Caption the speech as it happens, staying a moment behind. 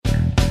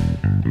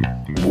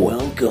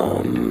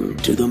Welcome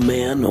to the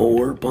Man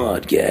Whore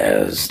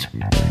Podcast.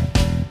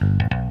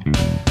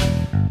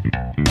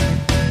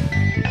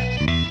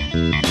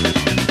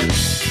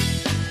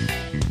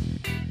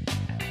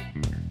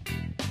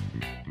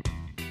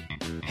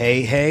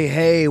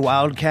 Hey,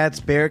 Wildcats,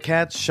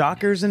 Bearcats,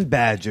 Shockers, and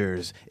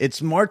Badgers.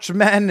 It's March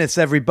Madness,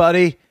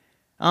 everybody.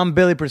 I'm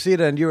Billy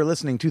Procida, and you're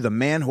listening to the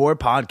Man Whore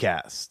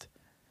Podcast.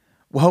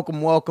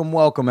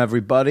 Welcome,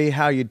 everybody.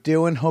 How you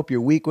doing? Hope your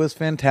week was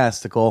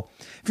fantastical.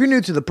 If you're new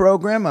to the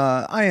program,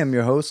 I am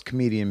your host,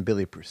 comedian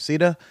Billy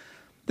Procida.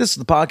 This is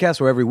the podcast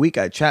where every week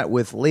I chat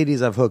with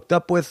ladies I've hooked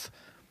up with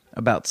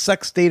about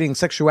sex, dating,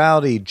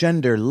 sexuality,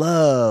 gender,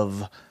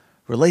 love,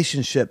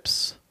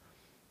 relationships,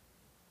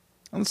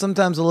 and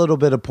sometimes a little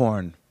bit of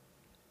porn.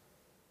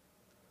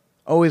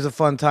 Always a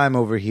fun time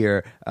over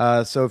here.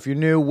 So if you're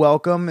new,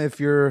 welcome. If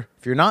you're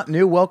not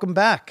new, welcome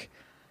back.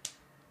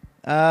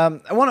 I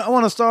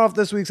want to start off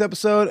this week's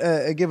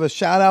episode. Give a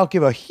shout out,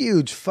 give a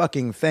huge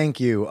fucking thank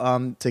you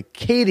to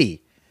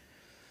Katie.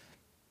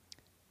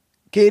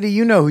 Katie,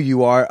 you know who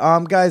you are.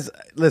 Guys,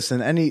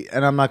 listen. And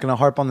I'm not going to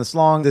harp on this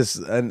long. This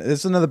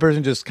another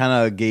person just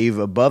kind of gave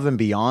above and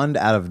beyond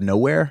out of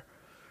nowhere.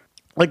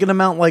 Like an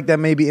amount like that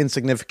may be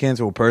insignificant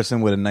to a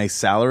person with a nice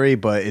salary,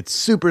 but it's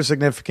super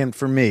significant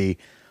for me,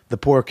 the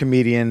poor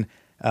comedian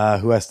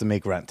who has to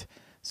make rent.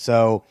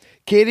 So,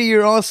 Katie,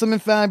 you're awesome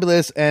and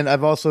fabulous, and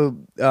I've also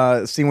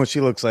seen what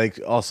she looks like,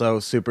 also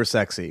super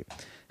sexy.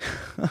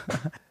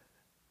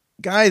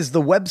 Guys,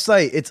 the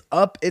website, it's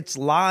up, it's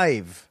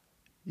live.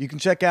 You can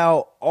check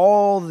out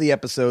all the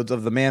episodes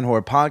of the Man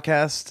Whore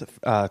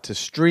Podcast to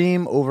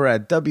stream over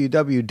at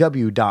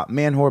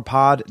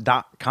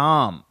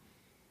www.manwhorepod.com.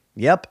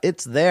 Yep,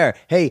 it's there.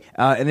 Hey,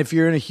 and if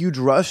you're in a huge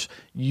rush,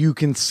 you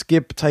can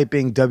skip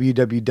typing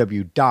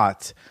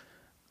www.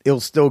 It'll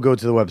still go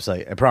to the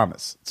website. I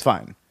promise. It's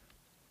fine.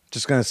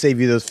 Just going to save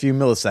you those few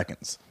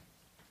milliseconds.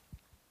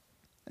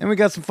 And we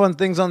got some fun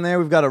things on there.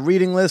 We've got a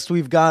reading list.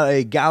 We've got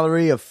a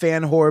gallery of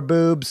fan whore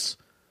boobs.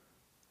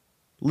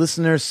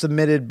 Listeners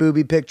submitted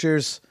booby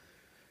pictures.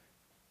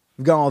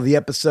 We've got all the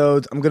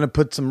episodes. I'm going to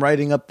put some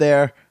writing up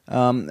there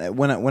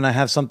when I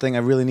have something I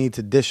really need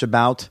to dish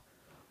about.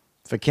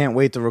 If I can't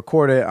wait to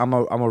record it, I'm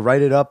gonna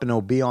write it up and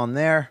it'll be on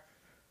there.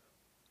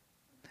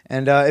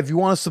 And if you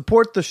want to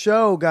support the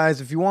show, guys,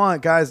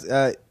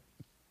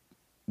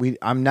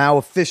 I'm now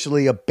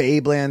officially a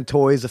Babeland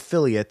Toys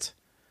affiliate.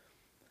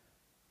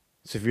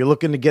 So if you're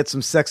looking to get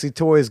some sexy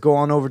toys, go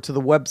on over to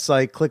the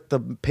website, click the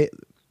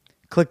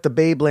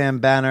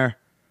Babeland banner.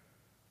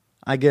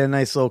 I get a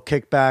nice little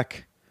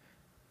kickback.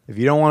 If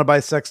you don't want to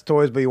buy sex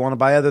toys, but you want to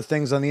buy other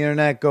things on the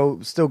internet, go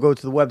to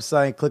the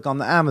website, click on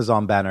the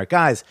Amazon banner.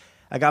 Guys,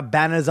 I got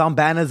banners on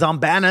banners on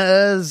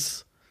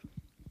banners.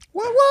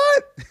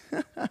 What?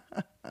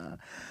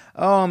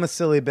 Oh, I'm a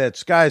silly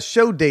bitch. Guys,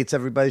 show dates,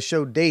 everybody.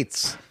 Show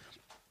dates.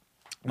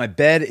 My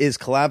bed is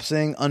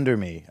collapsing under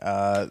me.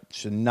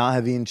 Should not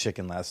have eaten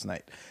chicken last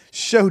night.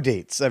 Show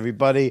dates,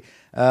 everybody.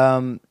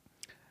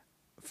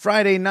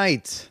 Friday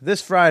night,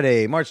 this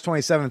Friday, March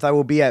 27th, I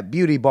will be at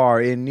Beauty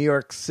Bar in New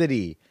York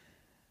City.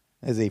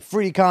 There's a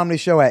free comedy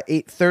show at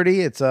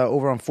 8:30. It's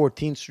over on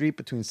 14th Street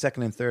between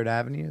 2nd and 3rd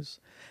Avenues.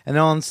 And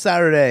then on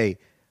Saturday,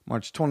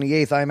 March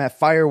 28th, I'm at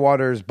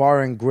Firewaters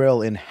Bar and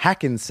Grill in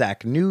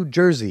Hackensack, New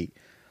Jersey.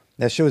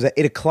 That show is at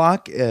 8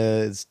 o'clock.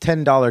 It's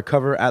 $10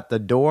 cover at the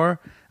door.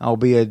 I'll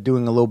be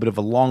doing a little bit of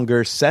a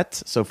longer set,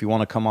 so if you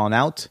want to come on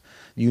out,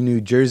 you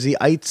New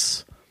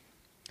Jerseyites,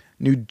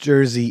 New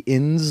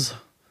Jerseyans,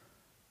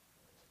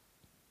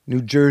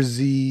 New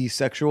Jersey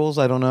sexuals,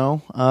 I don't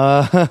know.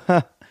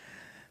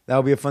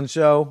 That'll be a fun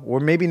show, or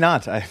maybe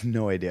not. I have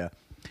no idea.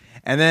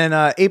 And then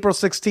April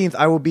 16th,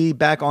 I will be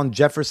back on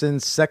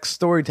Jefferson's sex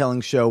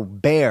storytelling show,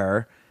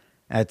 Bear,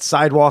 at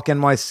Sidewalk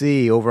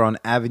NYC over on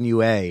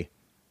Avenue A.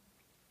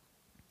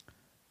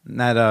 And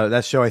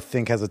that show, I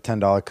think, has a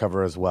 $10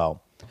 cover as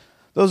well.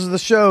 Those are the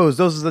shows.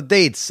 Those are the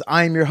dates.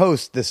 I am your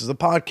host. This is a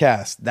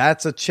podcast.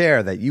 That's a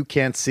chair that you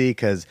can't see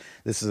because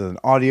this is an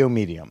audio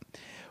medium.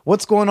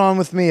 What's going on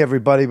with me,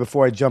 everybody,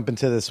 before I jump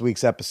into this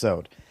week's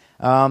episode?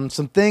 Some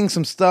things,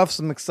 some stuff,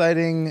 some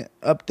exciting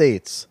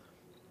updates.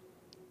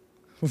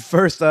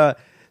 First,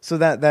 so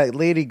that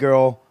lady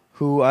girl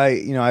who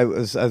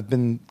I've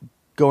been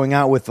going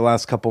out with the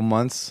last couple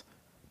months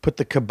put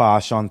the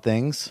kibosh on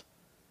things,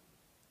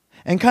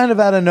 and kind of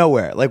out of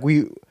nowhere, like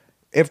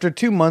after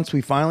 2 months,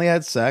 we finally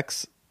had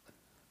sex.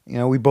 You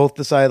know, we both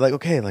decided let's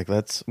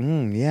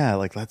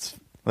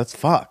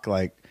fuck.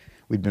 Like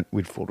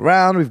we'd fooled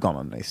around, we've gone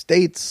on nice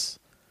dates.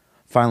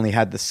 Finally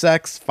had the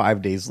sex.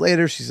 5 days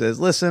later, she says,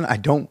 "Listen, I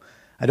don't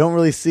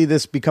really see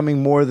this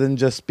becoming more than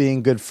just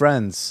being good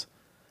friends."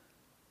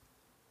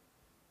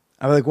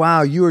 I'm like,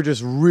 wow, you are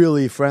just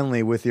really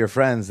friendly with your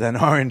friends then,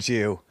 aren't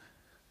you?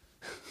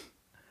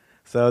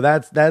 So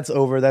that's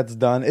over. That's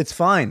done. It's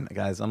fine,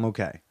 guys. I'm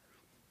okay.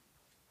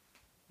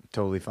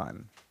 Totally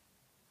fine.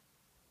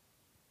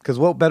 Because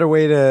what better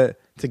way to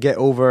get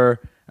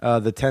over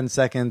the 10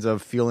 seconds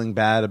of feeling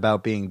bad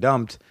about being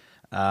dumped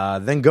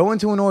than go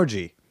into an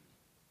orgy?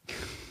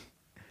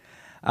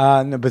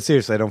 No, but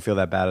seriously, I don't feel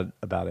that bad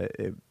about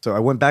it. So I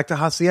went back to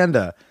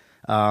Hacienda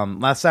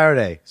last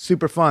Saturday.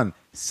 Super fun,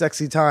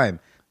 sexy time.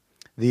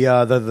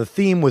 The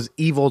theme was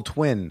Evil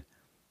Twin.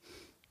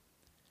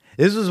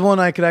 This was one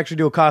I could actually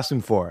do a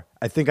costume for.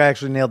 I think I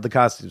actually nailed the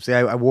costume. See,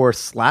 I wore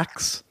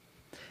slacks,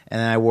 and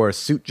then I wore a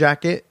suit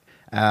jacket,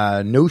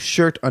 no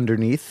shirt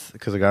underneath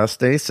because I gotta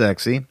stay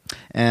sexy,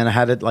 and I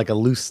had it like a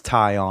loose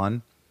tie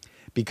on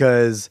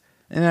because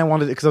I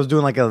was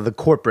doing like the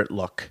corporate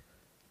look,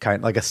 kind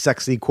of like a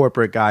sexy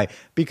corporate guy.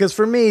 Because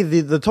for me,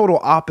 the total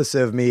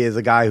opposite of me is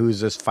a guy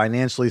who's just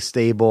financially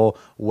stable,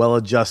 well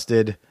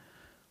adjusted,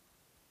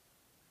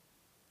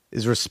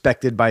 is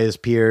respected by his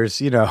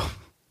peers, you know.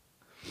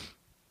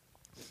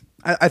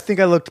 I think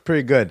I looked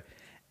pretty good,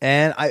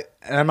 and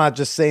I'm not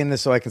just saying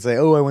this so I can say,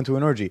 oh, I went to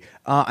an orgy.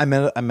 I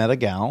met a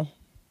gal.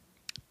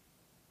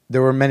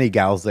 There were many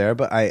gals there,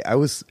 but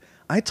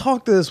I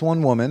talked to this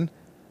one woman.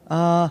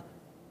 Must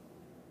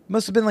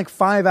have been like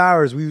 5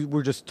 hours. We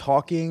were just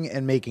talking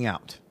and making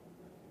out.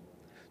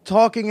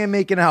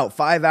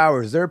 5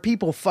 hours. There are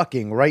people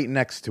fucking right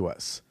next to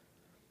us.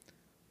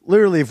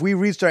 Literally, if we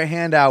reached our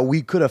hand out,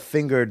 we could have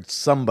fingered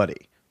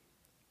somebody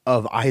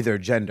of either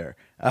gender.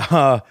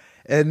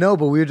 And no,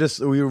 but we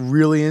were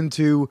really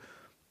into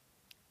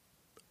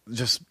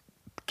just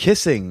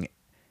kissing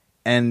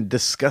and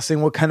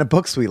discussing what kind of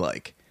books we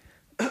like.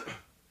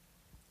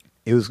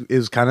 It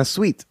was kind of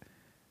sweet.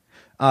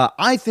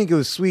 I think it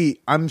was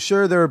sweet. I'm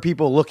sure there were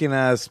people looking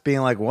at us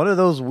being like, what are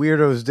those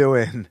weirdos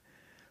doing?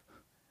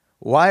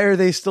 Why are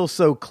they still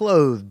so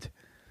clothed?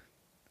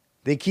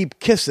 They keep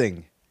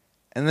kissing.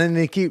 And then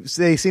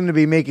they seem to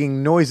be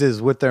making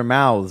noises with their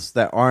mouths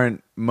that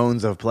aren't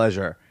moans of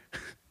pleasure.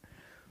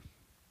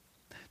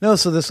 No,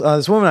 so this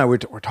woman and I,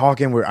 we're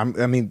talking.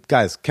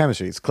 Guys,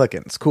 chemistry, it's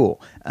clicking. It's cool.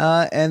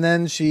 And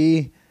then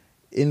she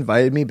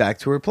invited me back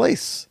to her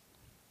place.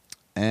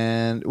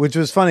 And which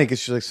was funny because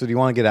she's like, so do you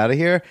want to get out of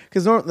here?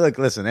 Because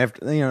listen,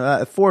 after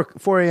at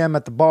 4 a.m.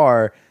 at the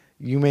bar,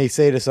 you may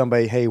say to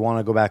somebody, hey, you want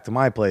to go back to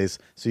my place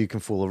so you can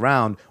fool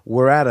around?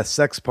 We're at a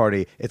sex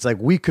party. It's like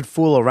we could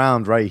fool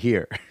around right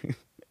here.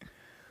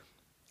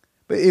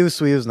 But it was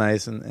sweet. It was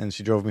nice. And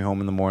she drove me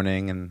home in the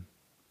morning and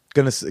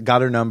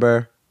got her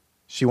number.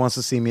 She wants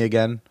to see me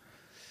again.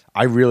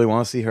 I really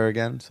want to see her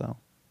again. So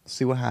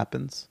see what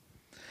happens.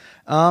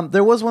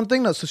 There was one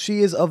thing though. So she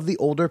is of the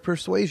older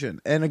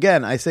persuasion. And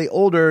again, I say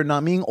older,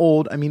 not meaning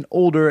old. I mean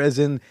older as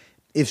in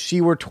if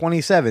she were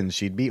 27,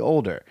 she'd be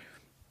older.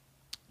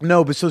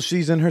 No, but so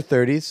she's in her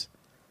 30s.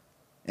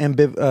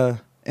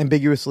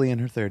 Ambiguously in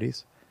her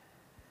 30s.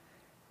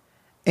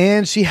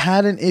 And she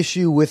had an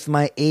issue with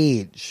my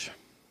age.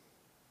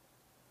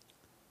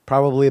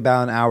 Probably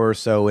about an hour or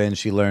so in,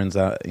 she learns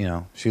I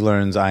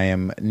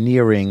am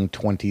nearing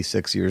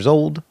 26 years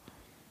old.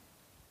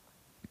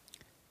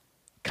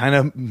 Kind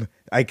of,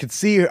 I could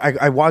see her,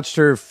 I watched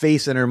her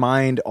face and her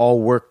mind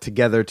all work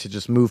together to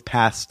just move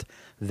past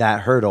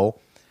that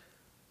hurdle,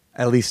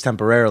 at least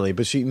temporarily.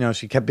 But she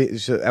kept,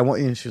 she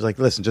was like,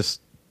 listen,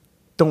 just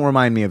don't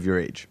remind me of your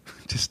age.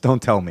 Just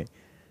don't tell me.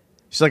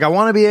 She's like, I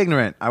want to be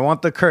ignorant. I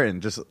want the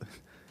curtain. Just,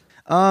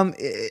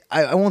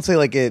 I won't say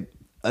like it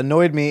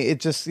annoyed me. It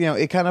just,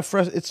 it kind of,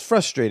 it's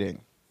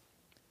frustrating.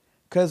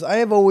 Because I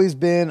have always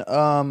been,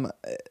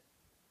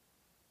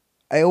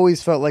 I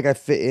always felt like I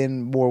fit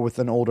in more with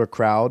an older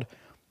crowd.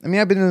 I mean,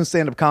 I've been doing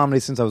stand-up comedy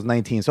since I was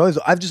 19, so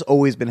I've just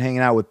always been hanging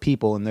out with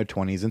people in their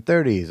 20s and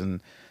 30s,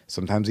 and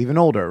sometimes even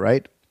older,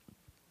 right?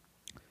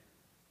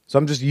 So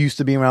I'm just used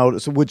to being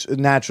around, which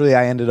naturally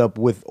I ended up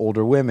with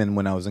older women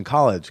when I was in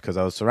college because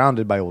I was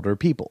surrounded by older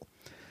people.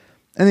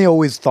 And they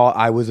always thought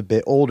I was a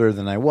bit older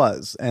than I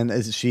was, and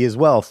she as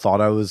well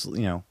thought I was,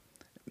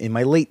 in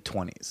my late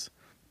 20s.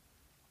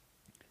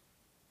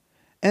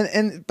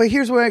 But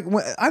here's where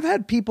I've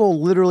had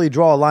people literally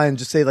draw a line and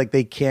just say like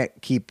they can't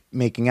keep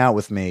making out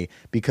with me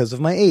because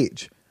of my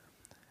age.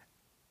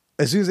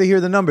 As soon as they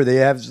hear the number, they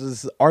have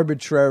this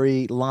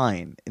arbitrary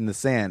line in the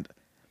sand,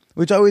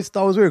 which I always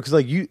thought was weird because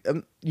like you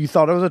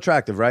thought I was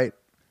attractive, right?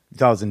 You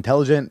thought I was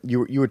intelligent.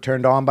 You were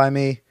turned on by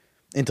me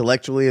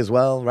intellectually as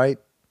well, right?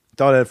 You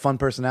thought I had a fun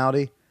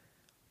personality.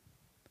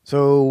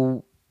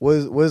 So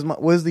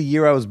was the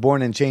year I was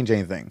born in change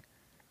anything?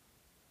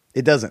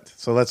 It doesn't.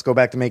 So let's go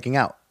back to making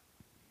out.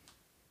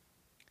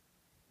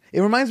 It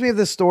reminds me of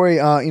this story.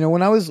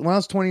 When I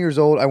was 20 years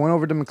old, I went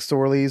over to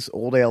McSorley's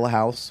Old Ale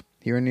House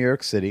here in New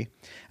York City.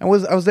 I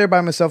was there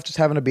by myself, just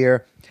having a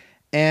beer,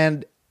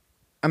 and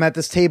I'm at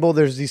this table.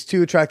 There's these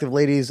two attractive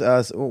ladies,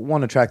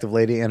 one attractive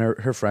lady and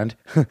her friend,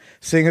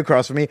 sitting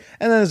across from me,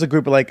 and then there's a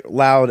group of like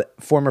loud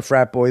former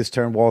frat boys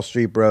turned Wall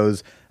Street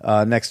bros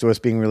next to us,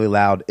 being really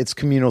loud. It's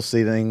communal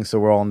seating, so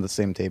we're all on the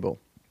same table.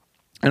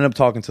 I ended up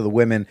talking to the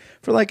women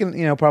for like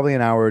probably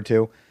an hour or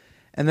two.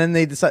 And then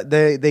they decide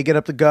they get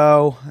up to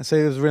go. I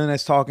say it was really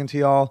nice talking to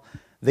y'all.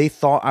 They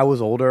thought I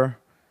was older.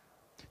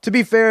 To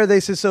be fair, they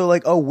said, so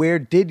like, oh, where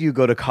did you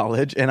go to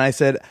college? And I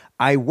said,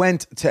 I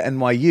went to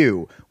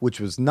NYU,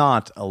 which was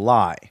not a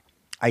lie.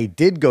 I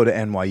did go to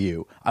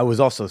NYU. I was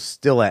also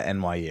still at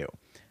NYU.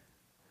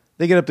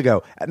 They get up to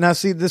go. Now,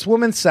 see, this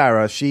woman,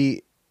 Sarah,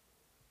 she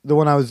the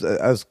one I was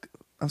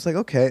like,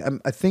 okay,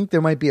 I think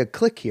there might be a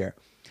click here.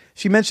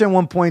 She mentioned at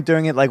one point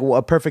during it, like,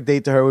 a perfect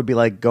date to her would be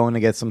like going to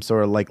get some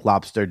sort of like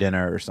lobster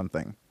dinner or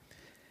something.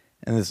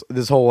 And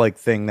this whole like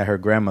thing that her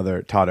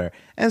grandmother taught her.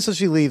 And so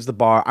she leaves the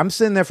bar. I'm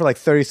sitting there for like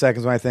 30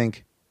 seconds when I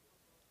think,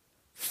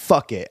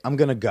 fuck it, I'm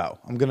gonna go.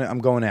 I'm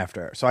going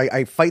after her. So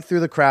I fight through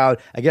the crowd.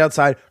 I get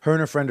outside. Her and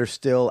her friend are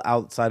still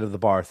outside of the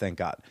bar, thank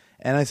God.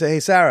 And I say, hey,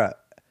 Sarah,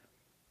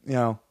 you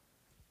know,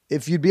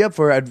 if you'd be up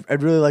for it,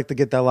 I'd really like to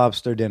get that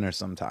lobster dinner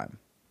sometime.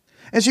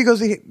 And she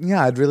goes,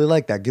 yeah, I'd really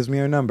like that. Gives me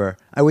her number.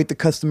 I wait the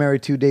customary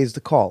 2 days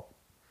to call.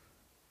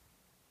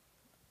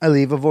 I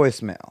leave a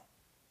voicemail.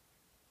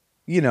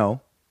 You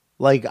know,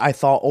 like I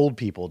thought old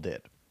people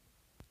did.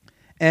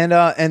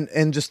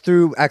 And just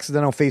through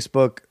accidental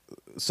Facebook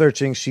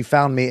searching, she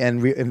found me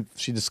and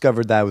she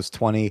discovered that I was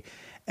 20.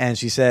 And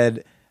she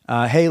said,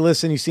 hey,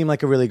 listen, you seem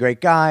like a really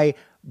great guy,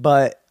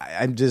 but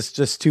I'm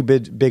just too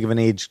big of an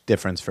age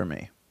difference for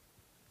me.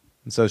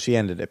 And so she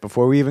ended it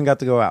before we even got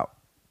to go out.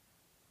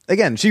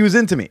 Again, she was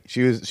into me.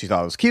 She thought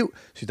I was cute.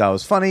 She thought I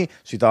was funny.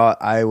 She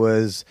thought I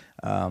was,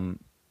 I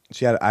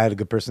had a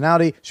good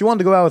personality. She wanted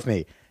to go out with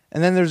me.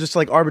 And then there's just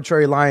like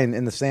arbitrary line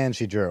in the sand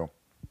she drew.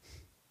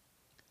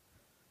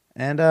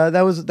 And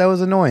that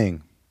was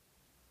annoying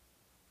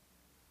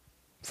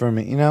for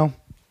me, you know.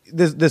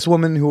 This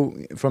woman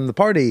who from the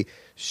party,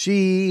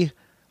 she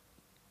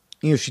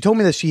told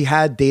me that she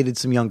had dated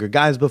some younger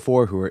guys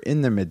before who were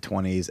in their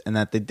mid-20s and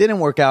that they didn't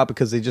work out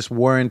because they just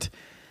weren't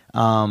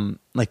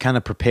like kind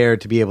of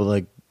prepared to be able to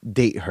like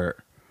date her.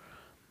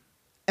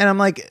 And I'm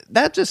like,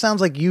 that just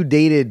sounds like you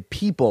dated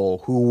people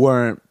who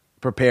weren't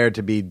prepared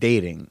to be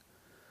dating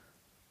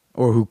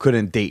or who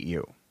couldn't date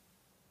you.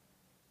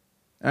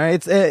 All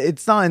right,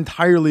 it's not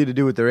entirely to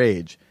do with their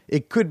age.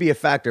 It could be a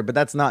factor, but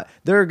that's not.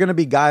 There are going to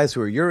be guys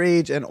who are your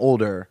age and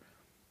older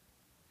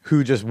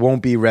who just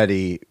won't be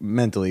ready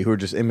mentally, who are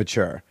just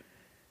immature.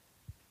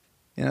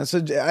 You know,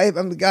 so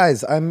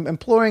guys, I'm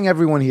imploring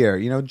everyone here,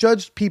 you know,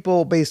 judge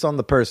people based on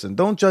the person.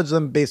 Don't judge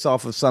them based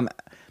off of some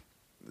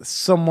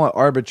somewhat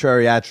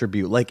arbitrary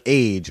attribute like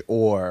age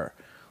or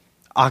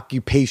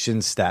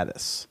occupation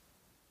status.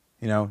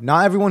 You know,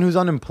 not everyone who's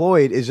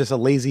unemployed is just a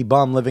lazy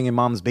bum living in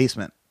mom's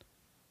basement.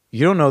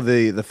 You don't know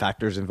the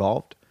factors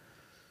involved.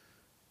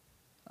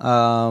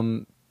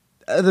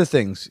 Other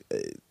things,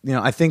 you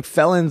know, I think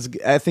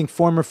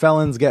former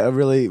felons get a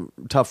really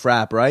tough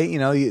rap, right? You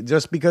know,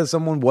 just because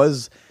someone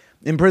was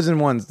in prison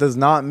once does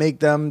not make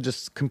them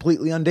just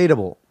completely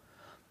undateable.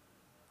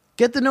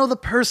 Get to know the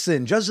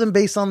person, judge them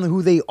based on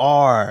who they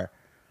are,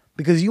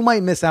 because you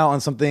might miss out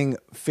on something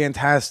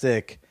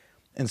fantastic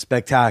and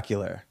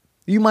spectacular.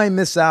 You might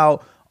miss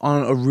out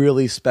on a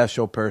really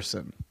special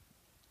person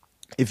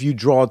if you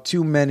draw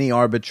too many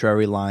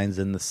arbitrary lines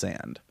in the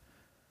sand.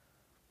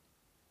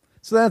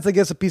 So that's, I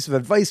guess, a piece of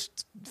advice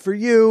for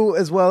you,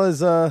 as well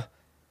as an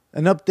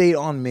update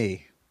on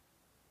me,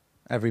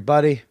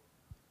 everybody.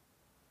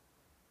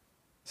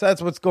 So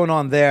that's what's going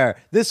on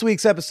there. This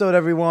week's episode,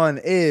 everyone,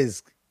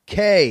 is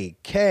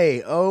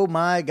KK. Oh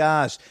my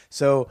gosh.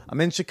 So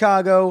I'm in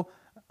Chicago.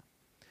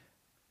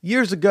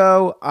 Years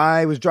ago,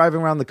 I was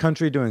driving around the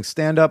country doing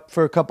stand-up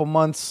for a couple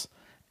months,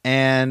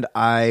 and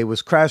I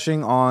was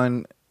crashing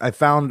on... I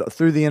found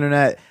through the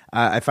internet,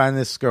 I found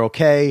this girl,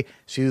 Kay.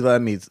 She's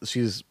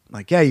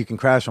like, yeah, you can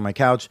crash on my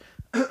couch.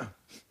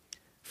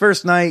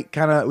 First night,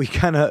 we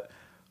kind of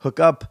hook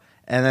up,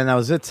 and then that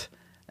was it.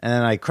 And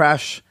then I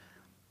crash.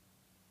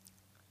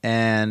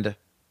 And,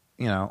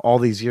 you know, all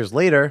these years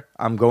later,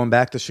 I'm going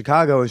back to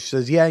Chicago, and she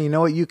says, yeah, you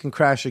know what? You can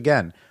crash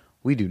again.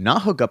 We do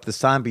not hook up this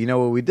time, but you know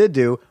what we did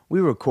do?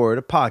 We record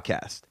a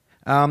podcast.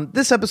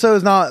 This episode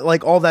is not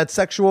like all that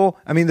sexual.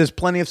 I mean, there's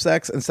plenty of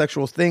sex and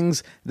sexual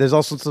things. There's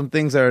also some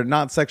things that are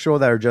not sexual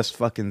that are just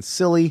fucking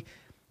silly.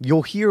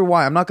 You'll hear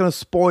why. I'm not going to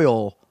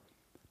spoil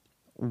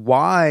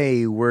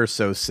why we're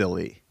so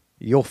silly.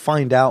 You'll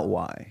find out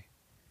why.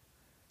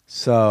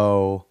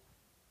 So,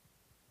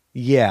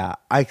 yeah,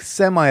 I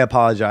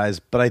semi-apologize,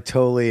 but I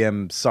totally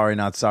am sorry,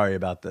 not sorry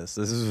about this.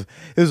 It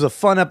was a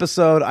fun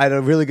episode. I had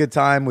a really good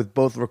time with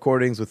both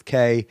recordings with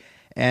Kay,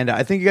 and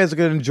I think you guys are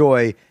going to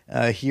enjoy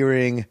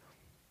hearing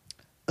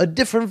a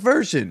different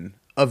version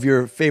of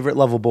your favorite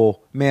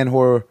lovable man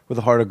whore with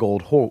a heart of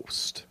gold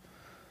host.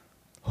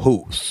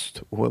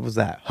 What was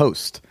that?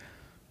 Host.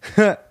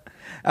 So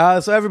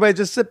everybody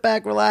just sit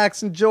back,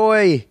 relax,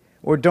 enjoy.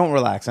 Or don't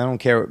relax. I don't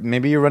care.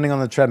 Maybe you're running on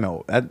the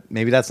treadmill.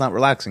 Maybe that's not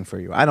relaxing for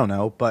you. I don't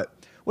know. But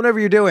whatever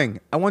you're doing,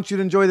 I want you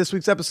to enjoy this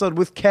week's episode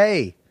with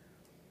Kay.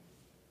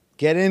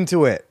 Get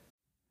into it.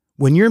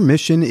 When your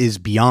mission is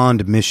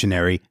beyond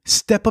missionary,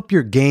 step up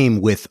your game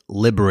with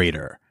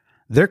Liberator.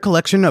 Their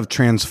collection of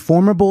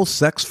transformable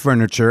sex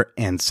furniture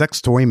and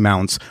sex toy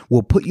mounts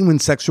will put you in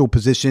sexual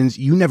positions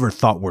you never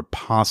thought were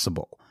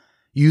possible.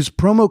 Use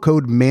promo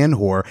code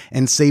MANWHORE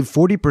and save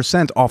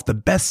 40% off the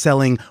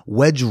best-selling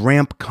Wedge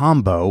Ramp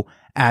combo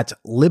at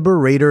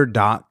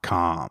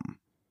Liberator.com.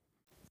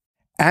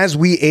 As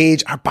we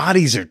age, our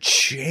bodies are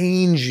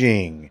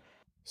changing.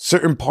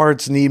 Certain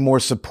parts need more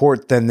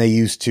support than they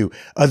used to.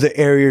 Other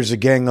areas are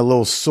getting a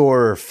little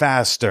sorer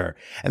faster.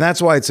 And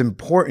that's why it's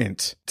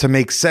important to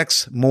make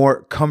sex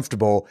more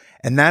comfortable.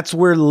 And that's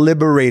where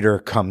Liberator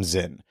comes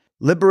in.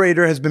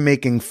 Liberator has been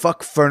making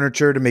fuck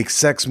furniture to make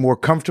sex more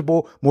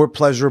comfortable, more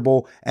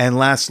pleasurable, and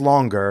last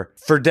longer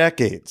for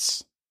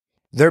decades.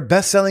 Their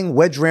best-selling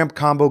wedge ramp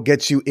combo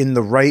gets you in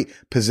the right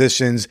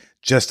positions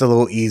just a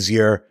little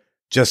easier,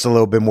 just a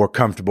little bit more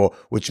comfortable,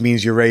 which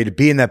means you're ready to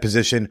be in that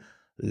position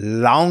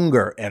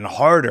longer and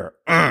harder.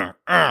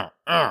 And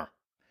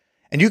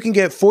you can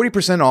get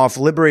 40% off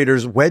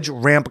Liberator's wedge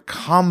ramp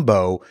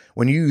combo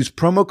when you use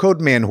promo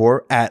code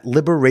MANWHORE at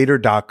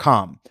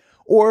Liberator.com.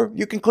 Or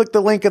you can click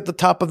the link at the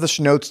top of the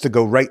show notes to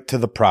go right to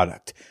the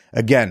product.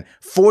 Again,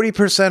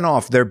 40%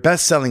 off their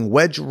best-selling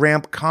wedge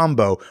ramp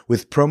combo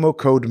with promo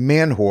code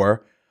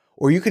MANWHORE.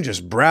 Or you can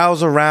just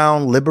browse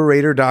around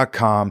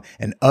Liberator.com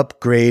and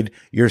upgrade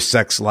your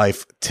sex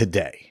life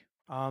today.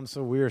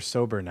 So we are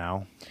sober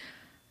now.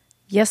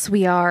 Yes,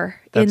 we are.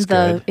 That's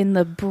good. In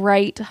the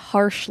bright,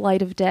 harsh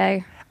light of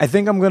day. I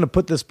think I'm going to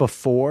put this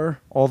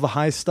before all the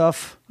high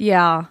stuff.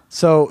 Yeah.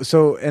 So,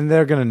 and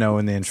they're going to know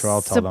in the intro.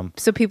 I'll tell them.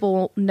 So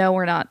people know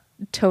we're not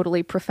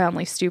totally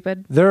profoundly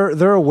stupid.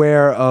 They're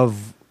aware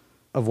of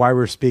why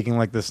we're speaking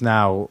like this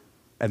now,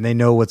 and they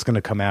know what's going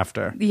to come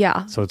after.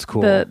 Yeah. So it's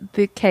cool.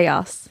 The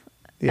chaos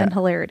and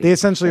hilarity. They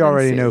essentially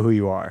already know who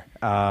you are,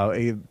 but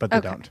they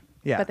don't.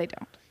 Yeah. But they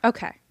don't.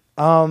 Okay.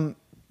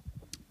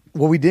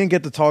 What we didn't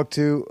get to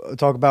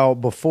talk about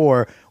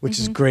before, which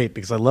is great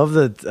because I love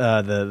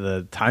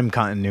the time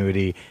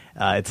continuity.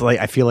 It's like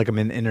I feel like I'm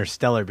in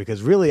Interstellar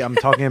because really I'm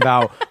talking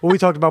about what we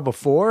talked about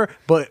before,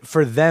 but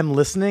for them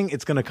listening,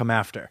 it's going to come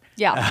after.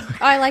 Yeah,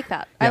 I like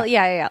that.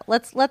 Yeah.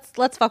 Let's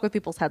fuck with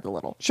people's heads a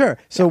little. Sure.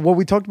 So what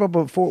we talked about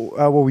before,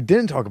 what we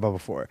didn't talk about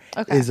before,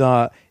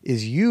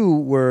 is you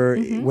were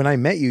when I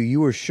met you, you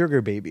were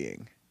sugar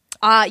babying.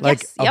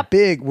 Yes.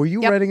 Yep. Were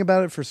you writing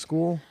about it for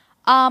school?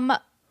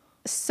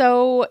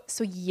 So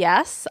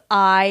yes,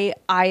 I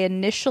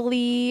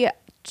initially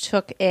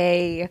took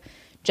a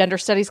gender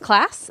studies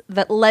class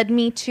that led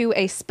me to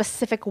a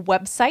specific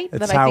website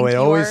That's that I how think it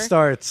always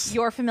starts.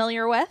 You're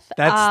familiar with.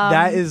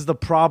 That is the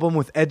problem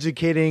with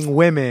educating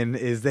women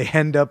is they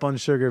end up on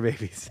sugar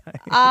baby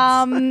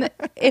sites.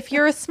 If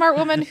you're a smart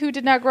woman who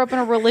did not grow up in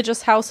a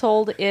religious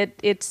household,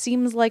 it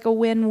seems like a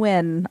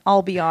win-win,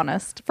 I'll be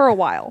honest, for a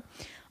while.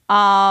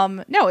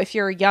 No, if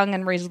you're young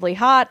and reasonably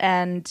hot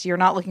and you're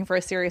not looking for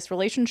a serious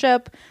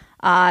relationship,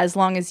 as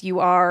long as you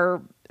are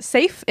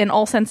safe in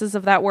all senses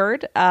of that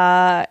word,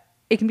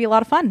 it can be a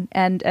lot of fun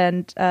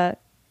and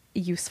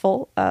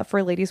useful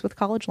for ladies with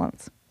college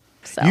loans.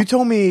 So You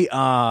told me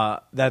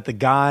that the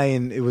guy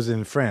it was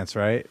in France,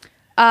 right?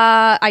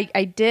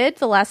 I did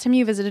the last time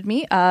you visited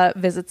me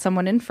visit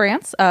someone in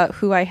France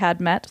who I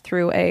had met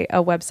through a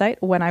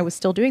website when I was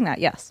still doing that.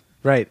 Yes.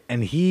 Right.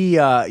 And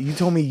you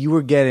told me you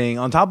were getting,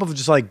 on top of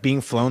just like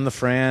being flown to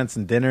France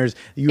and dinners,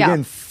 you were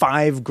getting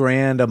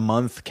 $5,000 a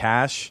month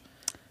cash.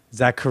 Is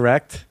that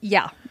correct?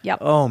 Yeah. Yep.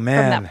 Oh,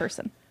 man. From that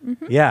person.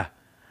 Mm-hmm. Yeah.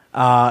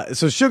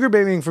 So sugar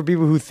babying, for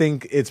people who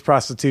think it's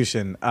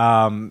prostitution,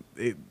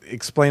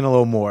 explain a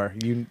little more.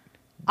 You've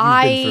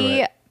been through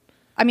it.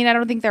 I mean, I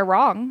don't think they're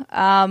wrong.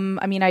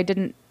 I mean, I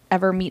didn't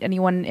ever meet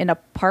anyone in a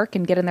park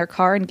and get in their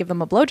car and give them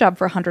a blowjob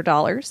for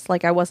 $100.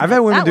 Like I wasn't. I've had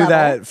women do level.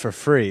 that for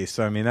free.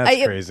 So I mean,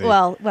 that's crazy.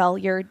 Well,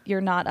 you're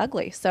not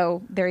ugly,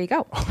 so there you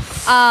go.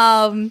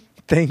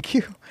 Thank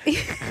you.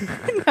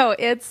 No,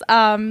 it's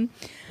I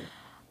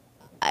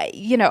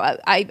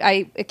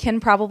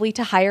akin probably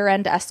to higher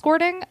end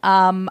escorting.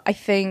 I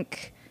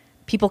think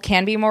people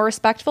can be more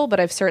respectful, but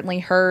I've certainly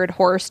heard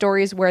horror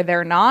stories where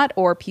they're not,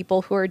 or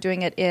people who are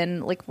doing it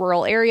in like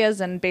rural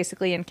areas and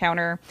basically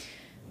encounter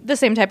the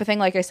same type of thing,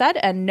 like I said,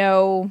 and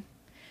no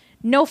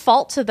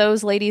fault to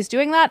those ladies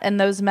doing that and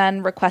those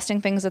men requesting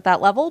things at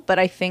that level. But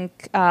I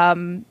think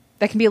that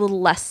can be a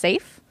little less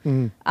safe.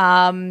 What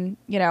I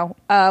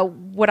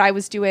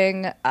was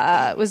doing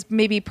was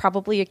maybe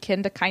probably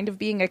akin to kind of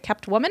being a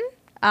kept woman.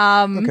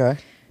 Okay.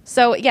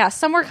 So yeah,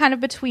 somewhere kind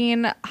of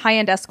between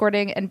high-end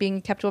escorting and being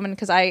a kept woman,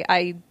 because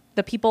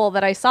the people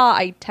that I saw,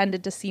 I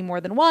tended to see more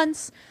than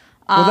once.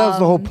 Well, that was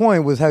the whole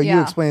point, was how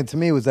you explained it to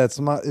me, was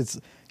that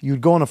you'd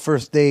go on a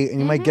first date and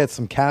you might get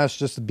some cash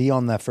just to be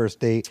on that first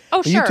date. Oh,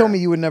 but sure. You told me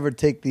you would never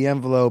take the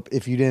envelope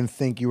if you didn't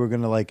think you were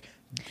going to like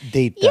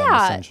date them,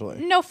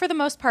 essentially. No, for the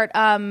most part.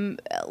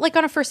 Like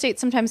on a first date,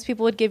 sometimes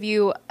people would give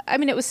you, I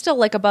mean, it was still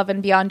like above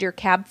and beyond your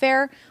cab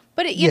fare,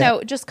 but it, you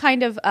know, just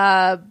kind of,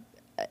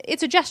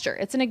 it's a gesture.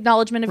 It's an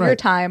acknowledgement of your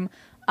time.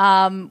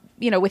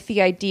 With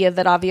the idea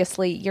that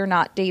obviously you're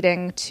not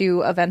dating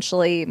to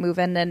eventually move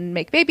in and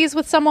make babies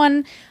with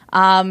someone.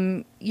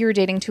 You're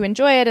dating to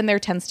enjoy it, and there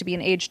tends to be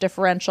an age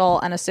differential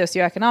and a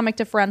socioeconomic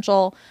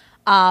differential.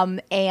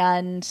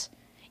 And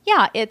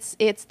yeah, it's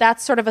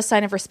that's sort of a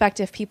sign of respect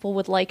if people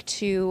would like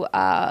to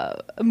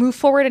move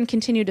forward and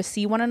continue to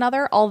see one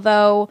another.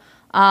 Although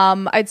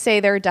I'd say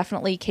there are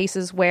definitely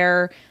cases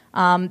where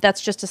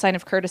that's just a sign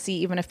of courtesy,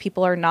 even if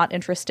people are not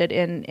interested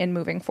in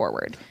moving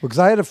forward. Because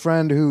I had a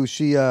friend who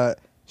she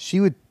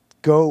would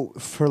go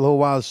for a little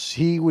while.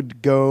 She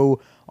would go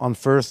on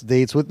first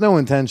dates with no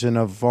intention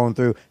of following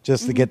through,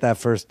 just to get that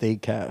first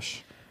date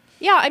cash.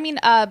 Yeah, I mean,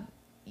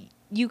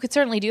 you could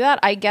certainly do that.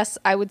 I guess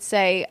I would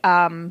say,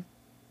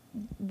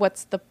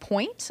 what's the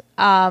point?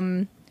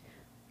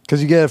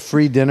 Because you get a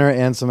free dinner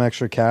and some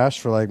extra cash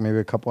for like maybe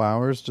a couple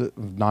hours,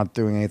 not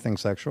doing anything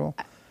sexual.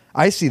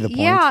 I see the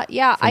point.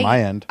 Yeah. From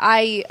my end,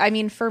 I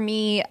mean, for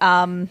me,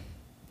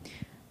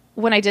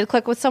 when I did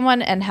click with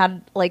someone and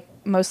had like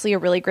mostly a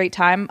really great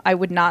time, I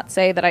would not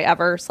say that I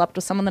ever slept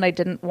with someone that I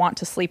didn't want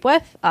to sleep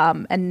with,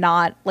 and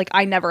not like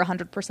I never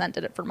 100%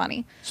 did it for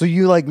money. so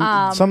you like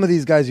some of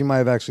these guys you might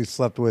have actually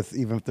slept with,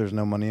 even if there's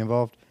no money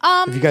involved.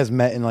 If you guys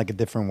met in like a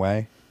different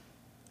way.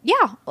 Yeah,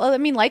 well, I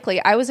mean,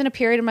 likely. I was in a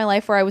period in my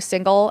life where I was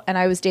single and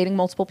I was dating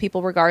multiple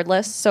people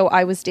regardless. So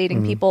I was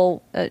dating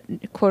people,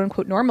 quote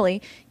unquote,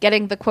 normally,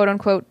 getting the quote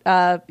unquote,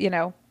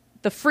 the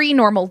free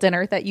normal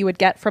dinner that you would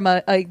get from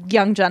a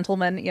young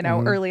gentleman,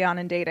 early on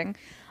in dating.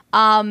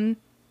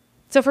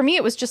 So for me,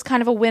 it was just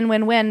kind of a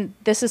win-win-win.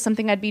 This is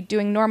something I'd be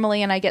doing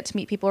normally, and I get to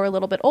meet people who are a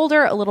little bit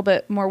older, a little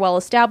bit more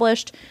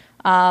well-established.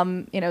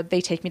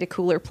 They take me to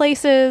cooler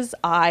places.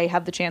 I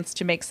have the chance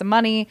to make some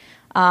money.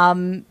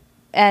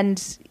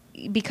 And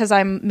because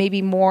I'm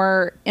maybe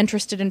more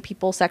interested in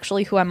people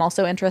sexually who I'm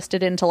also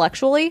interested in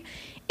intellectually,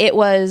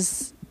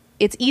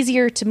 it's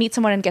easier to meet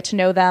someone and get to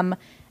know them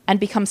and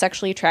become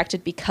sexually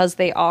attracted because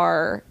they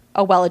are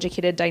a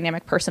well-educated,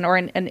 dynamic person, or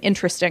an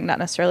interesting, not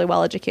necessarily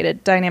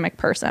well-educated, dynamic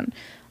person,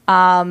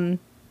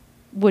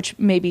 which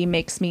maybe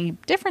makes me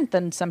different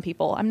than some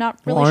people. I'm not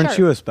really Aren't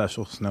sure. you a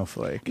special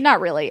snowflake? Not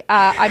really.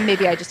 I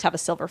just have a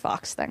silver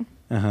fox thing.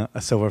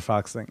 A silver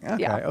fox thing.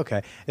 Okay, Yeah.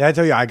 okay. Yeah, I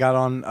tell you, I got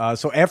on.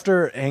 So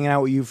after hanging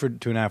out with you for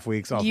 2.5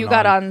 weeks, off You and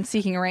got on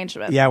Seeking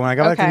Arrangement. Yeah, when I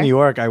got back to Okay. New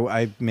York,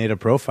 I made a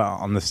profile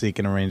on the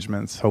Seeking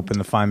Arrangements, hoping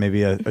to find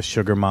maybe a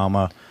sugar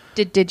mama.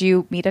 Did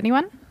you meet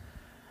anyone?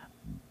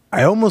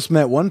 I almost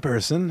met one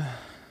person.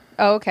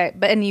 Oh, okay.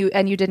 But and you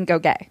didn't go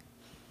gay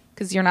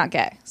because you're not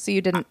gay, so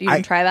you didn't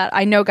try that.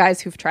 I know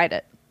guys who've tried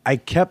it. I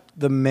kept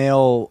the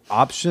male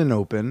option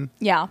open,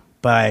 Yeah.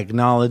 but I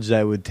acknowledged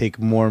that it would take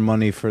more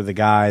money for the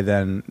guy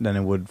than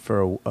it would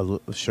for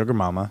a sugar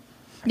mama.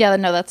 Yeah,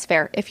 no, that's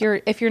fair. If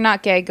you're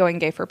not gay, going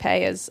gay for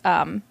pay is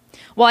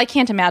well, I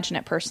can't imagine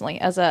it personally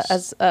as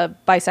a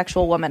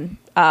bisexual woman.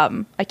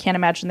 I can't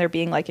imagine there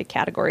being like a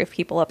category of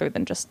people other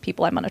than just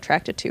people I'm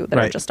unattracted to that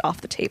are Right. just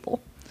off the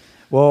table.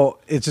 Well,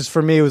 it's just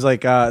for me, it was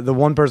like the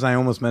one person I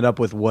almost met up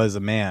with was a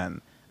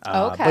man.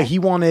 Okay. But he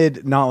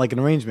wanted not like an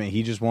arrangement.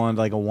 He just wanted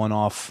like a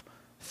one-off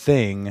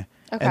thing.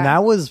 Okay. And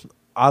that was,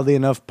 oddly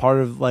enough, part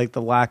of like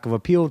the lack of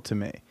appeal to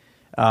me.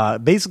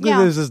 Basically, Yeah.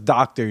 there's this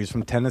doctor. He's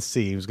from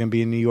Tennessee. He was going to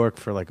be in New York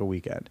for like a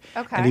weekend.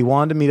 Okay. And he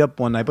wanted to meet up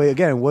one night. But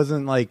again, it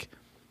wasn't like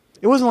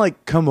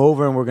come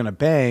over and we're going to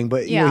bang.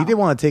 But you know, Yeah. he did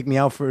want to take me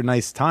out for a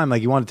nice time.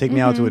 Like he wanted to take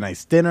me out to a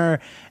nice dinner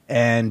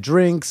and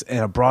drinks and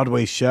a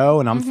Broadway show.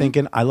 And I'm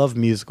thinking, I love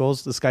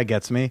musicals. This guy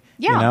gets me.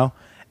 Yeah. You know?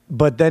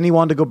 But then he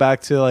wanted to go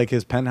back to like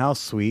his penthouse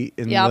suite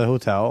in Yep. the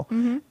hotel.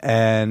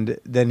 And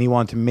then he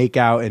wanted to make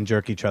out and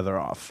jerk each other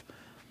off.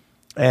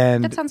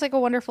 And That sounds like a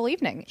wonderful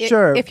evening.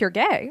 Sure. If you're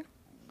gay,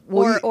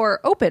 Well, or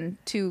open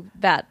to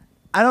that.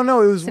 I don't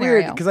know. It was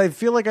weird Scenario. because I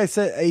feel like I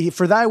said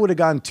for that I would have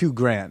gotten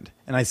 $2,000,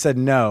 and I said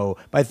no.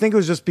 But I think it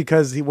was just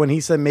because when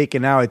he said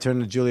making out, I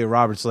turned to Julia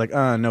Roberts like,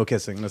 no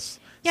kissing. This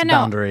Yeah, is no.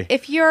 boundary.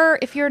 If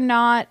you're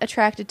not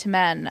attracted to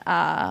men,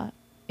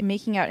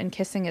 making out and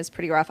kissing is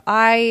pretty rough.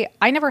 I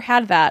never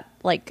had that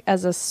like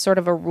as a sort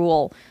of a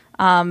rule,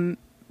 kind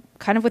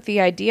of with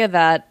the idea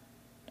that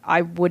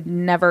I would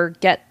never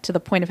get to the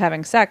point of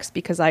having sex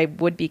because I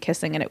would be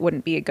kissing and it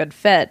wouldn't be a good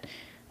fit.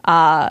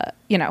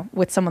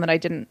 With someone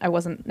that I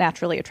wasn't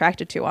naturally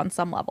attracted to on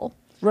some level.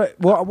 Right.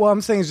 Well, what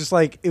I'm saying is just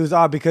like it was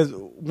odd because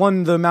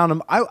the amount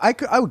of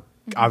I would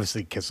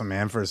obviously kiss a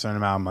man for a certain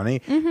amount of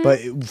money,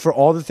 but for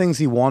all the things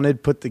he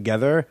wanted put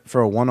together for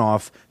a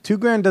one-off,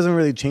 $2,000 doesn't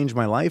really change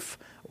my life.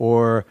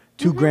 Or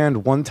 $2,000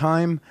 one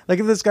time. Like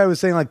if this guy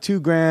was saying like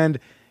 $2,000,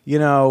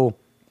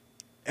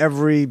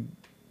 every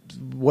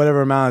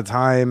whatever amount of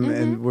time,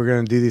 and we're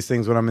gonna do these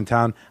things when I'm in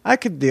town, I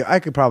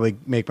could probably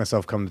make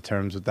myself come to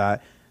terms with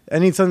that. I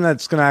need something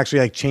that's gonna actually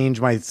like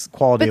change my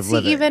quality But of see,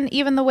 living.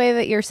 even the way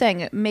that you're saying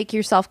it, make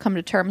yourself come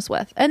to terms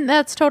with, and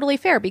that's totally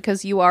fair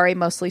because you are a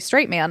mostly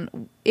straight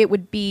man. It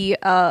would be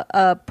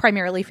a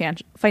primarily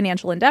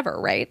financial endeavor,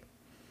 right?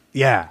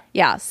 Yeah.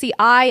 Yeah. See,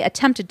 I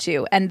attempted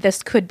to, and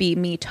this could be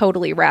me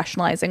totally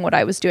rationalizing what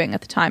I was doing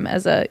at the time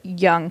as a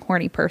young,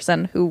 horny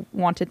person who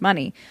wanted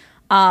money.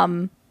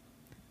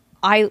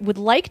 I would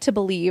like to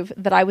believe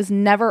that I was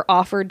never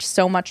offered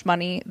so much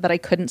money that I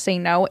couldn't say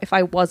no if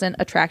I wasn't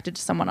attracted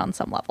to someone on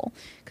some level.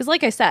 Because,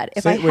 like I said,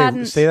 if I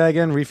hadn't, say that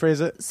again,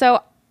 rephrase it.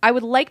 so I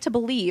would like to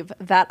believe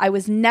that I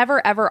was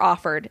never ever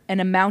offered an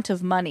amount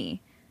of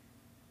money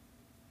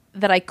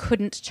that I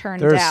couldn't turn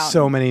There down. are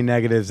so many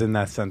negatives in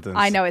that sentence.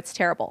 I know it's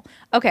terrible.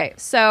 Okay,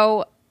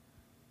 so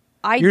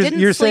I You're didn't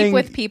sleep saying-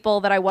 with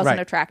people that I wasn't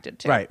Right. attracted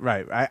to.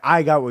 Right.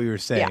 I got what you were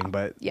saying, Yeah.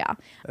 but yeah.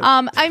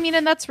 I mean,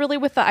 and that's really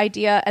with the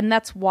idea, and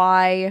that's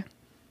why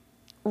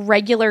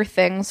regular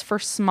things for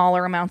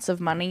smaller amounts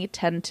of money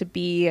tend to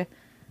be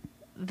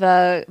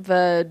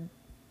the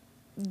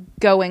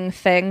going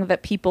thing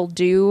that people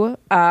do,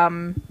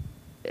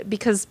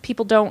 because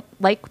people don't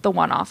like the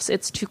one-offs.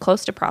 It's too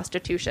close to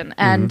prostitution.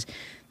 And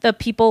the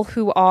people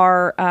who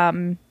are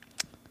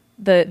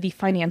the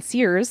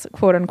financiers,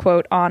 quote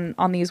unquote,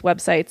 on these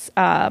websites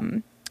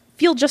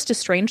feel just as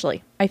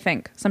strangely, I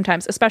think,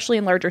 sometimes, especially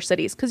in larger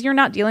cities, because you're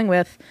not dealing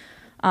with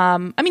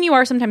you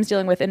are sometimes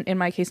dealing with, in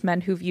my case,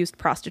 men who've used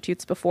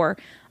prostitutes before.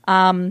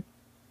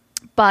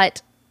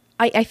 But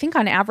I think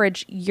on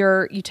average,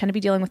 you tend to be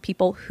dealing with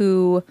people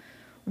who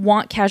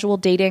want casual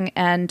dating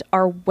and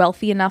are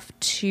wealthy enough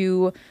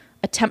to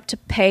attempt to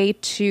pay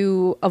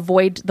to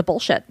avoid the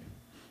bullshit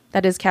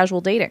that is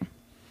casual dating.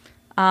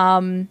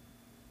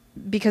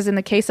 Because in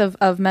the case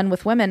of men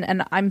with women,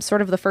 and I'm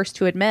sort of the first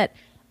to admit,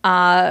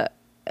 I'm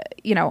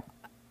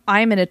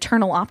an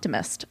eternal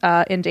optimist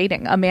in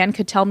dating. A man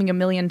could tell me a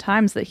million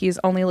times that he's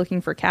only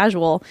looking for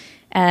casual,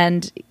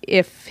 and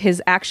if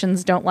his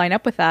actions don't line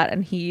up with that,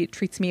 and he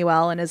treats me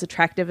well and is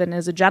attractive and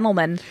is a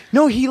gentleman,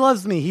 no, he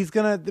loves me. We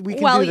can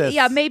do this.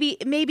 Yeah, maybe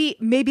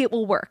it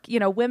will work.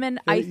 Women,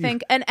 I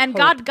think, and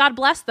God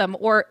bless them,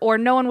 or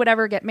no one would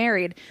ever get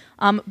married.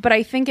 But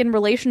I think in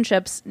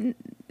relationships,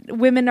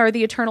 women are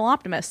the eternal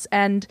optimists,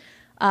 and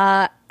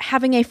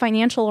having a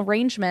financial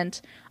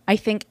arrangement, I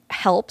think,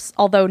 helps,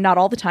 although not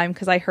all the time,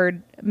 because I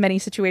heard many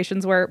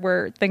situations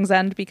where things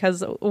end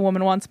because a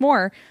woman wants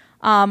more.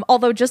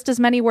 Although just as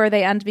many where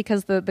they end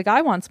because the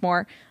guy wants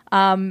more.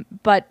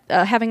 But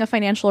having a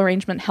financial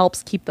arrangement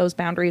helps keep those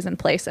boundaries in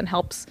place and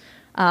helps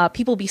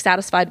people be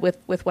satisfied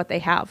with what they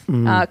have.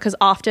 Because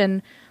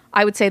often,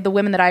 I would say the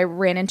women that I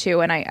ran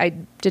into, and I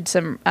did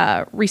some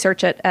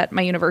research at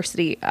my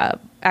university,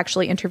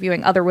 actually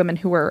interviewing other women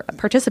who were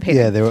participating.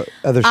 Yeah, they were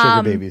other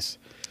sugar babies.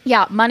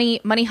 Yeah,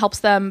 money helps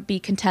them be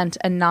content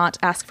and not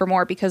ask for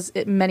more, because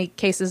in many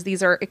cases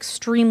these are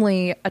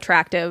extremely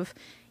attractive,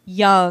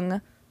 young,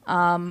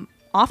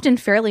 often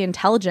fairly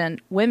intelligent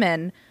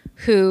women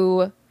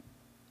who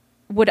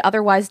would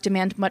otherwise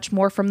demand much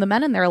more from the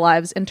men in their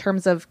lives in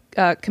terms of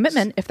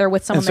commitment if they're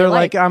with someone they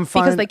like, I'm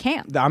fine, because they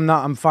can't.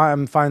 I'm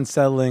fine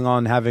settling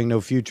on having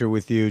no future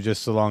with you,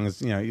 just so long as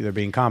they're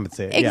being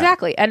compensated.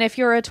 Exactly. Yeah. And if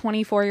you're a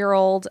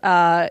 24-year-old,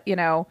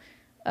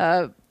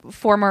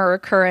 former or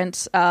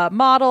current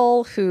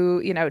model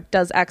who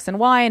does X and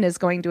Y and is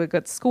going to a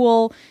good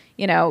school,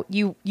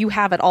 you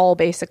have it all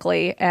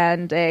basically,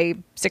 and a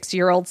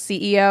 60-year-old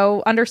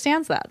CEO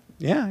understands that.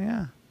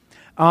 Yeah.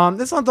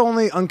 That's not the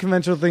only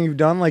unconventional thing you've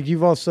done. Like,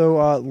 you've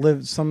also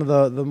lived some of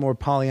the more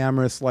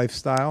polyamorous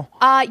lifestyle.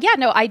 I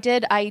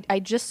did. I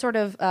just sort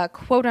of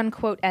quote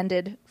unquote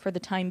ended for the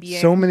time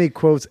being. So many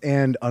quotes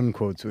and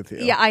unquotes with you.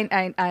 Yeah,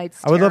 I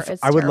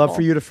would love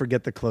for you to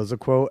forget the close a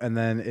quote, and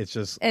then it's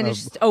just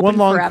open one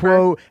long forever.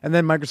 quote, and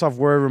then Microsoft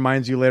Word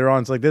reminds you later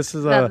on. It's like, this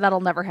is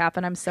that'll never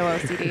happen. I'm so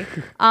OCD.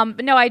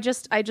 But no, I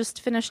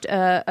just finished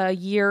a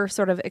year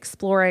sort of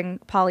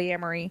exploring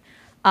polyamory,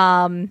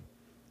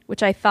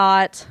 which I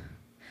thought,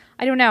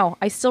 I don't know,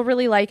 I still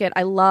really like it.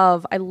 I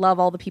love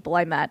all the people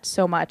I met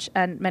so much,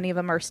 and many of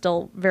them are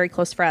still very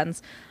close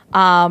friends.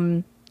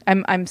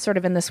 I'm sort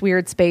of in this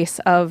weird space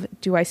of,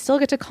 do I still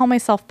get to call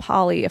myself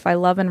poly if I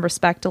love and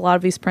respect a lot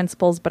of these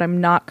principles, but I'm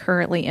not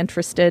currently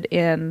interested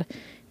in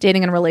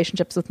dating and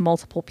relationships with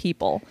multiple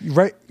people?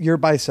 Right, you're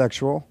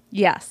bisexual.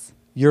 Yes.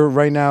 You're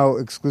right now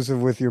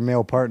exclusive with your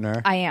male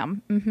partner. I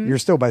am. Mm-hmm. You're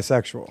still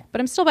bisexual.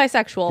 But I'm still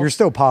bisexual. You're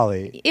still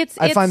poly. I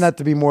find it's that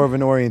to be more of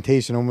an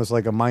orientation, almost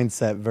like a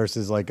mindset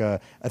versus like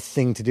a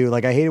thing to do.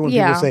 Like, I hate it when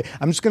people say,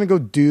 I'm just going to go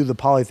do the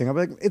poly thing. I'm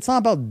like, it's not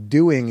about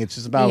doing. It's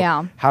just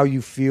about how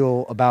you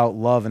feel about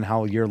love and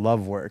how your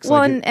love works. Well,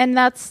 like and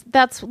that's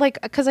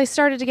like, because I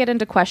started to get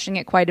into questioning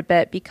it quite a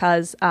bit,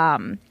 because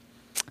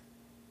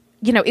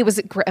it was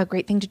a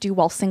great thing to do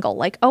while single.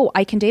 Like, oh,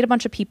 I can date a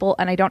bunch of people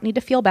and I don't need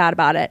to feel bad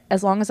about it,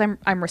 as long as I'm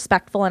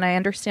respectful and I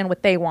understand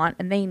what they want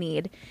and they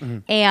need,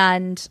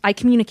 and I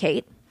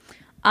communicate.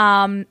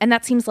 And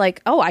that seems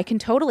like, oh, I can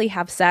totally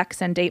have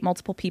sex and date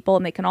multiple people,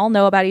 and they can all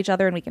know about each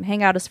other, and we can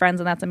hang out as friends,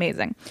 and that's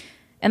amazing.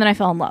 And then I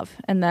fell in love,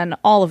 and then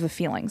all of the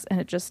feelings,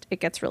 and it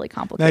gets really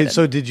complicated. Now,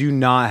 so did you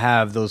not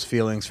have those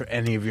feelings for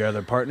any of your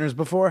other partners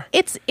before?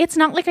 It's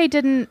not like I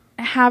didn't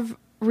have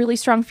really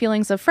strong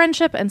feelings of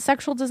friendship and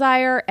sexual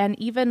desire and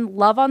even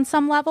love on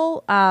some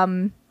level.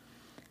 I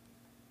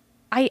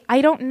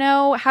don't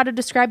know how to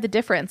describe the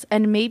difference,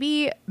 and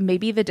maybe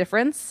the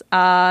difference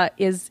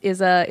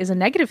is a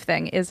negative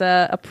thing, is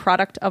a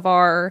product of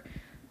our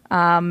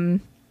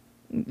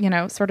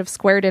sort of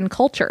squared in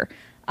culture.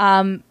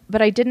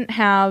 But I didn't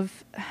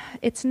have.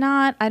 It's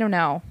not. I don't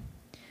know.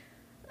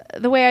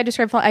 The way I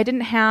describe, I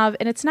didn't have,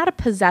 and it's not a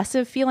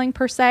possessive feeling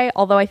per se,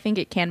 although I think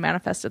it can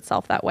manifest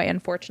itself that way,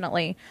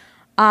 unfortunately.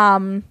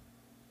 I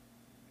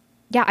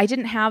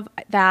didn't have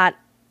that,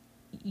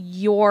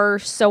 you're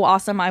so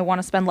awesome, I want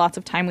to spend lots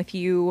of time with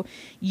you,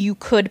 you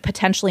could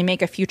potentially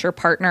make a future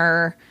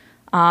partner,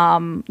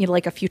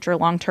 like a future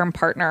long-term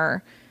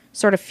partner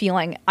sort of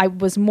feeling. I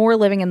was more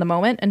living in the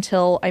moment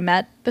until I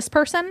met this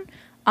person.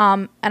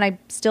 And I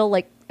still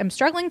am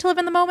struggling to live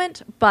in the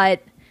moment,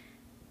 but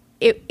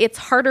it's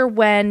harder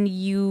when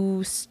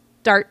you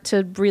start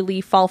to really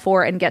fall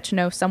for and get to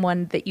know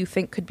someone that you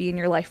think could be in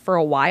your life for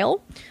a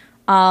while.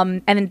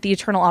 And the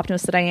eternal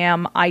optimist that I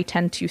am, I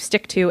tend to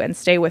stick to and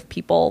stay with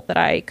people that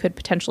I could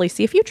potentially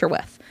see a future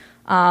with,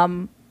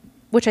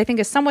 which I think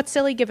is somewhat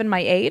silly given my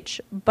age,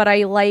 but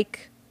I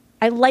like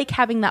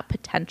having that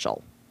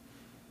potential.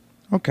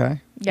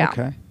 Okay. Yeah.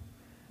 Okay.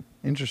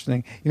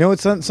 Interesting. You know,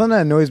 what's something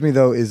that annoys me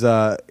though is,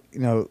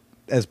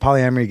 as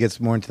polyamory gets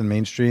more into the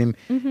mainstream,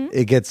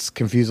 it gets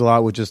confused a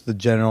lot with just the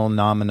general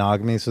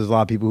non-monogamy. So there's a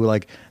lot of people who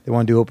they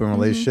want to do open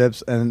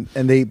relationships, and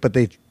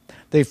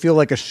they feel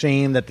like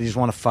ashamed that they just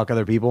want to fuck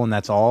other people, and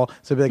that's all.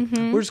 So they'd be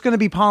like, we're just going to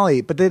be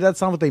poly, but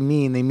that's not what they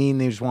mean. They mean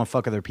they just want to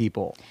fuck other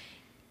people.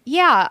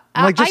 Yeah,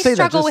 Like, I just say that,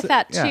 struggle just with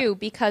that yeah. too,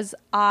 because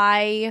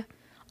I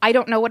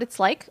don't know what it's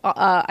like.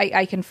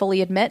 I can fully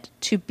admit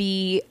to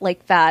be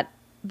like that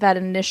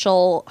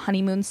initial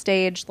honeymoon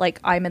stage, like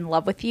I'm in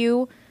love with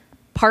you,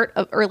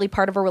 early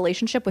part of a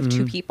relationship with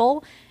two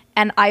people,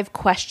 and I've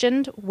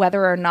questioned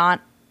whether or not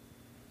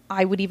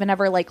I would even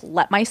ever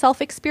let myself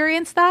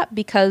experience that,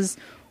 because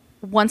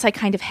once I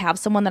kind of have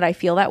someone that I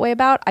feel that way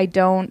about, I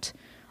don't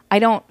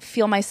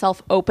feel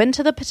myself open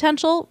to the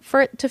potential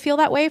for it to feel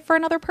that way for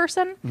another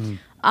person.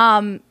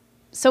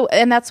 So,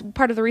 and that's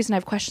part of the reason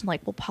I've questioned,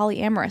 well,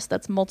 polyamorous,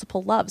 that's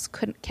multiple loves.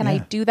 Can I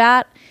do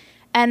that?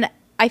 And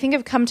I think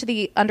I've come to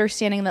the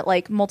understanding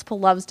that multiple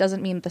loves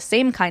doesn't mean the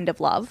same kind of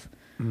love.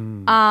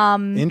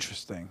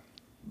 Interesting.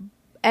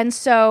 And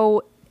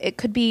so it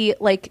could be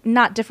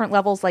not different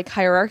levels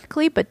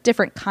hierarchically, but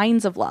different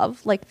kinds of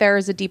love. There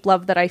is a deep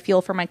love that I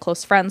feel for my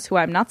close friends who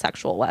I'm not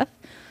sexual with.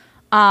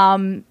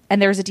 And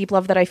there's a deep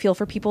love that I feel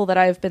for people that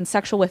I've been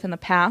sexual with in the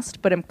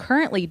past, but am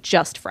currently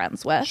just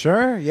friends with.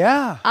 Sure.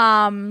 Yeah.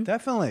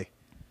 Definitely.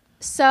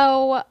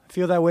 So I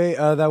feel that way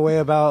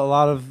about a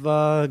lot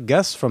of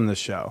guests from the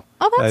show.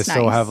 Oh, that's I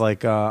still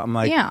nice.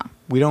 have yeah.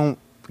 We don't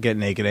get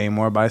naked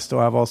anymore, but I still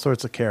have all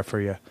sorts of care for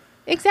you.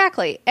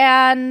 Exactly.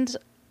 And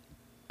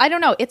I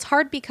don't know. It's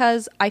hard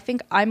because I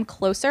think I'm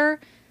closer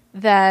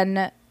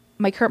than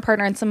my current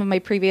partner and some of my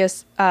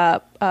previous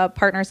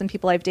partners and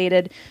people I've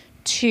dated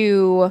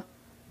to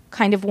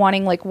kind of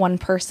wanting one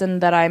person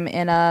that I'm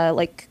in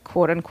a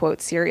quote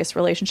unquote serious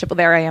relationship with.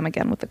 There I am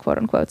again with the quote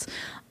unquotes.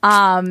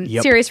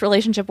 Serious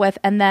relationship with,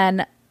 and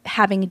then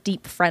having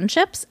deep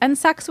friendships and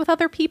sex with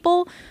other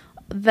people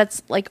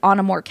that's on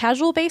a more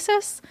casual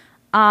basis.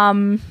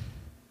 But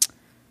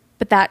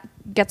that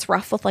gets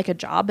rough with a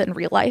job and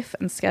real life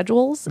and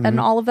schedules and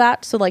all of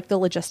that. So the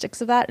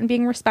logistics of that and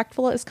being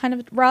respectful is kind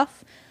of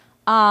rough.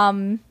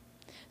 So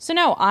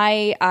no,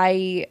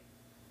 I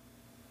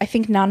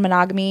think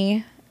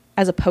non-monogamy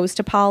as opposed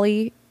to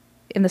poly,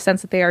 in the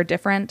sense that they are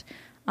different.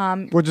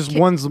 Well, just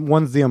one's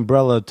the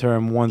umbrella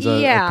term, one's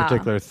a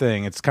particular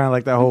thing. It's kind of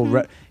like that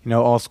whole,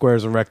 all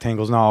squares are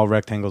rectangles. Not all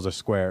rectangles are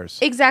squares.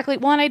 Exactly.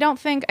 Well, and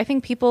I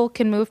think people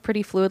can move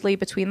pretty fluidly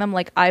between them.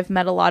 I've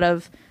met a lot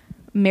of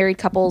married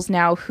couples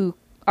now who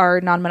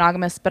are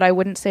non-monogamous, but I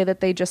wouldn't say that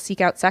they just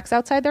seek out sex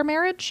outside their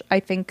marriage. I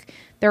think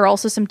there are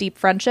also some deep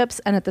friendships,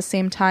 and at the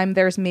same time,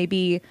 there's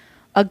maybe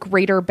a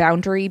greater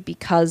boundary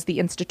because the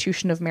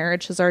institution of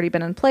marriage has already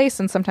been in place,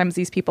 and sometimes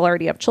these people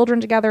already have children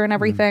together and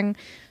everything.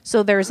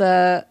 So there's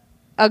a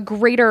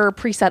greater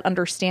preset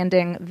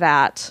understanding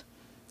that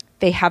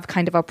they have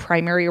kind of a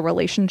primary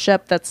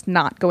relationship that's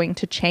not going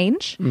to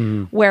change.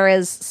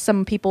 Whereas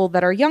some people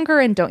that are younger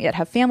and don't yet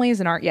have families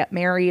and aren't yet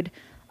married,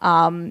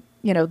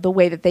 the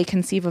way that they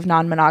conceive of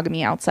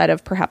non-monogamy outside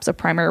of perhaps a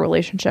primary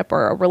relationship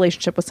or a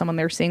relationship with someone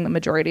they're seeing the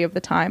majority of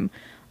the time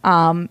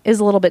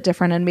is a little bit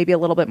different and maybe a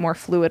little bit more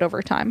fluid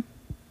over time.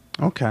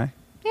 Okay.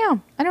 Yeah,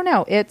 I don't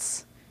know.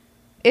 It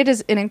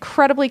is an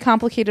incredibly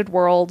complicated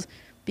world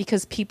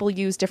because people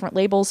use different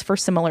labels for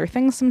similar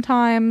things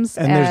sometimes.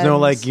 And there's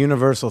no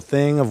universal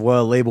thing of what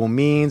a label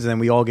means, and then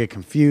we all get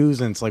confused,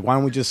 and it's why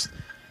don't we just...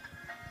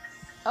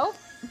 Oh.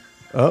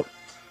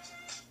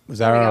 Was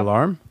that our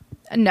alarm?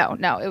 No,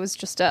 it was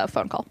just a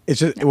phone call. It's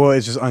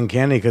just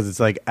uncanny because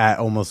it's at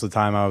almost the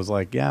time I was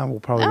we'll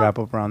probably wrap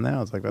up around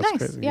now. It's that's nice,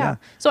 crazy. Yeah.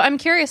 So I'm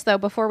curious though,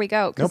 before we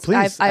go, No, because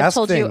please, I've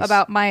told you things.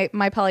 about my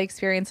poly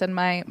experience and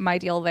my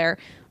deal there.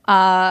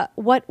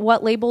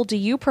 What label do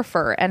you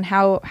prefer, and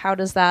how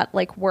does that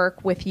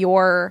work with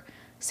your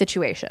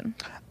situation?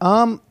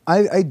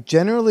 I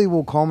generally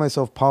will call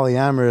myself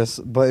polyamorous,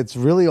 but it's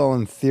really all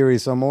in theory,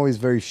 so I'm always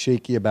very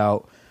shaky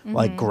about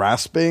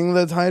grasping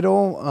the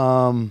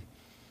title.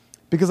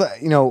 Because,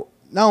 not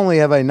only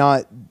have I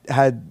not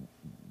had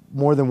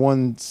more than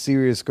one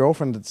serious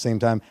girlfriend at the same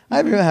time, I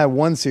haven't even had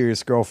one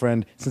serious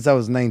girlfriend since I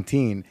was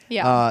 19.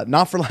 Yeah.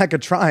 Not for lack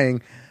of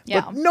trying,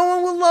 but no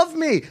one will love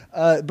me.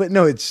 But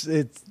no, it's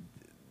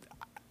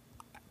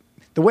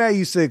the way I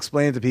used to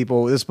explain it to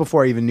people, this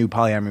before I even knew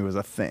polyamory was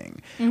a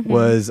thing,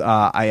 was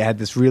I had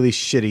this really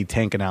shitty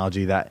tank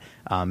analogy that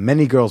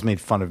many girls made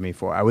fun of me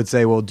for. I would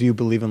say, well, do you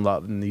believe in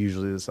love? And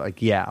usually it's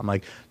yeah. I'm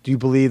like, do you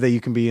believe that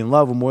you can be in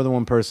love with more than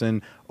one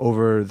person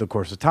over the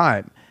course of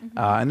time?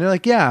 And they're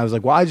like, yeah. I was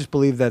like, well, I just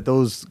believe that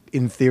those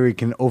in theory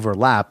can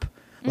overlap.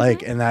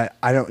 Like, and that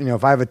I don't,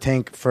 if I have a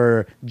tank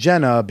for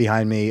Jenna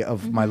behind me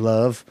of my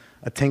love,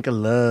 a tank of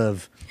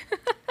love,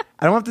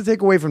 I don't have to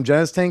take away from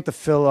Jenna's tank to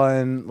fill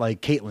in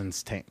like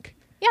Caitlin's tank.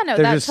 Yeah, no,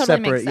 They're that just totally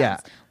separate, makes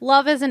sense. yeah.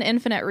 Love is an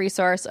infinite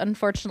resource.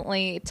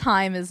 Unfortunately,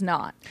 time is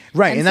not.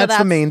 Right, and so that's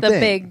the main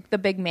thing. The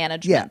big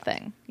management Yeah.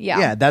 thing. Yeah.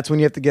 Yeah, that's when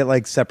you have to get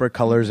like separate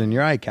colors in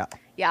your iCal.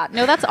 Yeah,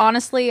 no, that's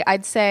honestly,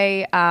 I'd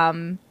say,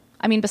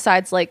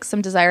 besides like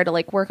some desire to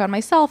like work on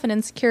myself and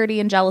insecurity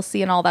and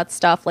jealousy and all that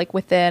stuff, like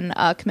within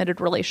a committed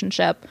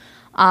relationship,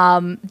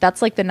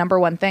 that's like the number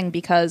one thing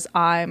because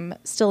I'm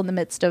still in the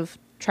midst of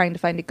trying to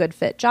find a good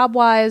fit job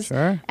wise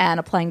Sure. and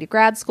applying to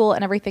grad school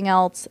and everything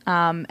else.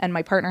 And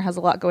my partner has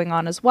a lot going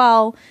on as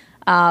well.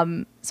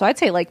 So I'd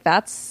say like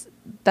that's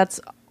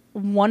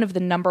one of the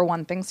number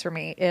one things for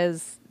me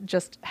is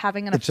just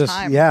having enough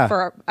time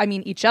for,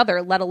 each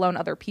other, let alone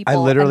other people. I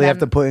literally have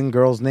to put in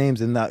girls' names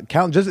in that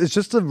count. It's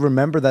just to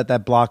remember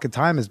that block of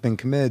time has been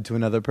committed to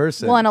another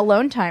person. Well, and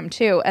alone time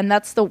too. And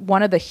that's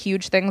one of the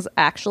huge things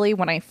actually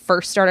when I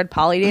first started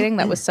poly dating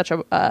that was such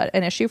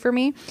an issue for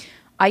me.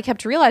 I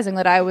kept realizing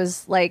that I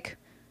was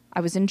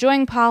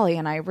enjoying poly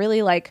and I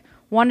really like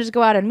wanted to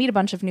go out and meet a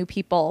bunch of new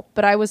people,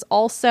 but I was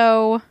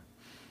also,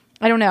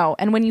 I don't know.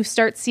 And when you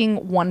start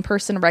seeing one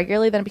person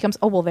regularly, then it becomes,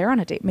 oh, well, they're on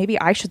a date. Maybe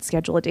I should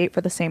schedule a date for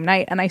the same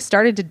night. And I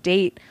started to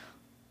date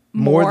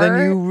more than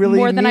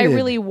I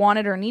really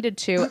wanted or needed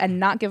to, and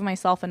not give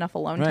myself enough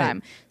alone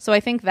time. So I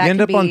think that you end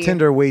up on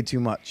Tinder way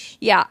too much.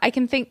 Yeah, I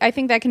think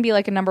that can be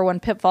like a number one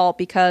pitfall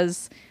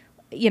because,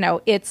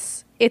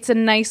 it's a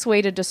nice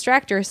way to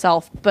distract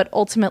yourself, but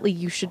ultimately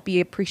you should be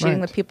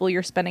appreciating the people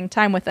you're spending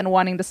time with and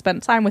wanting to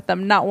spend time with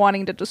them, not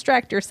wanting to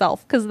distract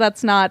yourself because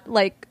that's not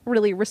like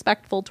really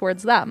respectful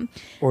towards them.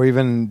 Or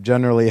even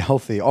generally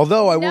healthy.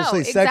 Although I will say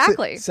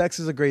exactly. sex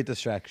is a great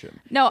distraction.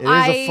 No, it is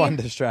a fun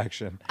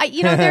distraction. I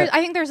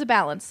think there's a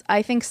balance.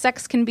 I think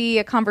sex can be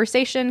a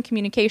conversation,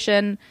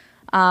 communication,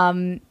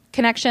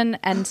 connection,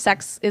 and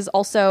sex is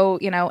also,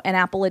 an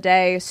apple a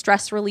day,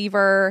 stress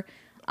reliever.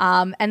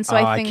 And so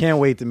I think I can't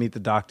wait to meet the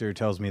doctor who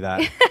tells me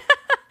that.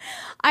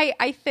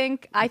 I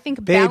think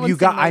Babe,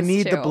 I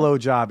need two. the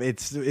blowjob.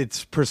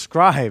 It's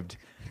prescribed.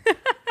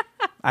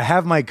 I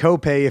have my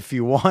copay if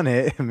you want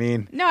it.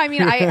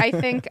 I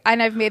think,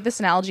 and I've made this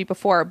analogy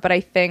before, but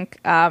I think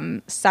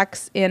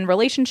sex in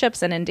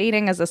relationships and in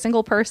dating as a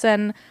single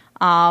person,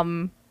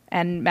 and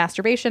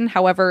masturbation,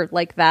 however,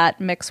 like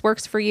that mix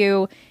works for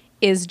you,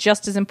 is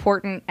just as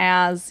important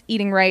as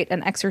eating right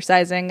and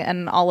exercising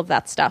and all of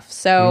that stuff.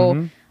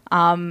 So.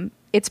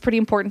 It's pretty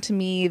important to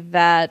me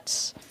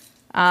that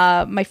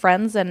my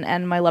friends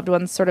and my loved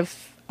ones sort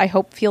of, I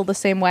hope, feel the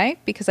same way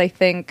because I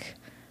think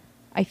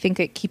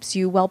it keeps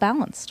you well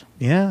balanced.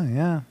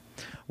 Yeah.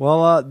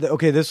 Well,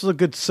 okay, this was a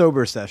good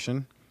sober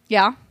session.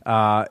 Yeah.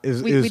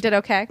 We did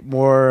okay.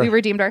 We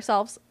redeemed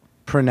ourselves.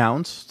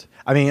 Pronounced.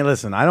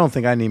 Listen, I don't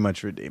think I need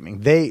much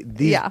redeeming.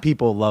 These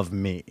people love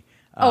me.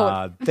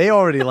 They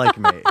already like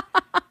me.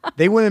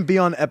 They wouldn't be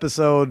on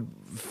episode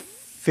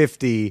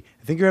 50.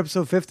 I think you're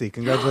episode 50.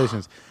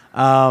 Congratulations.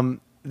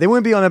 They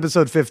wouldn't be on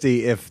episode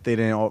 50 if they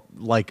didn't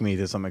like me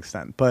to some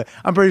extent. But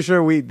I'm pretty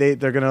sure they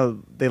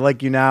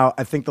like you now.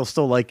 I think they'll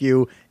still like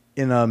you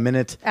in a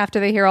minute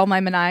after they hear all my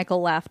maniacal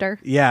laughter.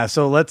 Yeah.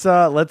 So let's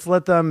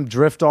let them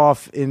drift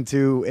off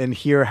into and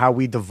hear how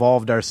we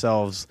devolved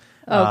ourselves.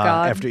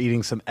 God. After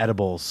eating some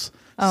edibles.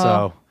 Oh.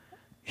 So.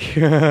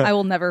 I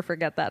will never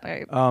forget that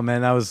night. Oh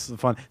man, that was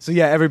fun. So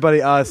yeah,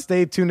 everybody,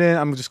 stay tuned in.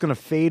 I'm just gonna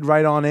fade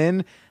right on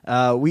in.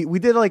 We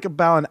did like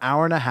about an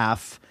hour and a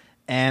half,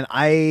 and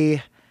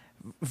I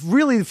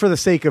really, for the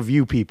sake of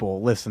you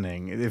people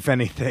listening, if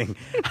anything,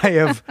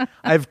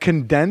 I've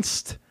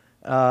condensed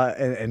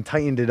and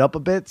tightened it up a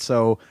bit.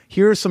 So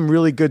here are some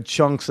really good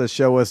chunks that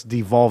show us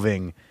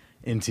devolving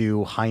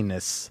into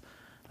highness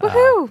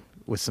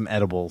with some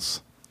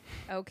edibles.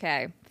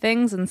 Okay.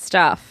 Things and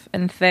stuff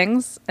and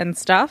things and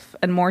stuff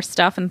and more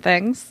stuff and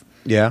things.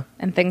 Yeah.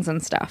 And things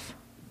and stuff.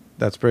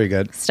 That's pretty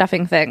good.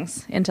 Stuffing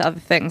things into other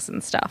things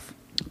and stuff.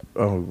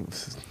 Oh,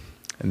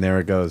 and there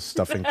it goes,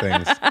 stuffing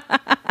things.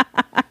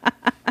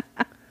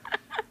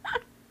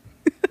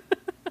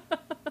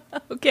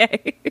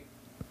 Okay.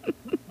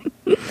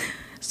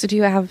 So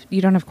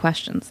you don't have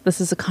questions?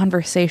 This is a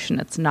conversation.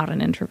 It's not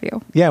an interview.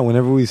 Yeah,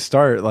 whenever we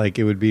start,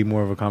 it would be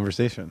more of a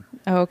conversation.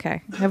 Oh,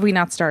 okay. Have we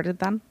not started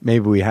then?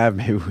 Maybe we have,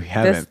 maybe we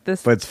haven't.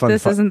 But it's fun.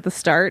 This isn't the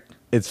start.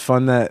 It's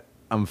fun that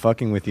I'm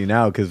fucking with you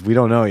now because we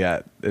don't know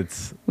yet.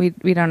 We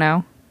don't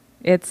know.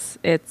 We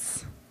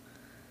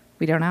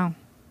don't know.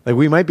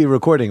 We might be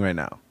recording right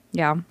now.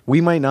 Yeah.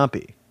 We might not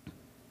be.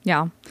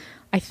 Yeah.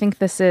 I think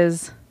this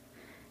is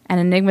an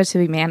enigma to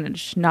be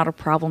managed, not a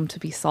problem to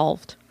be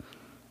solved.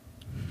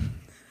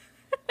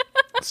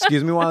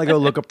 Excuse me while I go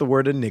look up the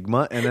word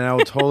enigma, and then I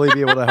will totally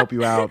be able to help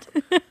you out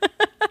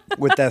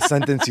with that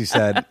sentence you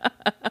said.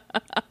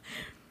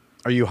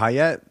 Are you high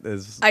yet?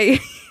 I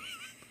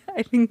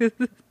think this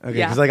is... Okay,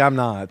 because I'm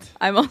not.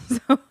 I'm also...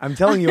 I'm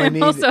telling you I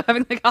need... I'm also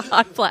having a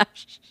hot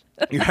flash.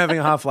 You're having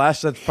a hot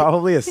flash. That's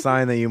probably a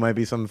sign that you might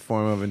be some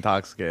form of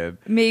intoxicated.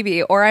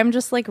 Maybe. Or I'm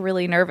just like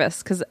really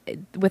nervous because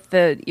with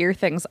the ear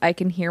things, I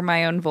can hear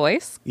my own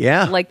voice.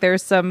 Yeah. Like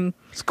there's some,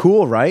 It's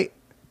cool, right?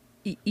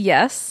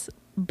 yes,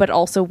 but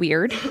also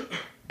weird.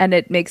 And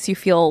it makes you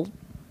feel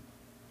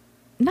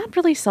not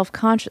really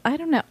self-conscious. I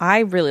don't know. I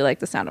really like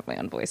the sound of my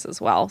own voice as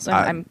well. So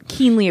I'm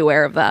keenly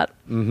aware of that.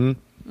 I'm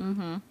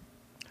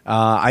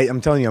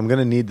telling you, I'm going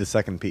to need the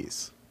second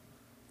piece.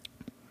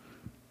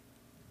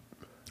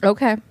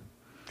 Okay.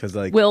 Because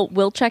like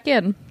We'll check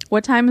in.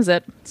 What time is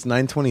it? it's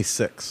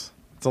 9:26.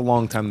 It's a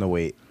long time to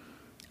wait.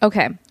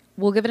 Okay.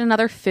 We'll give it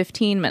another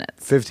 15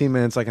 minutes. 15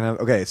 minutes I can have.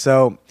 Okay,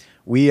 so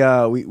we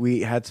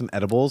had some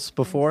edibles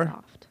before.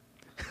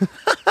 Soft.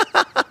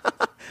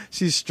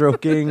 She's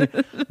stroking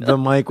the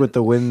mic with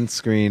the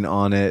windscreen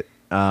on it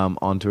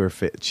onto her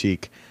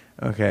cheek.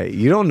 Okay,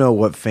 you don't know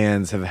what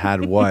fans have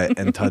had what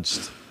and done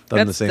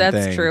the same thing.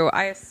 That's true.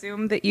 I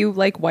assume that you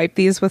like wipe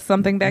these with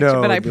something back No,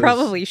 to, but I there's-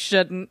 probably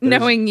shouldn't,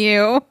 knowing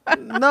you.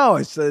 No,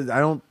 it's I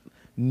don't.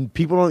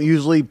 People don't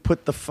usually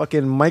put the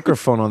fucking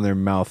microphone on their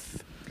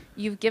mouth.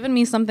 You've given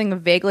me something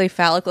vaguely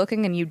phallic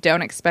looking, and you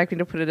don't expect me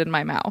to put it in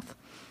my mouth.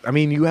 I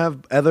mean, you have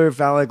other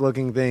phallic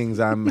looking things.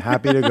 I'm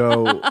happy to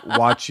go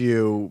watch you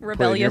put it in your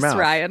Rebellious mouth.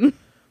 Ryan.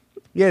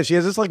 Yeah, she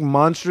has this like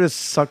monstrous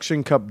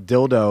suction cup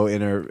dildo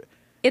in her.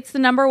 It's the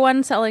number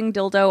one selling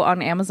dildo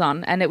on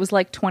Amazon, and it was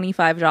like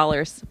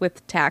 $25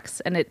 with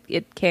tax. And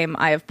it came,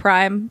 I have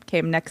Prime,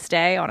 came next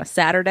day on a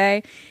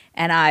Saturday,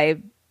 and I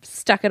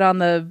stuck it on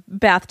the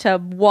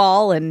bathtub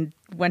wall and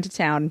went to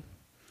town.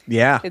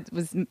 Yeah, It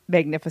was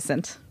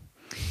magnificent.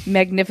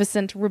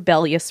 Magnificent,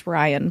 rebellious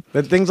Ryan.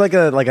 that thing's like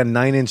a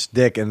 9-inch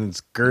dick, and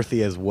it's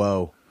girthy as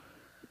whoa.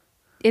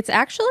 It's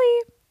actually,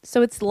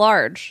 so it's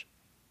large.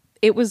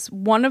 It was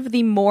one of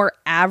the more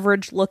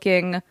average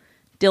looking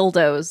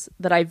dildos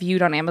that I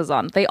viewed on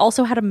Amazon. They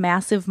also had a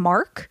massive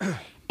mark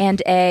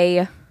and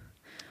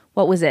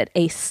what was it?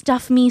 A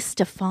Stuff Me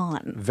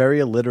Stefan. Very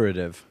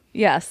alliterative.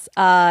 Yes.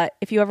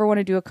 If you ever want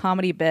to do a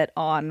comedy bit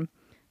on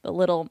the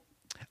little...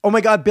 Oh my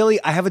God, Billy!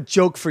 I have a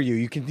joke for you.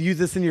 You can use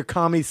this in your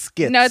comedy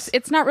skits. No,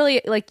 it's not really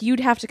like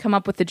you'd have to come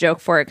up with the joke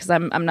for it because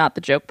I'm not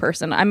the joke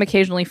person. I'm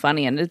occasionally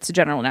funny, and it's a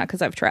general now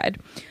because I've tried.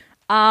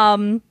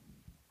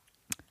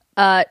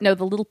 No,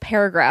 the little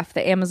paragraph,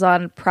 the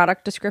Amazon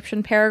product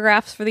description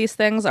paragraphs for these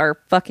things are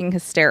fucking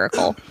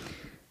hysterical.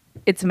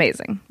 It's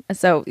amazing.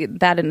 So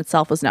that in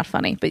itself was not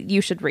funny, but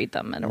you should read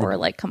them or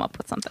like come up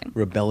with something.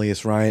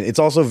 Rebellious Ryan. It's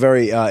also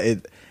very.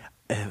 I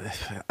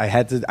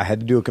had to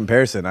do a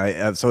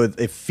comparison. So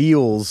it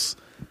feels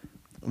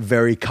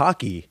very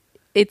cocky.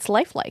 It's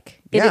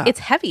lifelike. Yeah. It's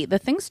heavy. The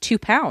thing's 2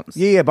 pounds.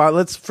 Yeah, but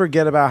let's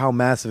forget about how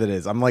massive it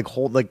is. I'm like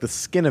the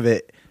skin of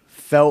it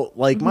felt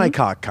like my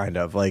cock, kind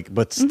of like,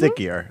 but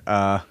stickier.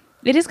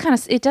 It is kind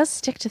of. It does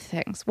stick to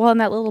things. Well, in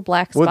that little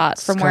black Well, spot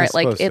it's from where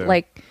kinda supposed to.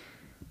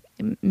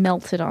 it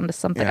melted onto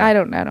something. Yeah. I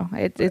don't know.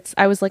 It's.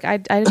 I was like, I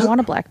didn't want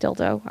a black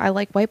dildo. I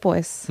like white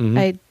boys.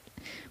 Maybe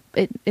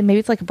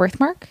it's like a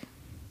birthmark.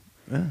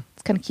 Yeah.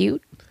 It's kind of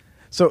cute.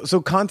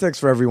 So context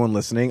for everyone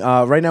listening.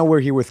 Right now we're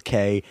here with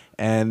Kay,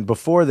 and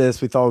before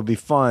this, we thought it would be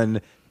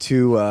fun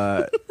to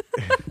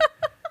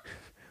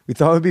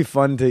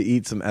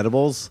eat some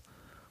edibles.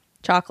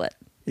 Chocolate.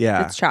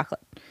 Yeah. It's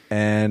chocolate.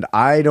 And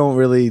I don't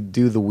really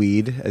do the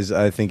weed, as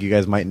I think you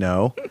guys might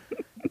know.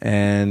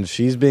 And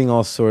she's being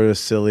all sort of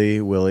silly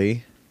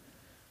willy.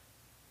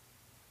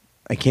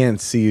 I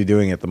can't see you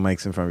doing it. The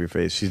mic's in front of your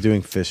face. She's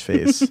doing fish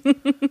face.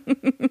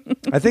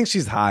 I think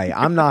she's high.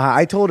 I'm not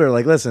high. I told her,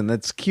 like, listen,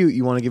 that's cute.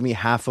 You want to give me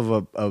half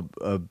of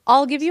a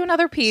I'll give you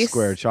another piece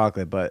square of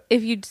chocolate, but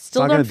if you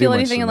still not gonna don't do feel much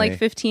anything to in like me.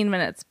 15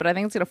 minutes. But I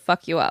think it's gonna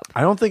fuck you up. I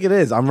don't think it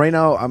is.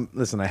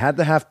 Listen, I had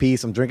the half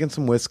piece. I'm drinking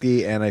some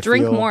whiskey, and I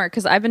Drink feel more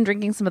because I've been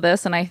drinking some of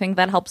this, and I think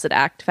that helps it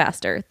act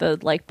faster. The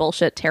like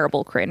bullshit,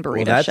 terrible crane burrito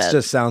Well, that shit.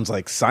 just sounds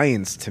like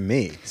science to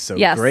me. So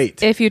yes,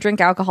 great. if you drink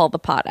alcohol, the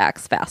pot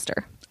acts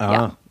faster.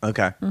 Yeah.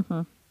 Okay.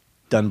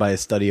 Done by a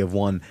study of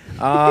one.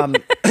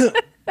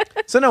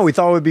 So no, we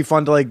thought it would be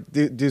fun to like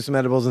do some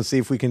edibles and see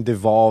if we can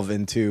devolve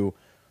into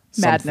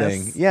something.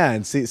 Madness. Yeah,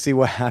 and see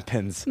what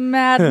happens.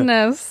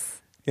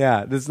 Madness.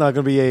 Yeah, this is not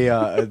going to be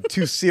a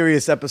too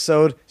serious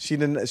episode. She's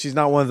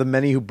not one of the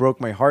many who broke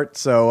my heart.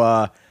 So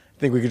I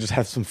think we could just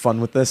have some fun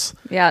with this.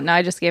 Yeah, no,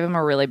 I just gave him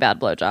a really bad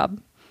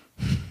blowjob.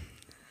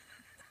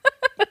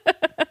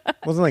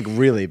 It wasn't like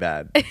really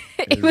bad.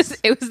 It was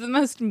the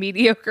most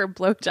mediocre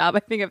blowjob I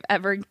think I've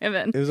ever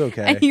given. It was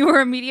okay. And you were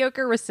a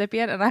mediocre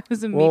recipient, and I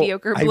was a Well,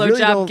 mediocre I really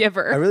blowjob don't-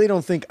 giver. I really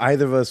don't think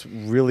either of us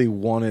really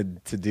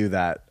wanted to do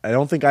that. I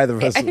don't think either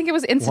of us. I think it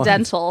was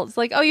incidental. It's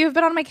like, oh, you've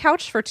been on my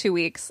couch for 2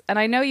 weeks, and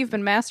I know you've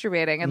been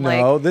masturbating, and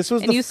No, like, this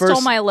was and the you stole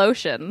first- my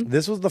lotion.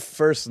 This was the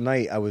first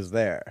night I was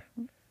there.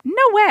 No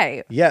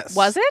way. Yes.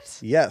 Was it?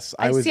 Yes.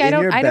 I was see. in I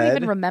don't. your I don't bed,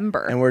 even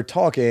remember. and we're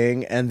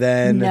talking, and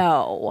then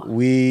No.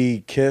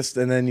 we kissed,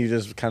 and then you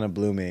just kind of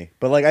blew me.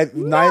 But like,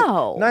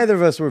 No. neither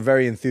of us were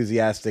very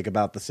enthusiastic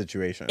about the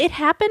situation. It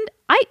happened.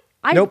 I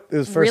Nope. It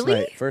was first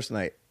really? night. First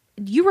night.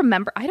 You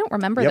remember? I don't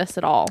remember Yep. this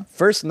at all.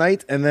 First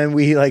night, and then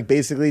we like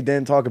basically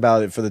didn't talk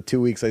about it for the 2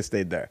 weeks I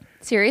stayed there.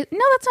 Serious? No,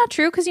 that's not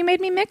true because you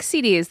made me mix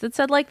CDs that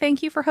said like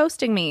 "Thank you for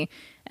hosting me,"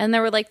 and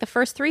there were like the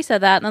first 3 said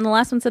that, and then the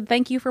last one said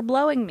 "Thank you for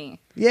blowing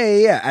me."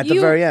 Yeah. At the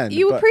very end,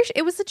 you but appreciate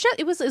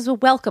it was a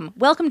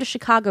welcome to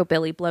Chicago,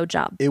 Billy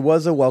blowjob. it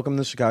was a welcome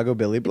to Chicago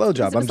Billy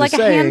blowjob. It was like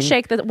a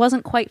handshake that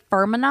wasn't quite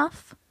firm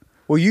enough.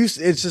 Well, it's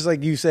just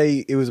like you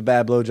say it was a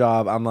bad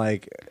blowjob. I'm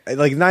like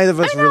neither of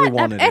us really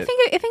wanted I it.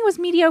 think it was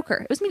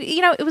mediocre. It was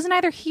it was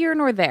neither here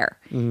nor there.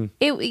 Mm-hmm.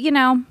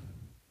 It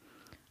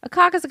a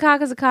cock is a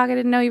cock is a cock. I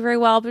didn't know you very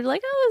well, but you're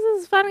like, oh,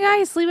 this is a fun guy.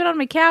 He's sleeping on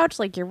my couch.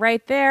 Like you're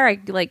right there. I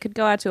like could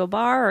go out to a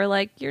bar, or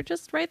like you're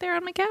just right there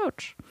on my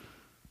couch.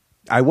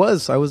 I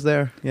was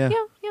there. Yeah.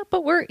 Yeah.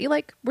 But we're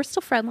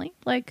still friendly.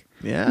 Like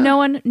Yeah. no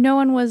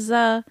one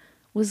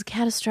was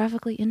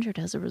catastrophically injured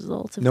as a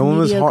result of No the one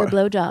was mediocre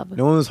blowjob.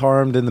 No one was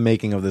harmed in the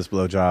making of this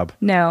blowjob.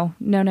 No.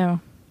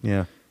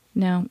 Yeah.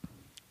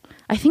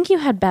 I think you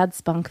had bad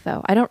spunk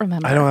though. I don't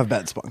remember. I don't have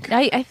bad spunk.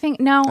 I think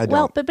no. I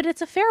Well, don't. but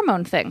it's a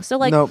pheromone thing. So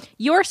like Nope.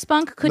 your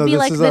spunk could No, be this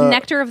like is the a-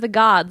 nectar of the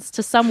gods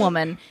to some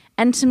woman,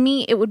 and to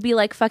me it would be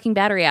like fucking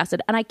battery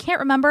acid. And I can't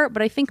remember,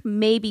 but I think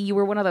maybe you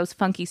were one of those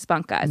funky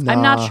spunk guys.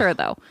 I'm not Nah. sure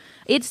though.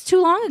 It's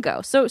too long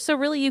ago. So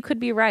really you could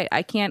be right.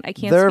 I can't.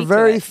 There are speak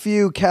very to it.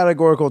 few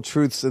categorical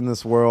truths in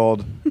this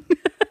world.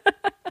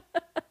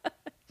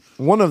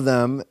 One of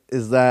them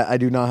is that I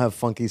do not have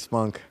funky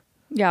spunk.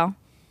 Yeah.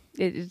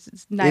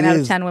 It's 9 It out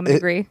of is- 10 women it-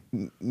 agree.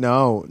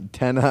 No,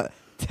 10 out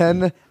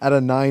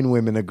of 9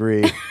 women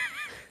agree.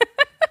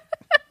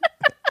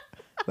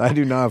 I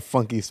do not have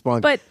funky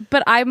spunk.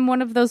 But I'm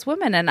one of those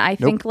women, and I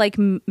think like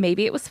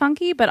maybe it was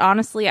funky, but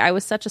honestly, I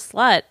was such a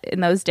slut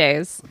in those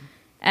days,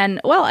 and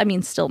well, I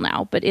mean, still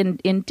now, but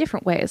in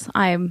different ways.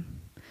 I am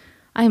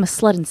a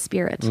slut in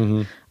spirit.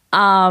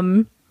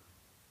 Mm-hmm.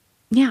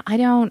 Yeah, I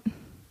don't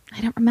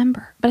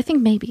remember, but I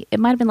think maybe it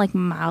might have been like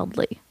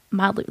mildly,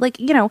 like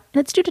and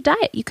it's due to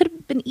diet. You could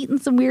have been eating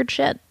some weird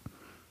shit.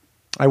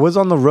 I was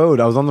on the road.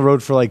 I was on the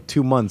road for like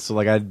 2 months, so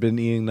like I'd been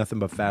eating nothing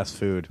but fast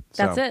food.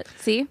 So, That's it.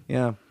 See,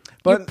 Yeah. you're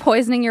But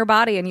poisoning your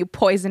body, and you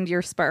poisoned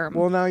your sperm.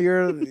 well, now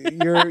you've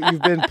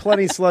been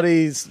plenty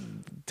slutty,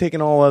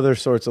 taking all other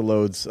sorts of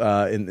loads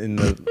in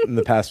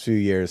the past few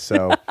years.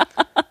 So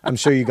I'm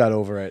sure you got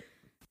over it.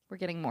 We're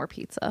getting more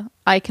pizza.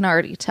 I can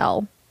already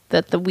tell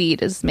that the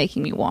weed is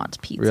making me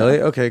want pizza. Really?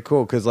 Okay,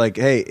 cool. Because like,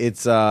 hey,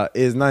 it's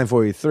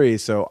 9:43,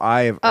 so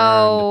I have.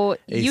 Oh, earned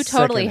a you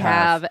totally second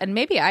half. have, and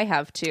maybe I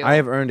have too. I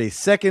have earned a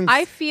second.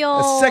 I feel-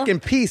 a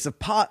second piece of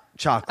pot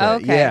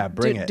chocolate. Okay. Yeah,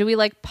 bring it. Do we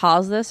like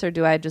pause this, or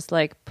do I just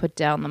like put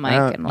down the mic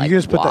and like you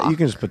can just walk? you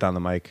can just put down the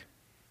mic.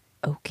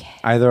 Okay.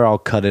 Either I'll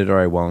cut it or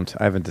I won't.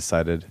 I haven't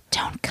decided.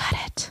 Don't cut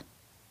it.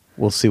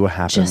 We'll see what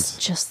happens.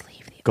 Just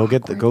leave the Go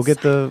get the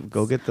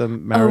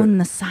own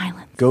the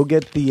silence. Go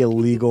get the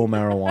illegal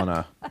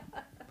marijuana.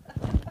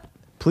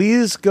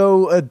 Please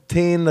go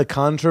attain the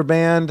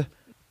contraband.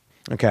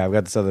 Okay, I've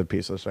got this other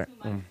piece. Let's try.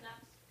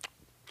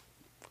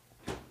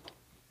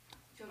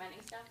 Too many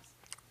steps.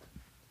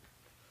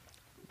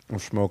 I'm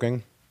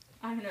smoking.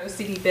 I'm an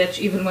OCD bitch,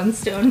 even when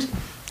stoned.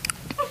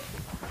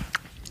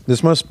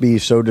 This must be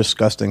so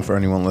disgusting for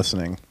anyone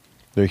listening.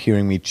 They're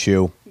hearing me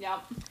chew. Yep.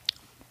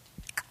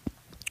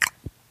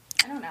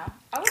 I don't know.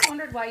 I always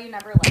wondered why you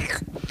never like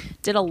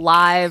did a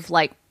live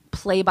like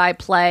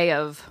play-by-play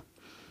of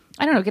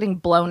I don't know, getting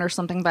blown or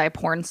something by a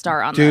porn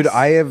star on Dude, this.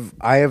 I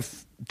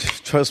have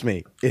trust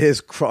me, it has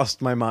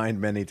crossed my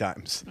mind many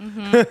times.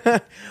 Mm-hmm.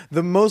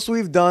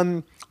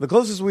 The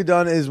closest we've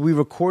done is we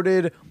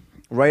recorded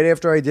right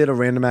after I did a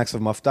Random Acts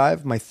of Muff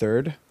Dive, my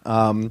third.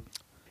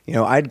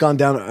 I'd gone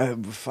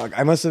down.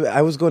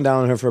 I was going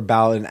down on her for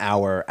about an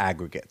hour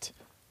aggregate,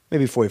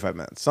 maybe 45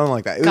 minutes, something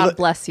like that. God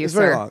bless you, It's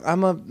very sir.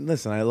 long.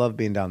 Listen. I love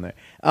being down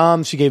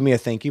there. She gave me a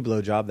thank you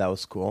blowjob. That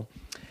was cool.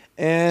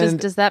 And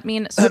Does that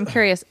mean? So I'm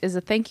curious. Is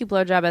a thank you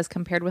blowjob as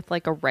compared with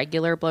like a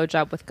regular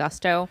blowjob with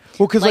gusto?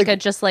 Well, 'cause, like-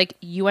 just like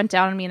you went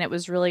down on me and it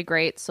was really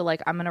great. So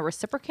like I'm gonna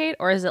reciprocate,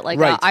 or is it like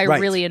Right, I right.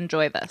 really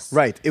enjoy this?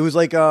 Right. It was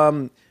like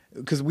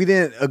because we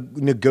didn't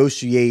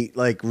negotiate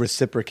like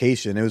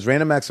reciprocation. It was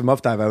Random Acts of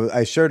Muff Dive.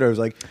 I assured her. I was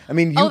like, I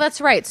mean, Oh,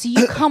 that's right. So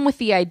you come with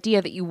the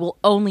idea that you will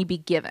only be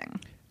giving.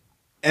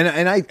 and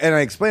I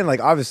explained like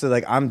obviously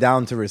like I'm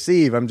down to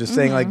receive. I'm just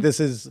saying like this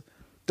is.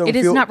 Don't It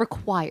is feel, not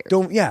required.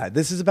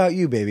 This is about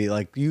you, baby.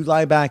 Like you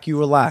lie back, you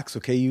relax.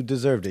 Okay, you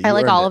deserved it. I You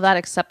like earned all it. of that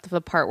except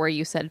the part where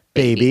you said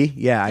baby.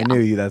 Yeah, I knew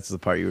you. That's the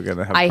part you were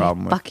gonna have a I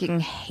problem with.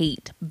 fucking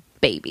hate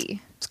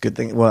baby. It's a good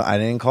thing. Well, I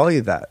didn't call you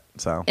that.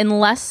 So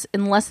Unless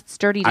it's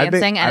Dirty I've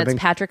Dancing been- and I've it's been-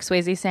 Patrick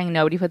Swayze saying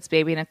nobody puts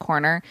baby in a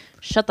corner.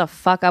 Shut the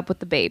fuck up with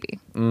the baby.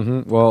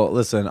 well,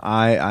 listen,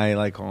 I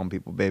like calling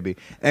people baby.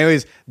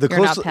 Anyways, the You're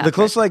not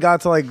closer I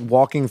got to like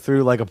walking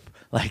through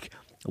like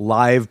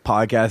live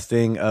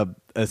podcasting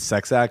a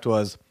sex act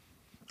was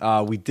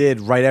we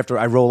did right after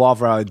I roll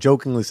off. I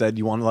jokingly said,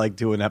 "You want to like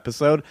do an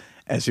episode?"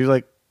 And she was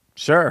like,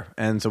 "Sure."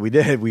 And so we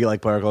did. We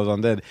like put our clothes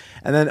on, did,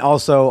 and then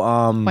also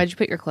Why'd you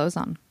put your clothes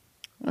on?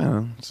 I don't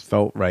know, it just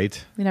felt right.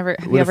 Have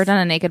you What ever if- done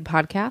a naked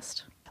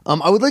podcast?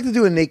 I would like to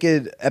do a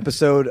naked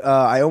episode.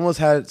 I almost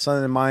had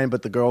something in mind,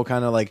 but the girl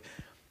kind of like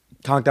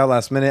conked out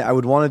last minute. I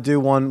would want to do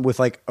one with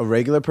like a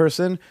regular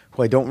person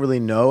who I don't really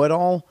know at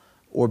all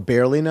or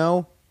barely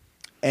know.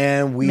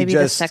 And we maybe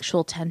just the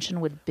sexual tension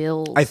would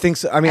build. I think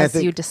so. I mean, as I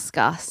think you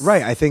discuss,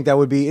 right. I think that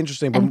would be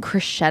interesting. and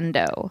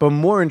crescendo. But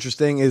more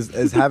interesting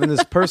is having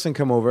this person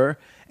come over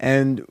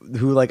and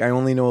who like I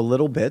only know a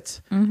little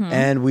bit,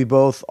 and we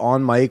both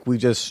on mic we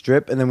just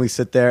strip and then we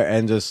sit there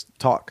and just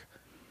talk.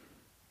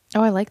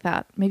 Oh, I like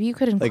that. Maybe you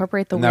could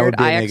incorporate the and that weird would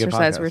be a eye naked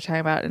exercise podcast. we were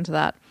talking about into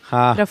that.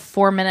 Ha. You'd have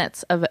 4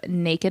 minutes of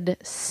naked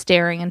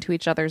staring into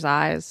each other's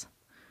eyes.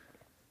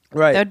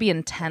 Right. That would be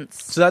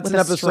intense. So that's with an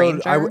a episode.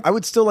 stranger. I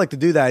would still like to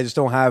do that. I just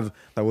don't have.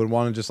 I would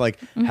want to just like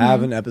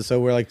have an episode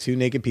where like two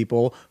naked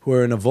people who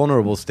are in a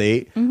vulnerable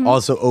state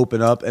also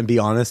open up and be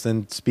honest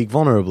and speak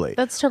vulnerably.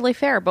 That's totally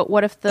fair. But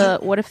what if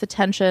the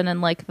tension and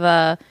like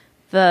the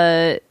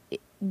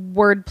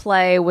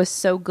wordplay was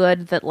so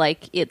good that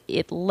like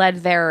it led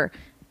there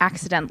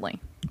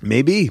accidentally?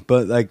 Maybe,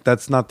 but like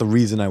that's not the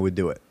reason I would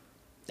do it.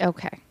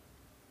 Okay,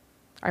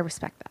 I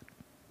respect that.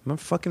 I'm a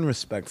fucking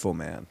respectful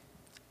man.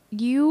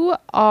 You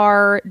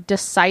are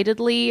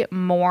decidedly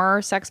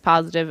more sex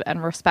positive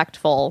and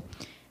respectful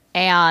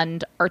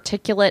and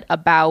articulate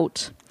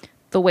about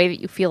the way that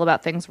you feel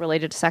about things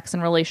related to sex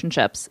and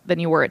relationships than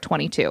you were at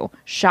 22.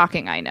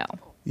 Shocking, I know.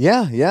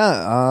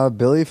 Yeah.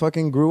 Billy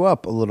fucking grew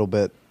up a little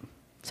bit.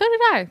 So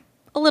did I.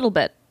 A little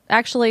bit.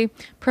 Actually,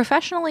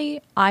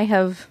 professionally, I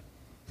have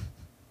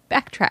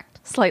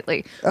backtracked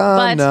slightly.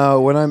 But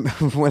No,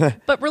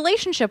 but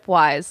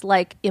relationship-wise,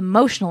 like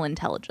emotional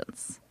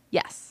intelligence,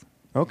 yes.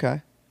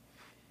 Okay.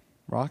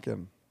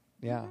 Rockin'.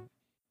 Yeah.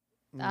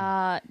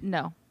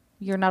 No,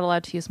 you're not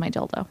allowed to use my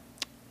dildo.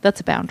 That's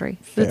a boundary.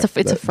 Fair. It's a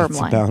firm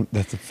line.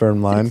 That's a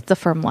firm line. It's a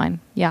firm line.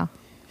 Yeah.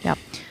 Yeah.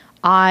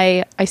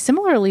 I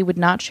similarly would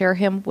not share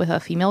him with a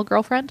female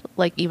girlfriend,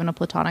 like even a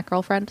platonic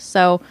girlfriend.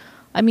 So,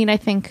 I mean, I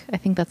think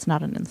that's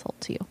not an insult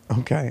to you.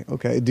 Okay.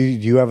 Do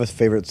you have a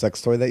favorite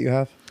sex toy that you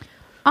have?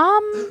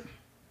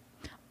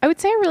 I would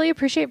say I really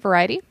appreciate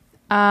variety.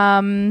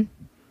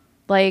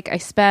 Like I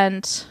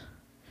spent,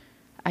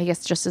 I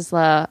guess, just as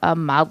a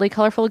mildly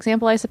colorful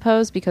example, I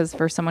suppose, because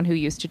for someone who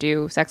used to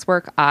do sex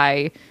work,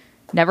 I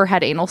never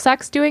had anal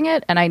sex doing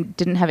it, and I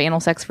didn't have anal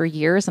sex for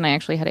years, and I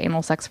actually had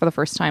anal sex for the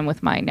first time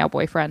with my now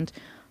boyfriend.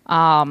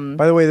 By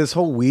the way, this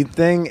whole weed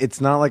thing,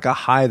 it's not like a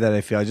high that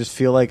I feel. I just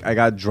feel like I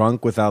got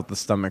drunk without the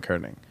stomach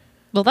hurting.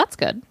 Well, that's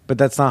good. But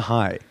that's not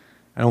high.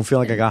 I don't feel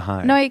like I got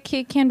high. No, it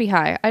can be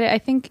high. I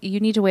think you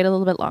need to wait a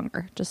little bit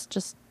longer.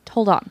 Just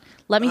hold on.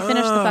 Let me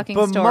finish the fucking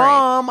but story.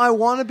 Mom, I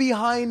want to be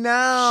high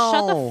now.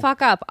 Shut the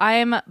fuck up.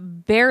 I'm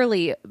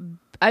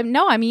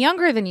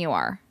younger than you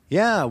are.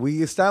 Yeah,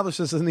 we established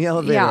this in the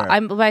elevator. Yeah,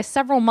 I'm by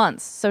several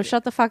months. So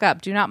shut the fuck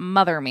up. Do not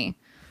mother me.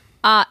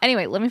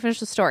 Anyway, let me finish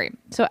the story.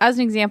 So as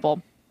an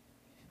example,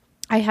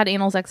 I had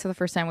anal sex for the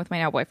first time with my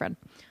now boyfriend.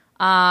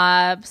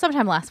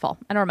 Sometime last fall.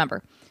 I don't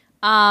remember.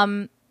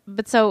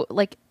 But so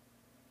like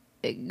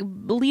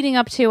leading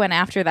up to and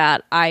after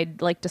that, I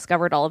like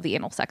discovered all of the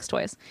anal sex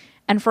toys.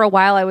 And for a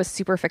while I was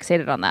super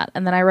fixated on that.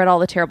 And then I read all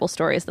the terrible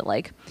stories that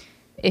like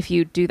if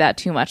you do that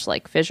too much,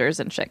 like fissures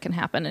and shit can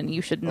happen and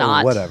you should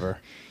not. Whatever.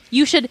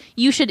 You should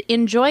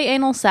enjoy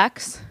anal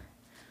sex,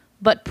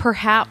 but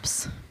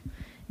perhaps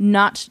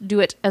not do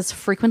it as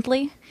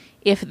frequently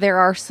if there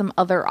are some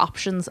other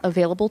options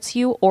available to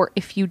you, or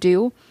if you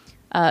do,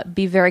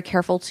 be very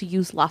careful to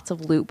use lots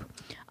of lube.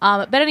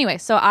 But anyway,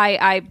 so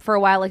I for a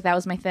while like that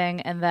was my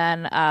thing, and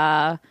then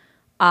the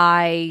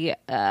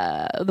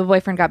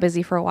boyfriend got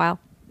busy for a while,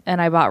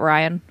 and I bought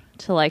Ryan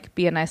to like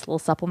be a nice little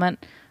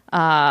supplement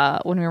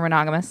when we were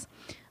monogamous.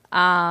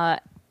 Yeah.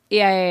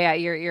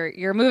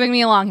 You're moving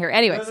me along here.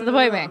 Anyway, so the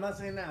point being, I'm not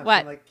saying that. What?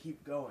 I'm like,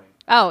 keep going.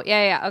 Oh,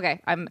 yeah.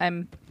 Okay.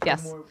 I'm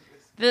yes.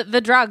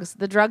 The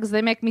drugs,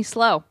 they make me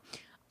slow.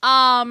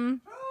 No,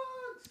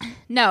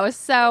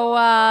 so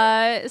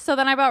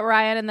then I bought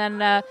Ryan, and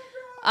then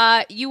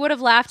you would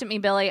have laughed at me,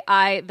 Billy.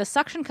 The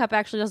suction cup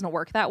actually doesn't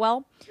work that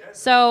well.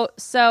 So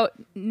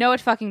no,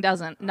 it fucking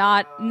doesn't.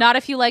 Not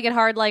if you like it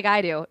hard like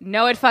I do.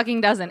 No, it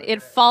fucking doesn't.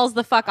 It falls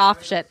the fuck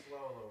off shit.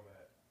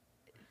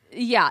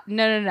 Yeah,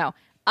 no.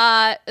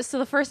 So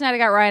the first night I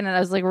got Ryan, and I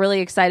was like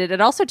really excited.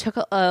 It also took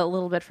a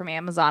little bit from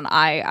Amazon.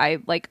 I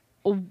like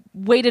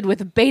waited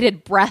with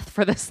bated breath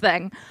for this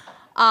thing.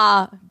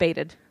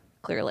 Baited,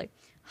 clearly.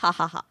 Ha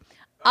ha ha.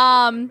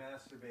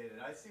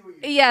 Masturbated. I see what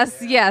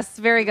you Yes,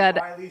 very good.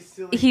 Wily,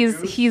 silly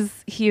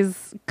goose.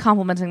 He's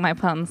complimenting my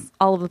puns,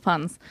 all of the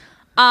puns.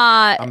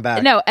 I'm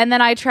back. No, and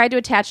then I tried to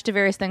attach to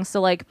various things.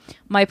 So like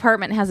my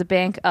apartment has a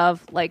bank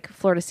of like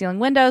floor to ceiling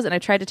windows, and I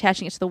tried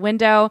attaching it to the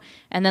window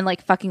and then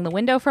like fucking the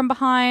window from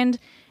behind.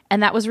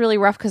 And that was really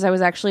rough because I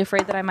was actually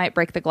afraid that I might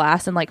break the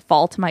glass and like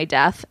fall to my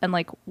death. And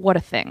like, what a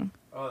thing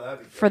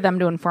for them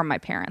to inform my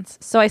parents.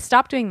 So I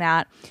stopped doing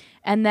that.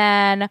 And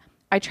then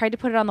I tried to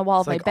put it on the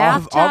wall of my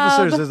bathtub.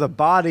 Officers, there's a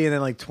body, and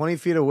then like 20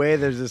 feet away,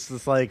 there's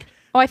this like.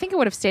 Oh, I think it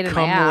would have stayed in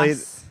my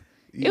ass.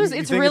 It's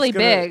think really it's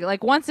gonna- big.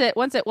 Like once it.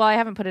 Well, I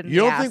haven't put it in.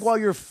 You the don't ass. think while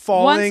you're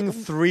falling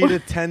Once- 3 to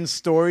 10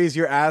 stories,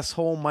 your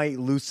asshole might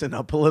loosen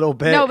up a little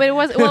bit? No, but it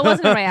was. Well, it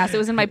wasn't in my ass. It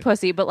was in my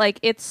pussy. But like,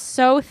 it's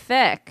so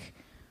thick.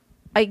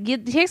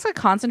 It takes a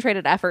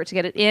concentrated effort to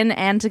get it in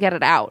and to get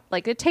it out.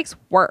 Like it takes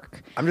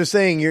work. I'm just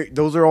saying,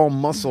 those are all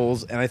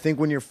muscles, and I think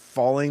when you're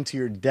falling to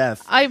your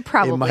death, I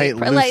probably it might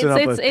loosen like,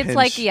 up it's a pinch.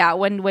 like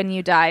when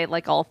you die,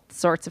 like all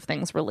sorts of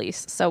things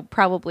release. So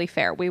probably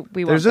fair. We won't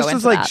There's go just into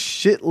this like that.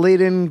 shit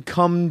laden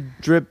cum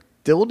drip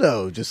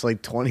dildo, just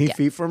like 20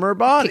 feet from her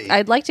body.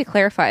 I'd like to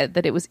clarify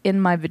that it was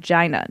in my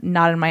vagina,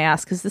 not in my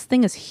ass, because this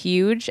thing is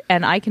huge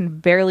and I can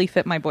barely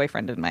fit my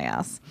boyfriend in my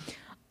ass.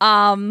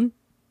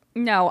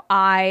 No,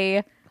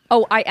 I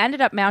ended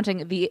up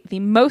mounting the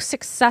most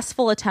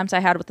successful attempt I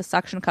had with the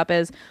suction cup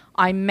is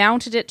I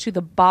mounted it to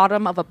the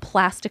bottom of a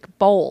plastic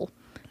bowl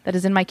that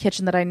is in my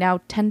kitchen that I now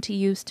tend to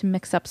use to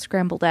mix up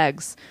scrambled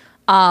eggs.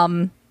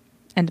 And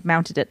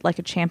mounted it like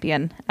a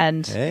champion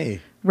and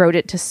Hey. rode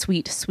it to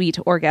sweet, sweet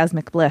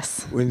orgasmic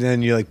bliss. And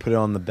then you like put it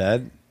on the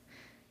bed.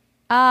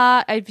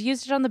 I've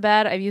used it on the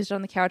bed. I've used it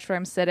on the couch where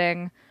I'm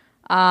sitting.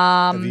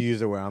 Have you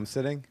used it where I'm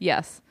sitting?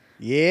 Yes.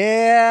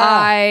 Yeah.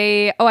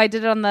 I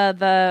did it on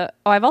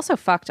I've also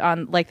fucked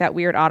on like that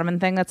weird ottoman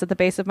thing that's at the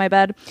base of my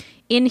bed.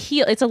 In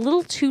heel, it's a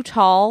little too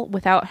tall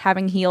without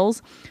having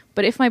heels,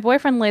 but if my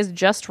boyfriend lays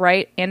just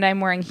right and I'm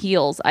wearing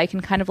heels, I can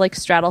kind of like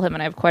straddle him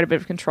and I have quite a bit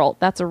of control.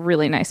 That's a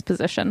really nice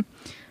position.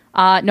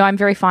 No, I'm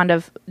very fond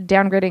of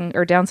downgrading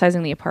or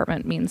downsizing the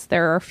apartment means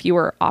there are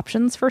fewer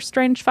options for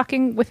strange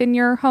fucking within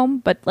your home,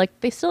 but like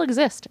they still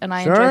exist and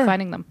I enjoy Sure.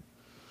 finding them.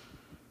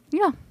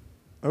 Yeah.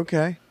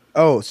 Okay.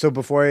 Oh, so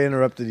before I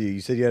interrupted you,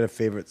 you said you had a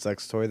favorite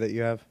sex toy that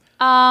you have?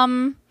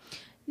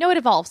 No, it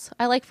evolves.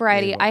 I like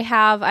variety.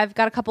 I've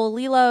got a couple of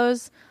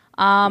Lilos.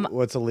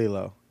 What's a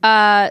Lilo?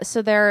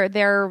 So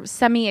they're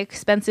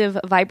semi-expensive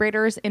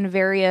vibrators in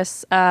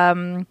various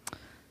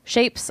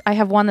shapes. I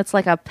have one that's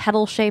like a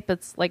pedal shape.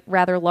 It's like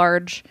rather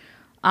large.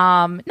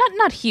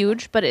 Not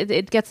huge, but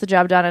it gets the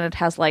job done, and it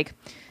has like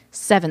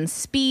 7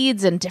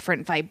 speeds and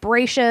different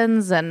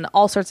vibrations and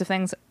all sorts of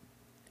things.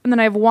 And then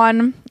I have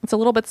one, it's a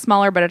little bit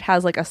smaller, but it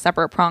has like a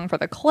separate prong for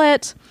the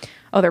clit.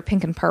 Oh, they're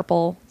pink and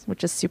purple,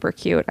 which is super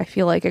cute. I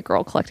feel like a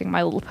girl collecting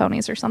My Little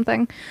Ponies or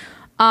something.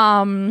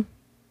 And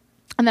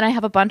then I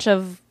have a bunch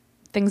of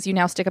things you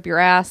now stick up your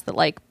ass that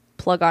like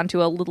plug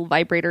onto a little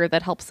vibrator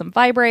that helps them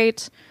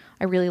vibrate.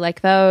 I really like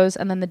those.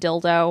 And then the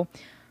dildo.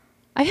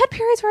 I've had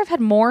periods where I've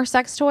had more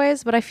sex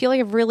toys, but I feel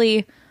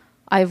like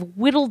I've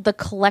whittled the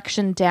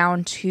collection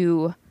down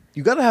to...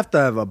 You gotta have to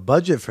have a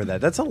budget for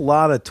that. That's a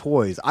lot of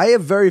toys. I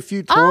have very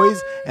few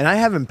toys, and I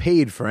haven't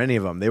paid for any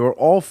of them. They were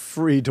all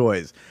free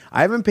toys.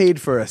 I haven't paid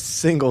for a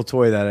single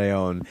toy that I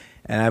own,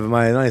 and I have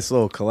my nice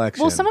little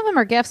collection. Well, some of them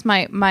are gifts.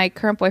 My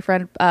current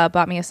boyfriend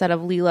bought me a set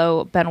of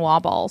Lilo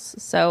Benoit balls,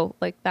 so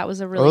like that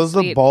was a really Are those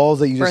sweet the balls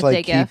that you just birthday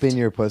like gift. keep in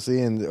your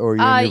pussy or in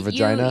your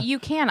vagina? You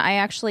can. I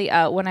actually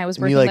when I was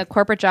And you, working like, the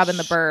corporate job in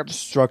the burbs,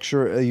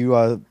 Structure you.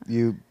 but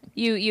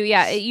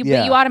Yeah.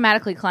 you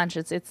automatically clench.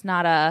 It's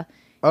not a.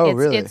 Oh, it's,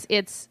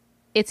 really?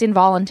 It's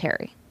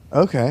involuntary.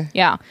 Okay.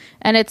 Yeah,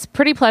 and it's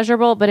pretty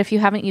pleasurable. But if you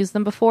haven't used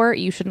them before,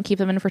 you shouldn't keep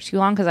them in for too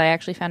long because I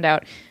actually found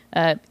out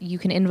you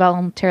can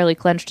involuntarily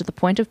clench to the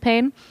point of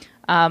pain.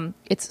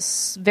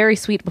 It's very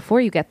sweet before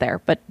you get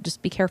there, but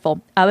just be careful.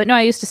 But no,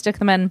 I used to stick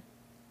them in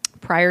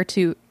prior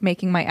to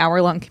making my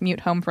hour-long commute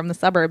home from the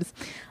suburbs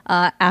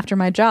after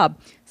my job.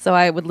 So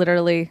I would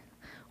literally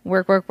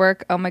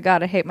work. Oh my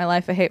God, I hate my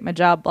life. I hate my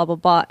job, blah, blah,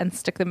 blah, and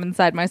stick them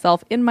inside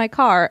myself in my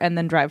car and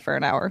then drive for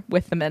an hour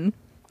with them in.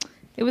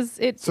 So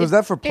is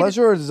that for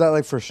pleasure or is that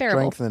like for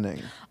bearable.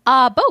 strengthening?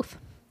 Both.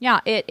 Yeah,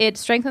 it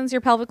strengthens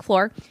your pelvic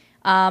floor.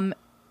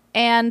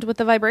 And with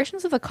the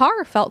vibrations of the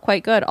car, felt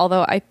quite good.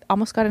 Although I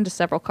almost got into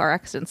several car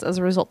accidents as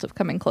a result of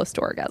coming close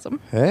to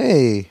orgasm.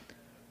 Hey.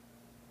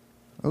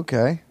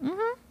 Okay.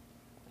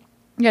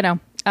 You know,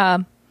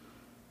 I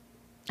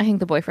think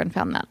the boyfriend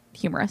found that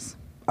humorous.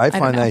 I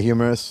don't find know. that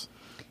humorous.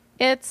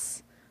 I've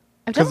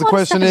done Because a lot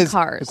of stuff in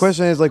cars. the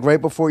question is like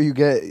right before you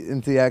get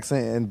into the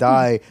accident and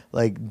die,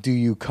 like do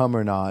you come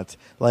or not?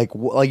 Like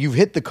you've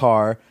hit the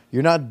car,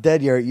 you're not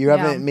dead yet, you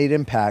haven't made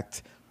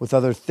impact with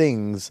other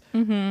things.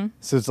 Mm-hmm.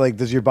 So it's like,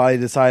 does your body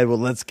decide, well,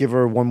 let's give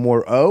her one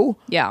more O?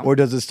 Yeah. Or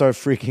does it start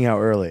freaking out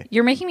early?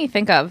 You're making me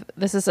think of,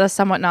 this is a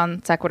somewhat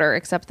non sequitur,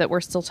 except that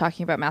we're still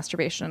talking about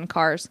masturbation in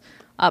cars.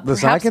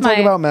 Listen, I can talk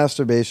about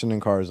masturbation in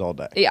cars all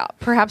day. Yeah,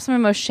 perhaps my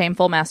most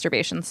shameful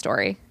masturbation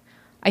story.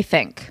 I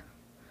think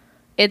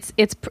it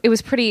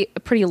was pretty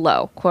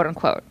low, quote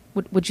unquote.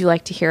 Would you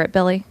like to hear it,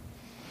 Billy?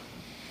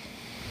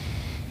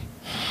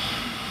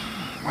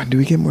 When do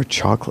we get more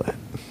chocolate?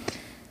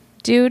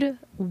 Dude,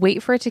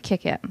 wait for it to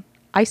kick in.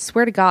 I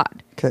swear to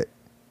God. Okay.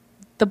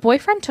 The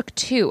boyfriend took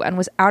 2 and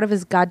was out of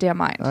his goddamn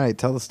mind. All right,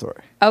 tell the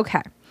story.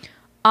 Okay.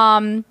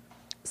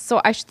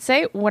 So I should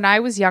say when I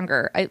was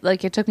younger,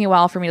 it took me a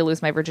while for me to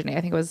lose my virginity.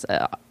 I think it was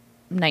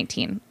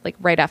 19, like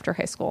right after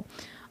high school.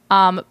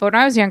 But when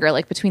I was younger,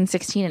 like between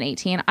 16 and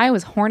 18, I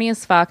was horny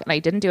as fuck and I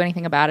didn't do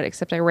anything about it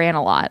except I ran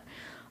a lot.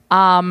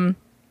 And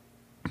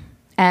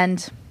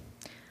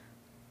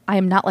I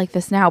am not like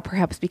this now,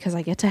 perhaps because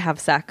I get to have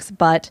sex,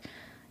 but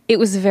it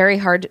was very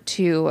hard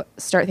to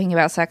start thinking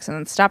about sex and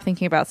then stop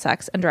thinking about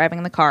sex, and driving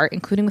in the car,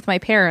 including with my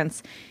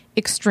parents,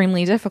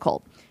 extremely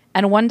difficult.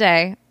 And one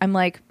day, I'm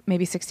like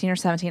maybe 16 or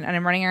 17, and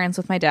I'm running errands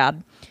with my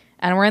dad,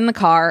 and we're in the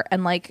car,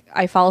 and like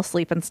I fall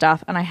asleep and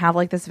stuff, and I have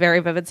like this very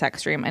vivid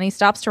sex dream, and he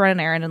stops to run an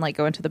errand and like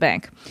go into the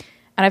bank.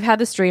 And I've had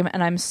this dream,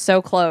 and I'm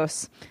so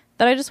close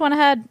that I just went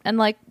ahead and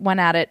like went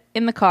at it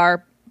in the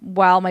car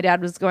while my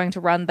dad was going to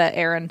run the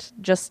errand,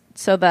 just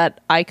so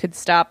that I could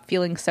stop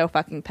feeling so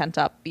fucking pent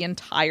up the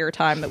entire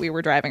time that we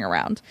were driving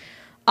around.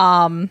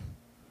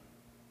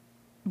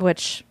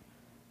 Which,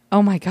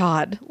 oh my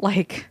God,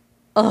 like,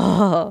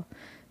 ugh,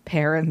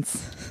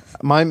 parents.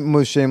 My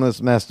most shameless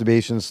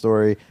masturbation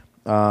story,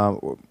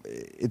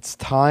 it's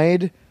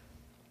tied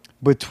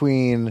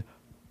between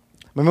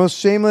my most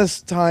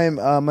shameless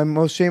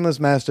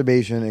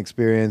masturbation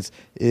experience.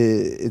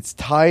 It's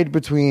tied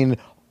between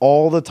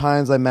all the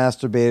times I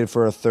masturbated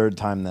for a third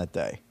time that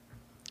day.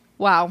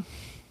 Wow.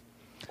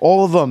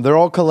 All of them. They're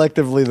all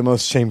collectively the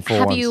most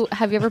shameful ones.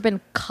 Have you ever been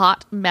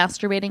caught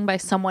masturbating by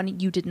someone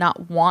you did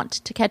not want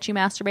to catch you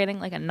masturbating,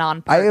 like a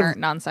non-partner,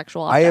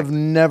 non-sexual object? I have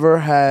never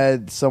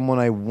had someone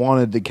I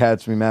wanted to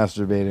catch me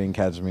masturbating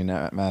catch me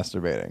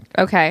masturbating.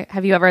 Okay.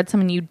 Have you ever had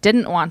someone you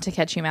didn't want to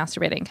catch you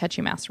masturbating?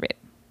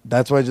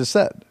 That's what I just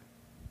said.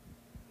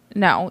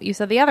 No, you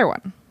said the other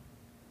one.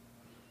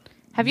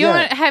 Have you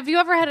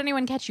ever had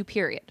anyone catch you,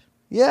 period?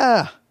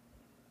 Yeah.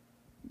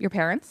 Your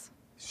parents?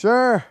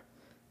 Sure.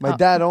 My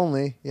dad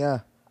only,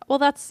 yeah. Well,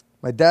 that's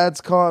My dad's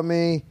caught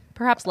me.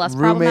 perhaps less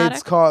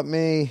Roommates problematic. caught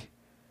me.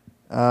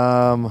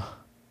 I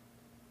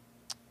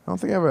don't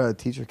think I ever had a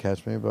teacher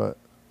catch me, but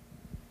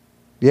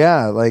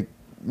yeah, like,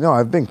 no,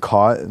 I've been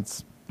caught.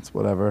 It's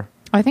whatever.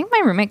 I think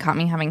my roommate caught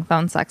me having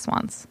phone sex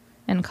once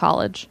in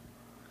college.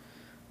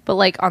 But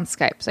like on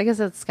Skype. So I guess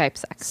it's Skype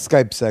sex.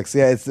 Skype sex,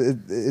 yeah,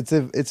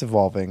 it's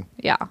evolving.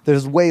 Yeah.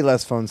 There's way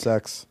less phone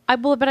sex.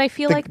 But I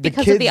feel like the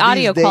because of kids the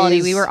audio these quality,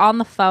 days- we were on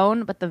the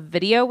phone, but the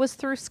video was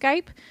through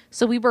Skype.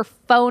 So we were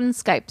phone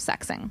Skype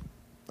sexing.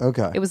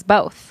 Okay. It was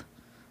both.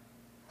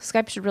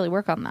 Skype should really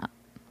work on that.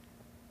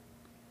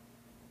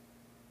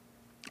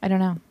 I don't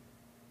know.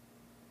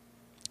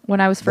 When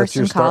I was first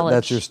in college.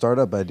 That's your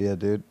startup idea,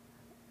 dude.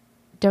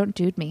 Don't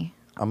dude me.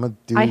 I'm gonna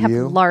do I have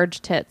you.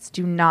 large tits.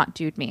 Do not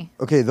dude me.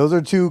 Okay, those are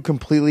two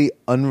completely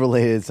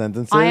unrelated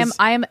sentences.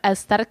 I am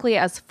aesthetically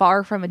as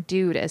far from a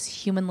dude as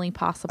humanly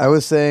possible. I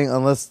was saying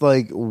unless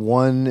there's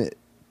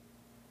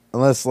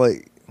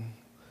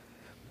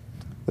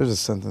a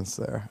sentence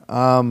there.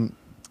 I'm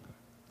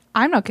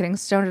not getting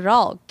stoned at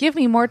all. Give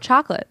me more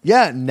chocolate.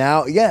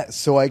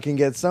 So I can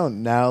get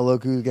stoned. Now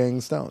look who's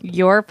getting stoned.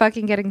 You're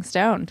fucking getting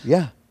stoned.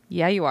 Yeah.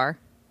 Yeah, you are.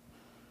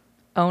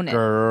 Own it.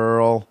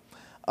 Girl.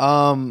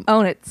 Own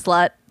it,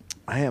 slut.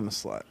 I am a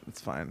slut.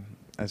 It's fine.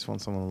 I just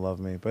want someone to love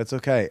me, but it's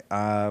okay.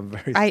 I'm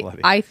very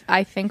slutty.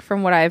 I think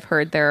from what I've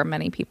heard, there are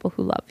many people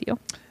who love you.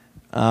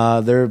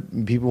 There are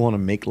people who want to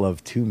make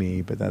love to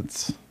me, but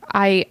that's...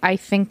 I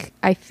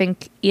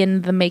think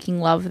in the making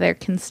love, there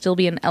can still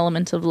be an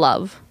element of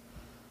love.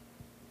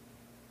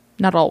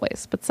 Not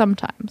always, but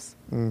sometimes.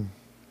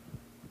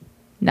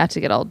 Not to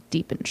get all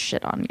deep and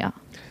shit on ya.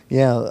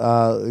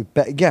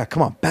 Yeah,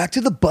 come on. Back to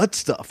the butt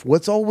stuff.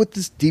 What's all with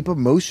this deep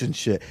emotion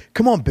shit?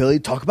 Come on, Billy.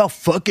 Talk about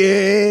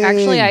fucking.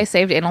 Actually, I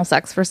saved anal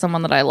sex for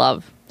someone that I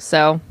love.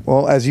 So,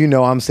 well, as you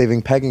know, I'm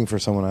saving pegging for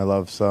someone I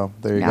love. So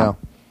there you go.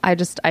 I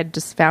just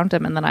found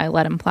him, and then I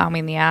let him plow me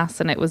in the ass,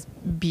 and it was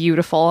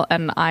beautiful.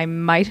 And I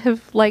might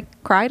have like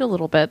cried a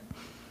little bit,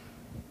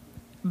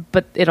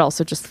 but it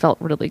also just felt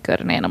really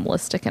good and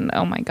animalistic. And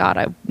oh my God,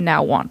 I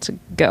now want to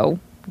go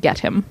get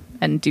him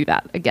and do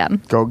that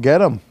again. Go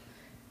get him.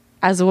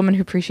 As a woman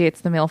who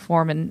appreciates the male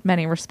form in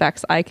many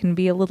respects, I can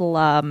be a little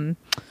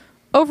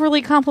overly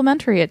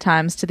complimentary at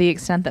times, to the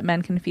extent that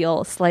men can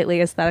feel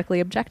slightly aesthetically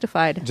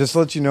objectified. Just to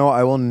let you know,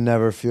 I will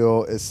never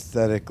feel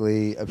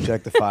aesthetically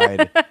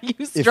objectified.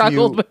 You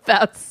struggled with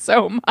that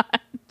so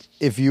much.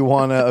 If you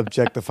want to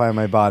objectify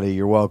my body,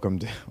 you're welcome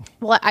to.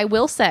 Well, I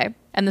will say,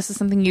 and this is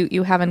something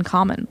you have in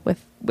common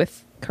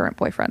with current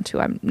boyfriend, who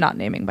I'm not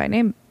naming by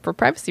name for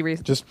privacy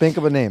reasons. Just think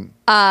of a name.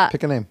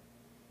 Pick a name.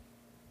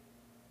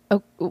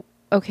 Oh,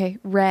 okay,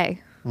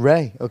 Ray.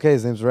 Ray. Okay,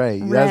 his name's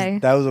Ray. Ray.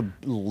 That was a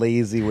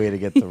lazy way to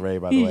get to Ray,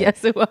 by the way.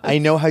 Yes, it was. I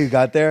know how you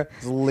got there.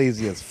 It's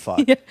lazy as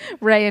fuck.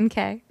 Ray and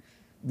Kay.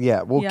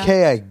 Yeah, well, Yeah.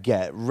 K I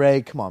get.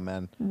 Ray, come on,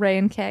 man. Ray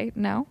and Kay.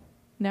 No?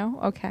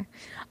 Okay.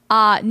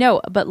 No,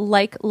 but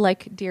like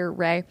dear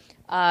Ray,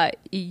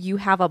 you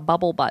have a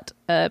bubble butt,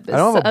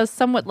 a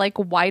somewhat like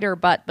wider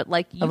butt, but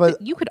like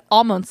you could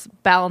almost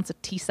balance a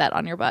tea set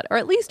on your butt, or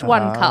at least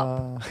one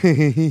cup.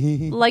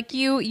 Like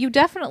you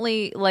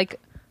definitely like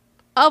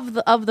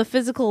of the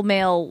physical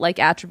male like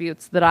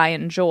attributes that I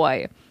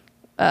enjoy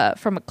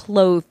from a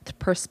clothed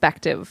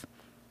perspective,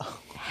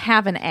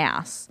 have an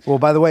ass. Well,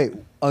 by the way,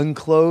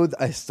 unclothed,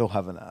 I still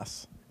have an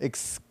ass.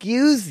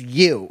 Excuse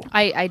you.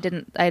 I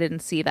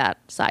didn't see that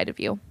side of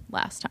you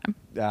last time.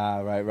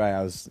 Right.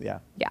 I was, yeah.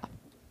 Yeah.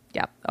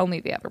 Only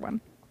the other one,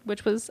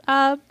 which was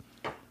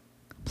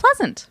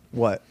pleasant.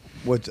 What?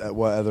 What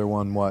other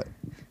one? What?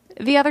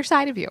 The other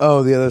side of you.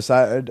 Oh, the other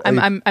side.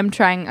 I'm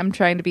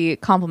trying to be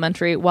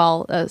complimentary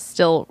while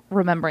still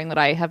remembering that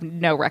I have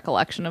no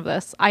recollection of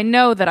this. I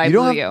know that I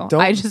blew you.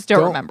 I just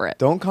don't remember it.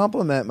 Don't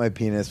compliment my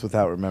penis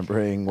without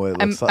remembering what it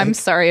looks like. I'm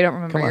sorry, I don't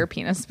remember Come on. your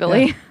penis,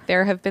 Billy. Yeah.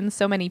 There have been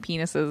so many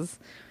penises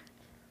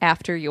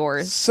after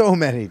yours So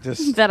many.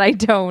 Just that I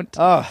don't.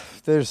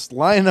 there's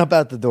lining up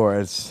at the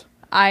door.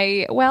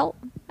 I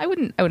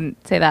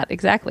wouldn't say that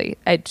exactly.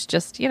 It's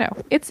just,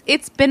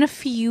 it's been a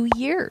few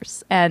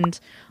years and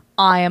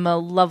I am a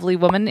lovely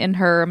woman in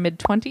her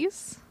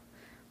mid-20s.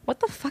 What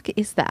the fuck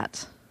is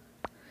that?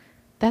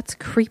 That's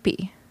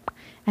creepy.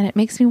 And it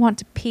makes me want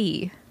to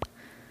pee.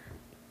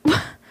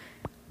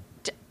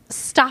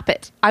 Stop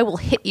it. I will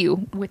hit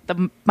you with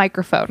the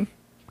microphone.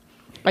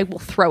 I will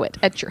throw it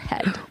at your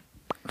head.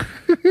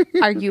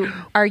 Are you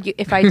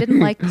if I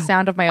didn't like the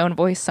sound of my own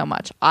voice so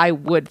much, I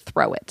would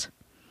throw it.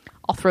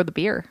 I'll throw the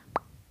beer.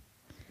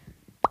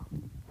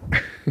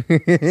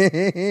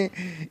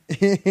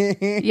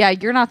 Yeah,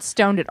 you're not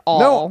stoned at all.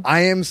 No,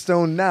 I am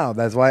stoned now.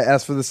 That's why I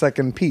asked for the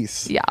second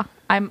piece. Yeah,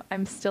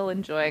 I'm still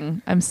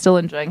enjoying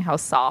how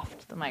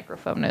soft the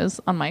microphone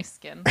is on my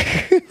skin.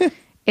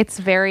 It's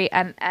very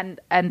and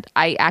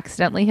I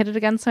accidentally hit it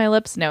against my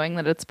lips, knowing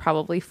that it's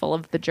probably full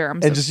of the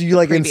germs. And just you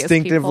like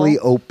instinctively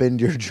opened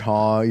your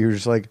jaw. You're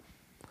just like,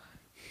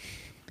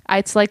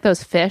 it's like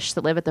those fish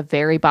that live at the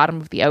very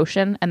bottom of the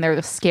ocean, and they're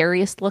the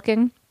scariest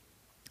looking,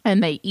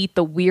 and they eat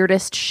the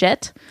weirdest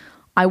shit.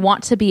 I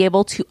want to be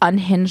able to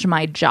unhinge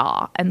my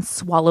jaw and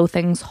swallow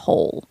things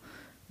whole,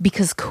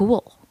 because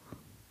cool.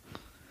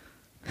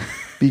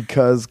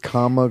 Because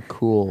comma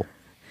cool.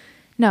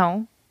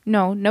 No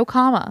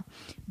comma.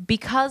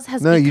 Because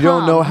has no, become, you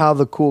don't know how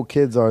the cool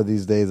kids are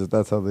these days. If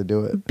that's how they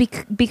do it.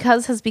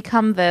 Because has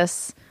become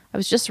this. I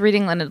was just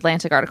reading an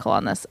Atlantic article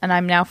on this, and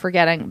I'm now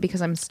forgetting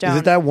because I'm stoned. Is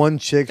it that one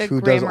chick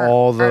who does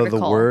all the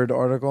word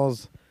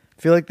articles?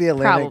 I feel like the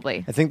Atlantic.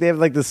 Probably. I think they have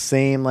like the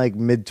same like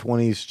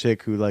mid-20s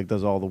chick who like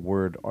does all the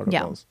word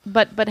articles.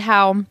 Yeah, but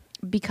how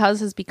because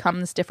has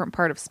become this different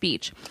part of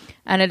speech,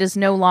 and it is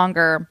no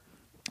longer.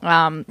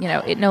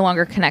 It no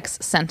longer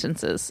connects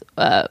sentences.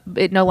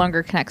 It no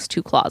longer connects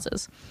two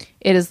clauses.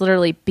 It is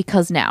literally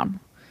because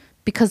noun,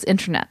 because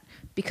internet,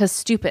 because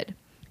stupid,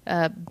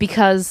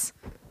 because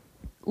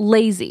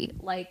lazy.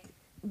 Like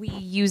we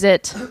use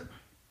it.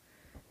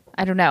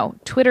 I don't know.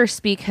 Twitter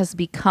speak has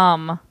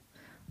become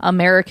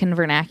American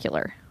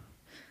vernacular.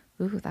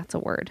 Ooh, that's a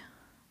word.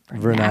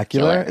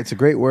 Vernacular? It's a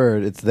great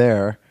word. It's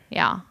there.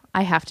 Yeah,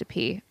 I have to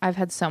pee. I've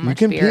had so much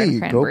you can beer pee. and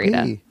cranberry.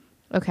 Go pee.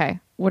 Okay,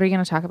 what are you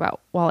going to talk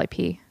about while I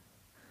pee?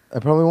 I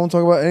probably won't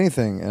talk about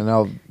anything, and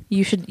I'll.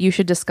 You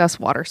should discuss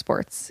water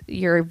sports.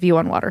 Your view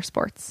on water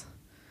sports.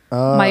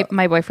 My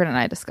boyfriend and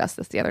I discussed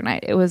this the other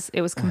night. It was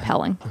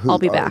compelling. I'll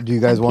be back. Do you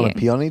guys want to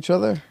pee on each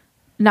other?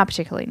 Not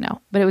particularly, no.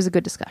 But it was a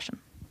good discussion.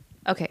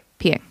 Okay,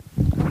 peeing.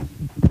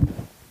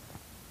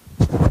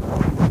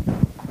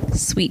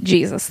 Sweet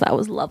Jesus, that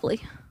was lovely.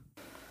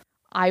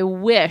 I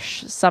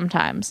wish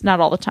sometimes,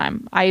 not all the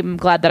time. I'm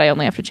glad that I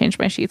only have to change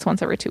my sheets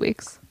once every 2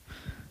 weeks.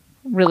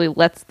 Really,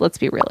 let's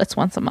be real. It's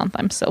once a month.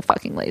 I'm so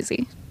fucking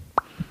lazy.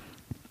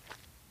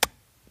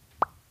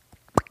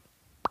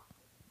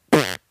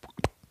 Is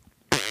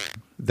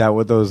that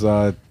what those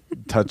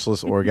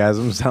touchless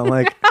orgasms sound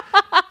like?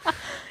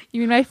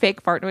 You mean my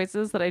fake fart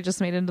noises that I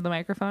just made into the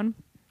microphone?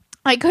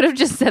 I could have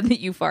just said that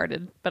you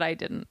farted, but I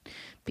didn't.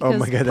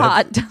 Because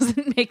pot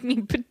doesn't make me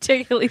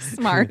particularly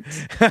smart.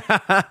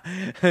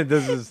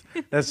 That's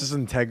just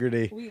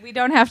integrity. We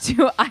don't have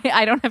to.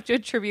 I don't have to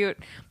attribute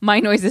my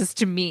noises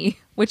to me,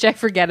 which I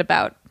forget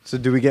about. So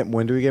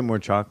when do we get more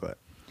chocolate?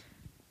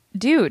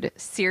 Dude,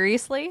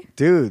 seriously?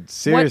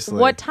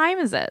 What time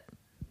is it?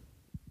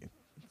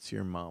 It's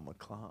your mama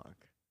clock.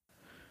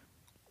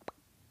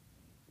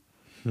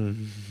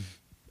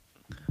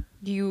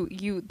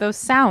 You those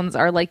sounds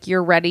are like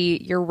you're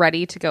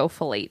ready to go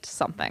fillate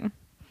something.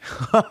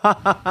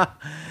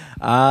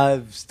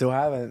 Still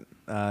haven't.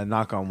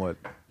 Knock on wood.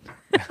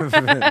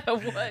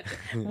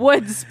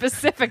 Wood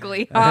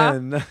specifically, huh?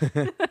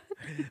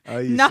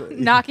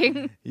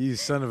 Knocking. You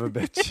son of a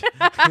bitch.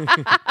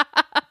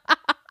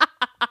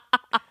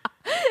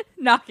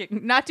 Knocking.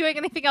 Not doing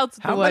anything else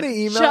with the wood.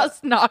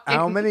 Just knocking.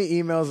 How many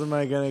emails am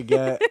I going to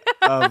get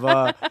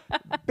of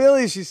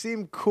Billy, she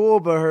seemed cool,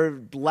 but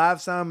her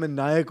laugh sounded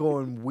maniacal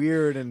and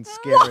weird and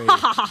scary. And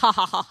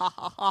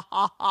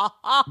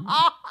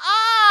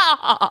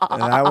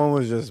that one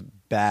was just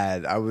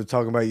bad. I was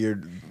talking about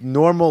your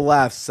normal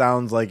laugh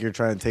sounds like you're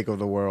trying to take over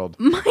the world.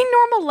 My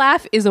normal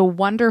laugh is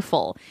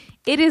wonderful.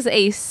 It is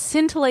a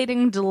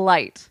scintillating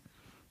delight.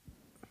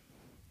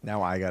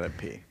 Now I gotta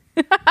pee.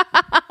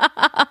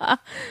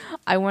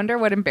 I wonder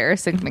what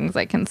embarrassing things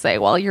I can say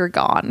while you're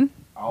gone.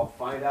 I'll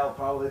find out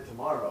probably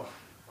tomorrow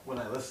when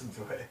I listen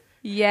to it.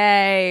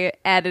 Yay,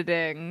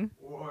 editing.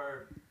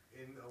 Or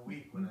in a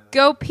week when I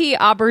Go pee,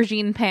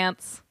 aubergine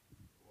pants.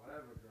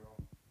 Whatever, girl.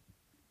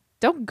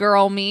 Don't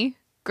girl me,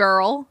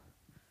 girl.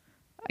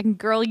 I can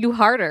girl you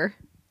harder.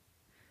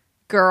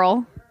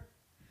 Girl.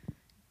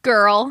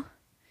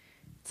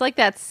 It's like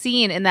that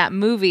scene in that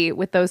movie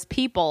with those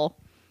people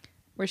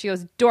where she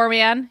goes,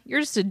 "Doorman,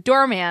 you're just a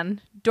doorman,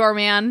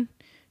 doorman,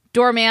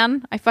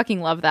 doorman." I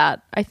fucking love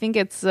that. I think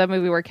it's a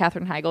movie where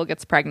Katherine Heigl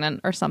gets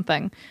pregnant or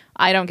something.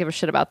 I don't give a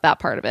shit about that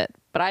part of it,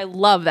 but I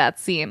love that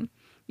scene.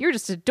 You're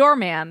just a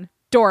doorman,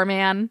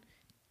 doorman,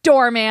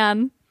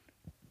 doorman.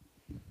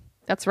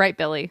 That's right,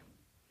 Billy.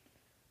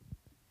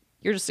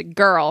 You're just a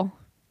girl,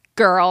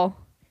 girl,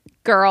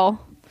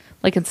 girl.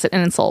 Like it's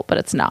an insult, but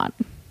it's not.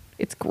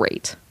 It's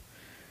great.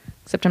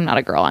 Except I'm not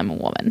a girl, I'm a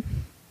woman.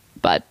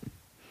 But,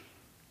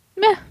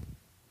 meh.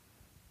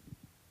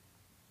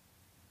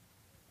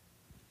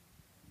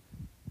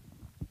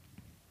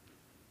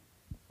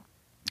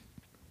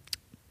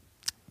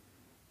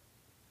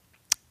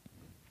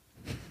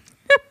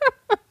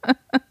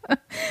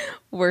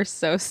 We're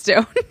so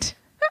stoned.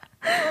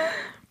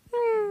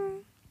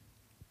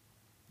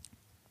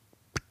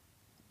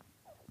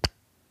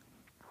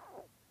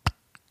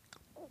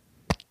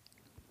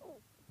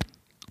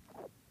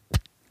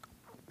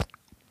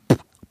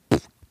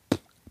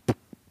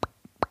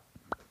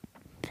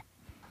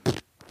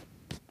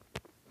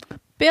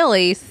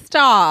 Billy,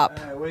 stop.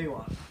 What do you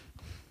want?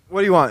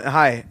 What do you want?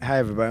 Hi,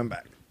 everybody. I'm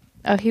back.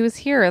 Oh, he was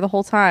here the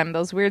whole time.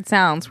 Those weird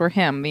sounds were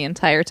him the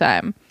entire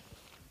time.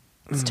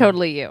 It's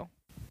totally you.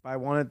 I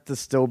want it to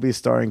still be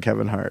starring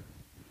Kevin Hart.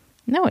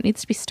 No, it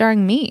needs to be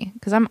starring me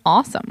because I'm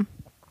awesome.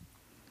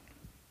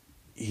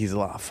 He's a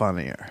lot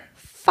funnier.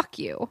 Fuck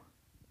you.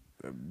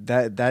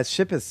 That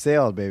ship has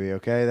sailed, baby.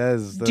 Okay, that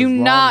is. Do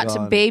long not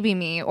gone. baby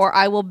me, or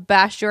I will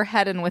bash your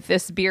head in with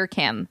this beer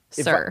can,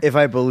 sir. If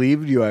I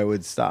believed you, I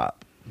would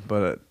stop,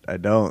 but I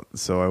don't,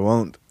 so I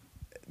won't.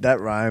 That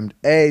rhymed.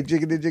 Hey,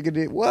 jiggity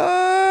jiggity.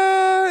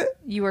 What?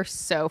 You are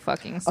so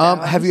fucking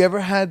stoned. Have you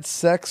ever had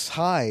sex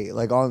high,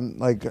 like on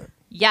like?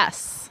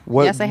 Yes.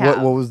 What, yes, I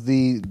have. What was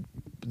the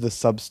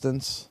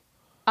substance?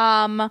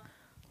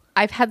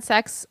 I've had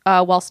sex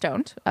while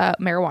stoned,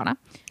 marijuana,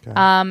 Okay.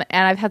 and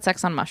I've had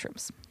sex on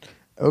mushrooms.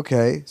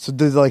 Okay, so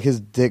did like his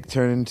dick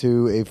turn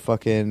into a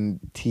fucking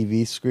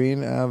TV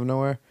screen out of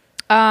nowhere?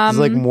 Does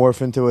it like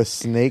morph into a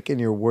snake, and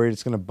you're worried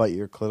it's gonna bite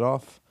your clit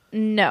off?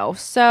 No.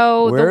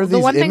 So where are the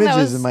these one thing that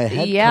images was, in my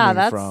head yeah,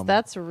 coming from?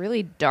 that's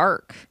really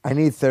dark. I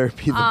need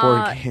therapy. The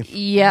board game.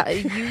 Yeah,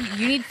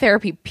 you need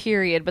therapy,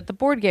 period. But the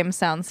board game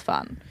sounds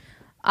fun.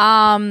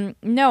 No,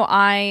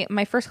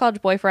 my first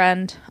college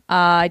boyfriend,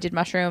 I did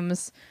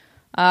mushrooms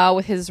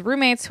with his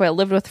roommates who I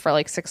lived with for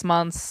like 6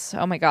 months.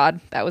 Oh my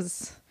God, that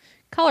was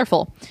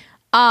colorful.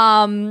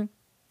 And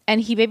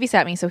he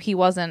babysat me, so he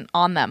wasn't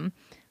on them.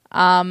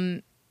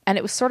 And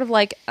it was sort of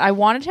like I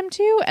wanted him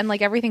to, and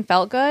like everything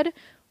felt good,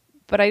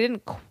 but I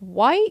didn't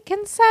quite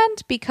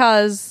consent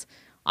because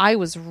I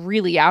was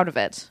really out of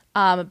it.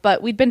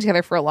 But we'd been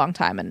together for a long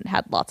time and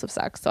had lots of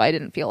sex, so I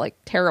didn't feel like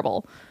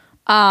terrible.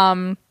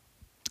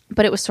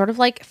 But it was sort of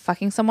like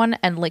fucking someone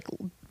and like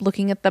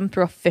looking at them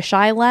through a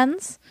fisheye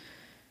lens.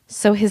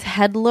 So his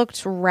head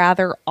looked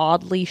rather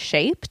oddly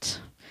shaped.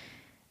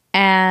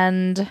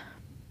 And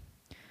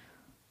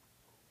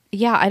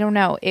yeah, I don't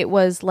know. It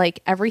was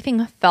like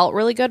everything felt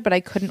really good, but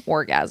I couldn't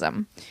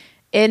orgasm.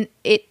 And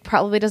it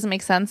probably doesn't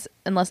make sense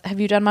unless, have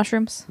you done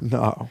mushrooms?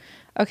 No.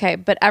 Okay,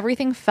 but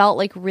everything felt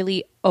like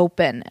really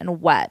open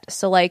and wet.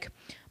 So like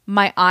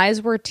my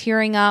eyes were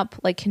tearing up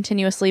like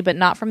continuously, but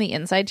not from the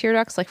inside tear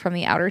ducts, like from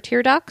the outer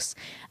tear ducts.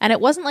 And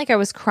it wasn't like I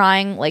was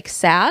crying like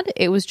sad.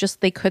 It was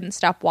just they couldn't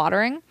stop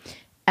watering.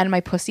 And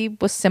my pussy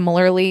was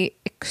similarly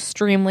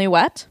extremely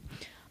wet.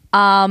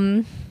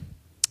 And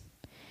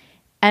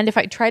if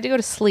I tried to go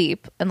to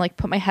sleep and like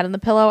put my head in the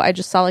pillow, I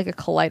just saw like a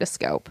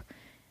kaleidoscope.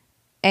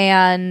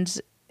 And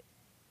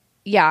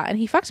yeah, and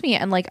he fucked me.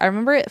 And like I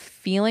remember it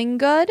feeling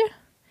good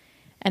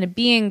and it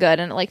being good,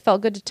 and it like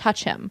felt good to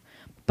touch him.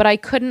 But I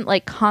couldn't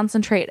like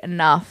concentrate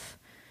enough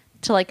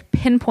to like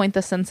pinpoint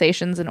the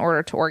sensations in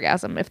order to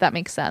orgasm, if that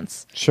makes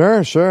sense.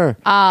 Sure.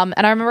 And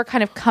I remember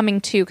kind of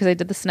coming to, because I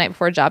did this the night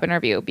before a job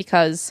interview,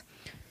 because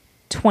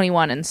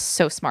 21 and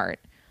so smart.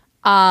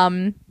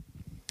 I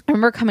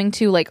remember coming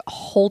to like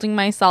holding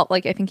myself,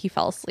 like I think he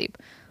fell asleep,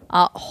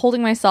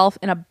 holding myself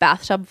in a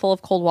bathtub full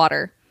of cold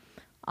water.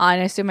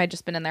 And I assume I'd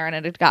just been in there and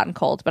it had gotten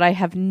cold, but I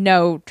have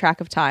no track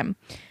of time.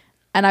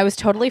 And I was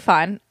totally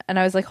fine. And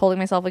I was like holding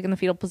myself like in the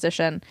fetal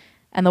position.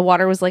 And the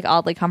water was like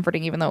oddly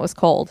comforting, even though it was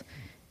cold.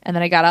 And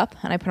then I got up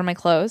and I put on my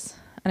clothes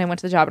and I went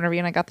to the job interview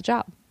and I got the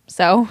job.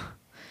 So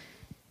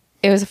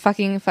it was a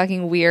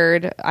fucking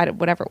weird,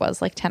 whatever it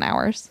was, like 10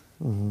 hours.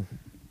 Mm-hmm.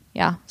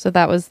 Yeah. So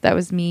that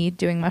was me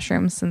doing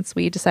mushrooms since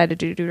we decided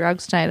to do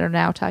drugs tonight. Are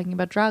now talking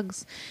about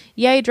drugs.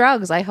 Yay,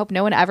 drugs. I hope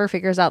no one ever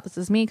figures out this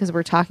is me because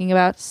we're talking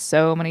about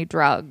so many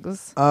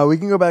drugs. We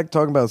can go back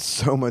talking about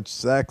so much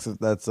sex if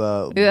that's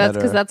That's better.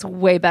 because that's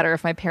way better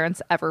if my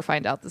parents ever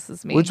find out this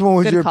is me. Which one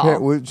would Good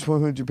which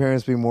one would your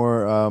parents be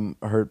more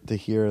hurt to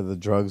hear, the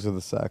drugs or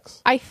the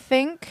sex? I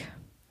think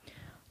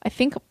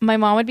my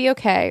mom would be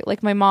okay.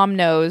 Like my mom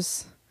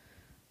knows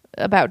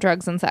about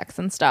drugs and sex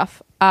and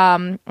stuff.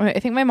 I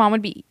think my mom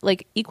would be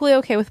like equally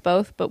okay with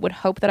both, but would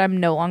hope that I'm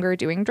no longer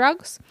doing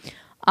drugs.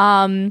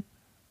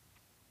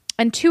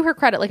 And to her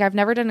credit, like I've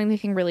never done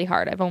anything really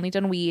hard. I've only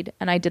done weed,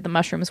 and I did the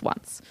mushrooms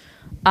once.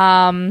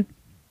 And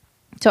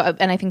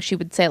I think she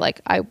would say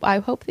like, I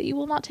hope that you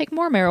will not take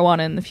more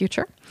marijuana in the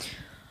future.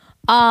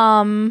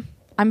 I'm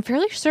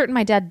fairly certain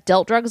my dad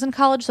dealt drugs in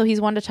college, so he's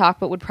one to talk,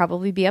 but would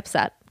probably be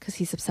upset because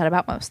he's upset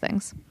about most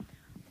things.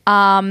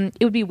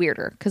 It would be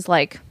weirder because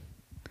like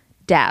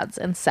dads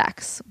and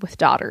sex with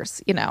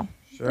daughters, you know.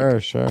 Sure,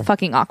 like, sure.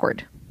 Fucking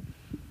awkward.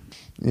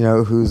 You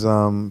know who's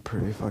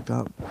pretty fucked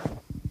up?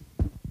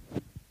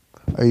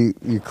 Are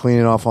you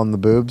cleaning off on the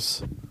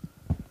boobs?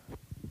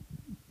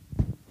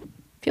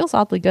 Feels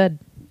oddly good.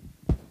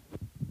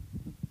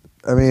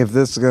 I mean, if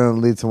this is going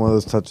to lead to one of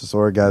those touchless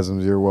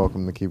orgasms, you're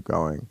welcome to keep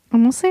going. I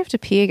almost say I have to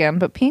pee again,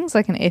 but peeing's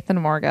like an eighth of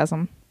an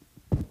orgasm.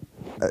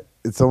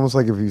 It's almost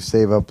like if you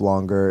save up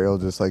longer, it'll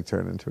just like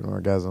turn into an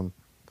orgasm.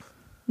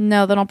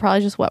 No, then I'll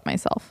probably just wet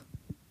myself.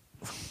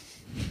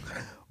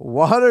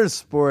 Water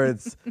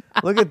sports.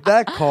 Look at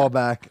that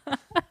callback.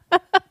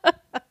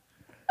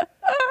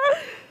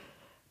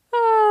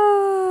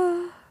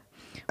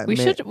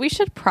 We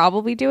should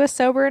probably do a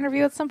sober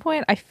interview at some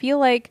point. I feel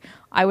like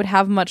I would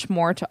have much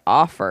more to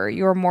offer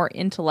your more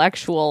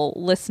intellectual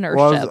listenership.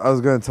 Well, I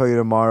was going to tell you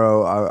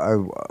tomorrow.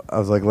 I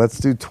was like, let's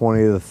do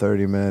 20 to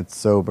 30 minutes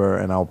sober,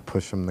 and I'll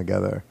push them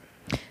together.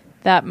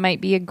 That might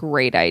be a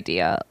great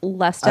idea.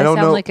 Lest I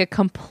sound like a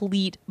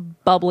complete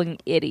bubbling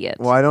idiot.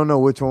 Well, I don't know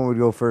which one would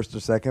go first or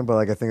second, but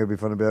like I think it'd be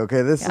fun to be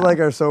okay. This is like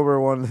our sober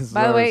one.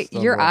 By the way,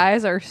 your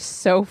eyes are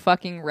so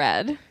fucking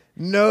red.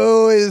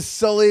 No, it's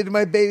sullied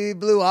my baby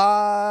blue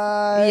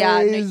eyes.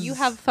 Yeah, no, you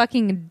have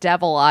fucking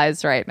devil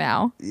eyes right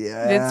now.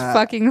 Yeah. It's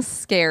fucking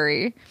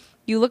scary.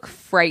 You look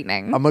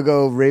frightening. I'm gonna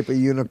go rape a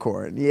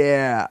unicorn.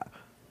 Yeah.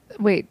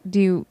 Wait,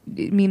 do you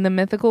mean the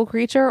mythical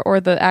creature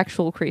or the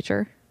actual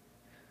creature?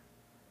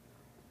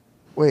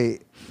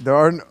 Wait,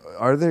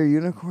 are there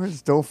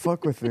unicorns? Don't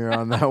fuck with me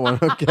on that one,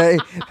 okay?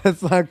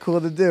 That's not cool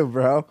to do,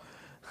 bro.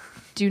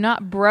 Do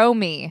not bro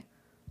me.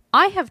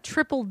 I have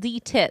triple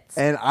D tits.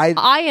 And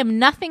I am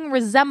nothing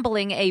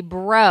resembling a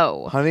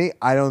bro. Honey,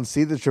 I don't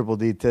see the triple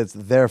D tits,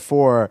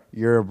 therefore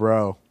you're a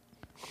bro.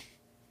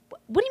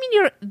 What do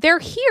you mean they're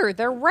here?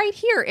 They're right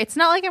here. It's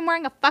not like I'm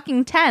wearing a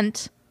fucking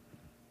tent.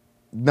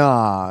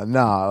 Nah.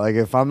 Like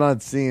if I'm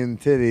not seeing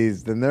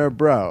titties, then they're a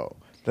bro.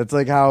 That's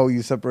like how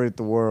you separate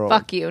the world.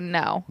 Fuck you,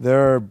 no.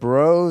 There are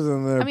bros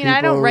and there are people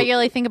I don't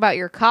regularly think about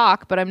your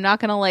cock, but I'm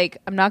not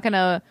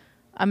gonna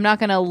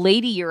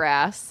lady your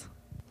ass.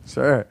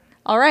 Sure.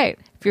 All right.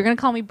 If you're gonna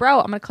call me bro,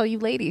 I'm gonna call you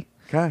lady.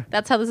 Okay.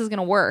 That's how this is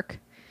gonna work.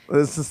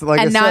 This is like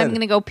and I now said, I'm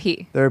gonna go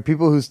pee. There are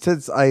people whose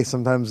tits I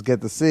sometimes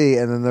get to see,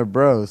 and then they're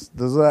bros.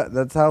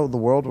 That's how the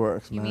world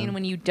works, You man. mean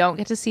when you don't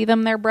get to see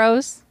them, they're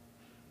bros?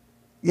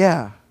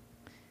 Yeah.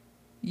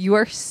 You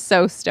are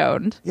so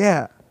stoned.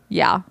 Yeah.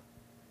 Yeah.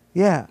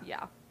 Yeah.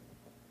 Yeah.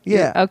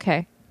 Yeah.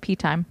 Okay. Pee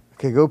time.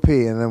 Okay, go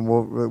pee, and then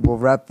we'll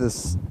wrap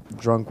this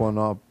drunk one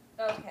up.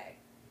 Okay.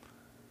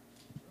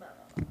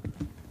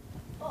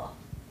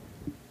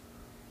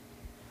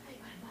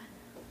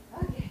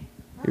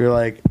 You're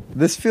like,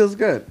 this feels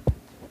good.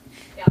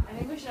 Yeah, I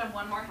think we should have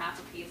one more half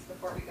a piece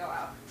before we go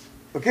out.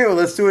 Okay, well,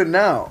 let's do it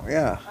now.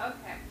 Yeah.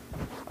 Okay.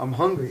 I'm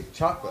hungry.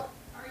 Chocolate.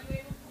 Are you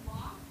able to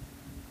walk?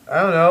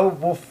 I don't know.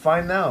 We'll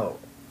find out.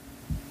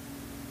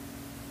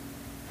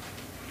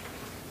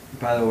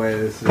 By the way,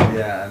 this is,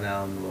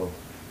 now I'm a little...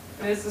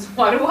 This is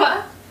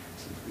what?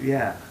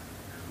 Yeah.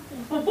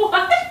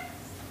 What?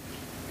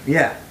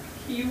 Yeah.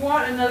 You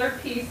want another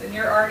piece and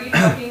you're already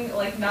fucking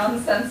like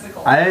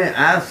nonsensical. I didn't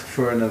ask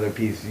for another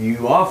piece.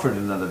 You offered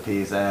another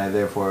piece, and I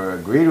therefore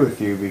agreed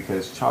with you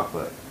because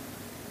chocolate.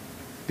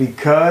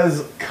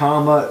 Because,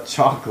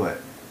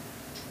 chocolate.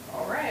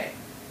 All right.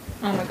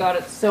 Oh my god,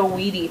 it's so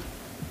weedy.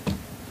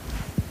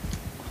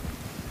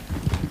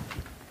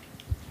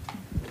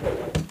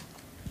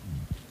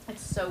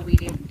 It's so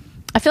weedy.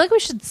 I feel like we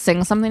should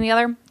sing something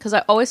together because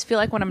I always feel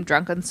like when I'm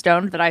drunk and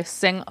stoned that I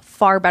sing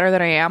far better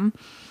than I am.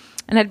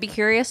 And I'd be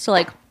curious to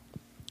like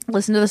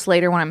listen to this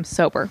later when I'm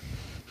sober.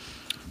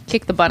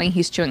 Kick the bunny,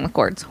 he's chewing the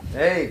cords.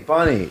 Hey,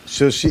 bunny.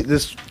 So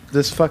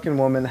this fucking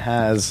woman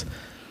has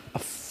a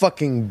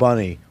fucking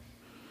bunny.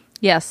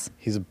 Yes.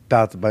 He's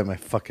about to bite my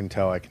fucking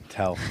toe, I can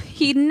tell.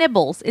 He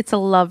nibbles. It's a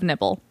love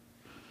nibble.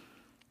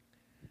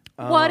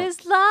 What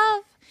is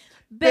love?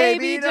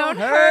 Baby, don't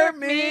hurt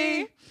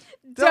me.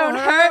 Don't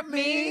hurt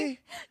me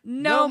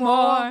no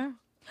more.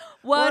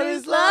 What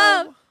is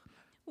love?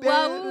 Whoa,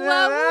 whoa,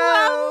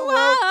 whoa,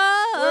 whoa.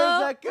 Where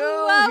does that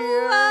go whoa,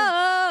 here?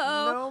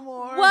 whoa. No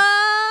more.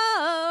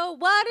 Whoa,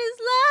 what is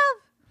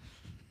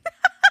love?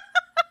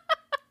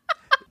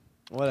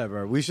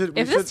 Whatever. We should.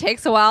 If this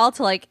takes a while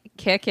to like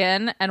kick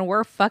in and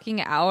we're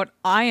fucking out,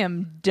 I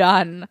am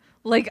done.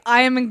 Like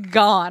I am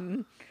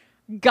gone.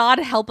 God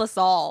help us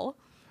all.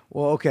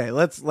 Well, okay.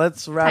 Let's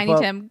wrap Tiny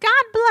up. Tim,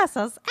 God bless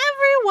us,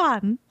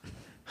 everyone.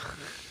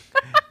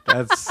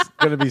 That's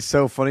going to be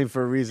so funny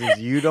for reasons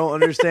you don't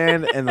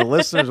understand and the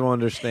listeners will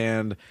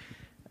understand.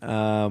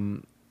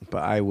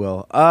 But I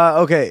will.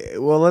 Okay.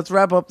 Well, let's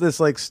wrap up this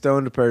like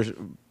stoned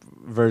portion.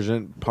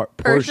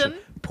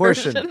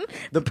 portion.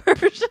 The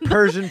Persian.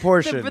 Persian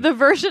portion. The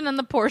version and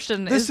the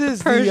portion. This is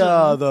the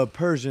Persian. the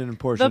Persian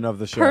portion of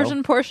the show.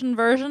 Persian portion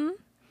version.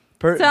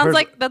 Sounds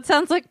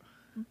like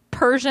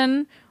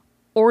Persian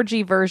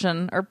orgy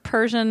version or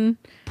Persian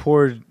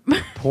porn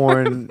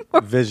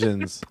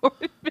visions.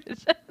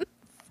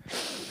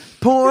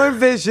 Porn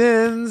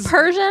visions.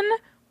 Persian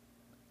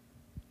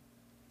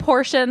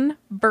portion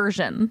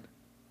version.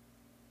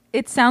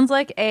 It sounds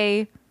like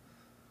a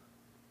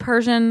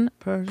Persian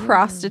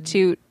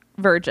prostitute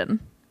virgin.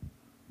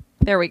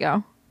 There we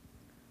go.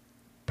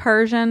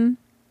 Persian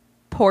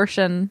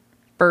portion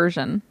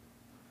version.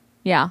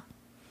 Yeah.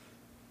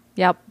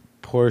 Yep.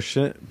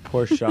 Portion.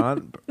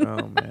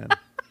 Oh man.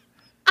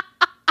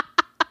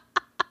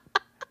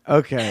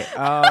 Okay.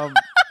 I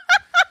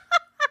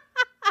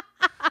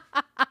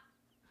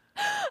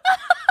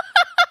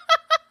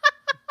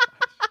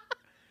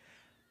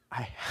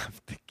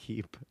have to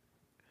keep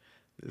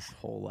this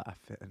whole laugh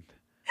in.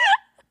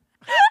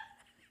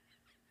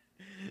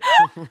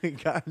 Oh my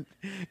god,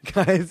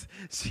 guys!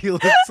 She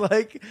looks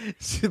like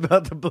she's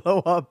about to blow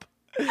up.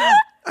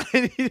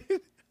 I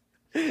need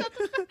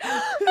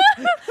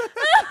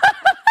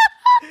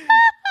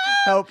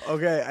help.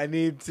 Okay, I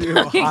need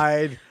to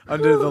hide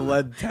under the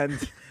lead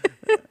tent.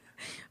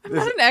 I'm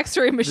not an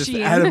X-ray machine.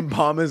 This atom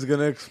bomb is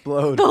gonna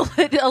explode.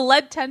 A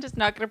lead tent is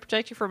not going to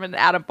protect you from an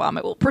atom bomb.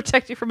 It will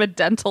protect you from a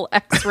dental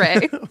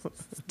X-ray.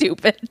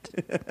 Stupid.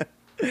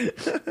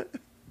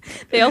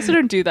 They also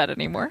don't do that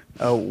anymore.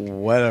 Oh,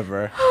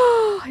 whatever.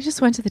 I just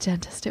went to the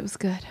dentist. It was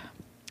good.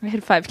 I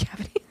had 5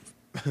 cavities,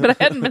 but I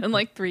hadn't been in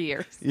like 3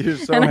 years.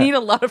 I need a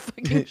lot of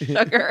fucking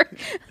sugar.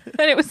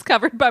 And it was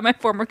covered by my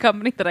former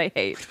company that I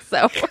hate.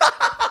 So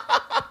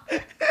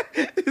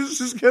this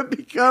is going to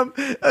become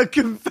a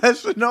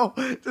confessional.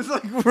 Just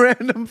like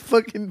random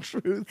fucking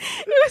truth.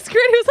 It was great.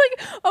 It was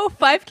like,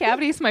 5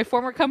 cavities my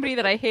former company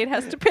that I hate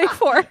has to pay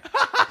for.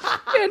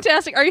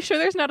 Fantastic. Are you sure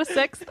there's not a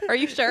 6th? Are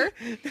you sure?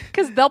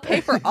 Because they'll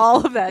pay for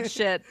all of that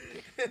shit.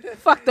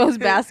 Fuck those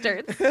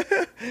bastards.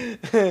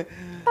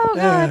 Oh,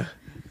 God.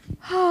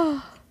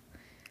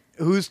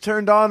 Who's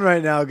turned on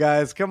right now,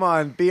 guys? Come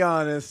on, be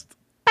honest.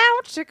 Bow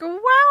chicka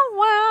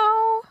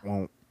wow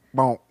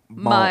wow.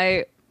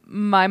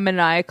 My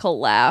maniacal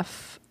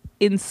laugh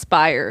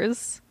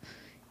inspires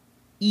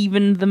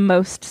even the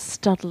most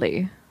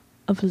studly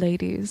of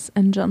ladies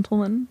and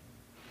gentlemen.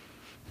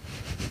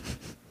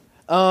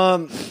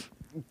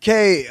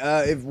 Kay,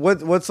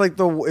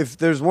 if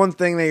there's one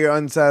thing that you're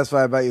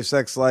unsatisfied about your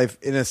sex life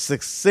in a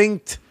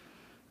succinct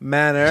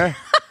manner,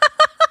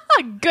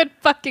 good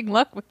fucking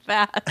luck with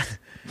that.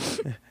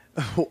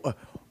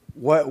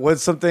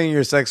 what's something in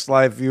your sex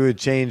life you would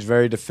change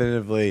very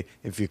definitively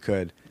if you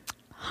could?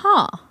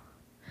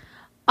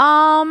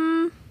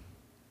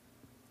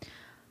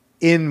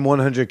 In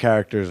 100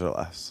 characters or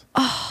less.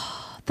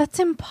 Oh, that's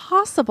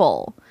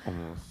impossible.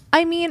 Almost.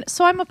 I mean,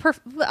 so I'm a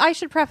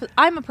perfectionist.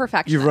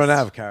 You've run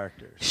out of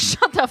characters.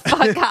 Shut the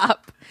fuck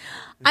up.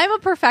 I'm a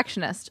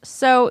perfectionist.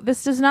 So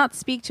this does not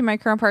speak to my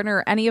current partner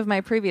or any of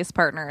my previous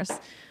partners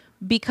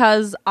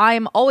because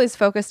I'm always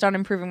focused on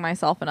improving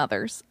myself and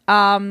others.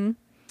 I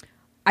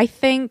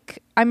think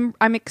I'm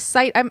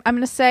excited. I'm going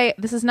to say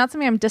this is not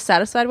something I'm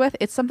dissatisfied with.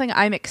 It's something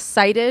I'm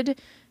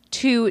excited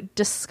to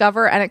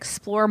discover and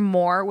explore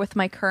more with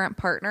my current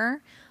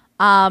partner.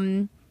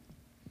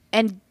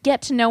 And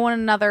get to know one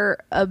another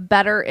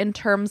better in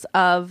terms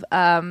of,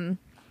 the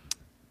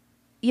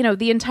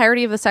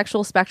entirety of the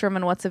sexual spectrum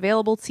and what's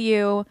available to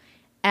you.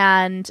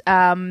 And,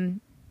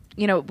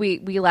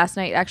 we last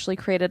night actually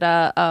created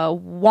a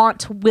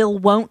want, will,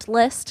 won't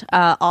list,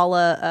 a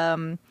la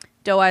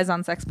Doe Eyes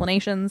on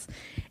Sexplanations.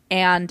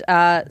 And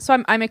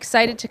so I'm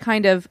excited to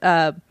kind of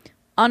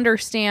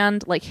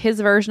understand like his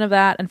version of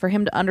that and for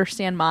him to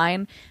understand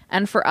mine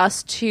and for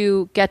us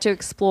to get to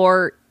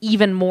explore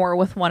even more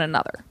with one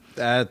another.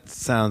 That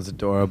sounds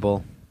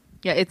adorable.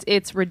 Yeah,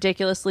 it's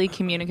ridiculously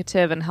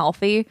communicative and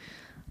healthy.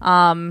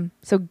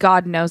 So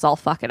God knows I'll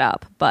fuck it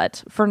up,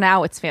 but for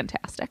now it's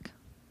fantastic.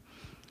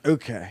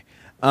 Okay.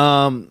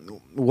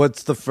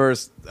 What's the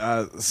first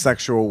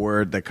sexual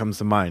word that comes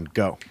to mind?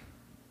 Go.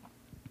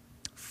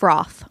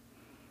 Froth.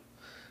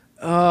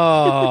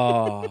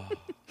 Oh.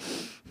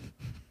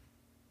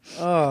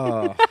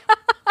 Oh.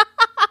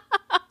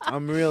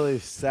 I'm really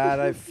sad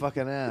I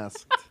fucking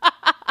asked.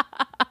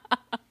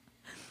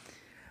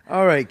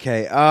 All right,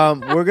 Kay.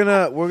 We're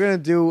gonna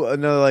do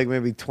another like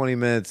maybe 20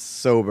 minutes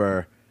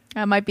sober.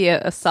 That might be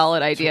a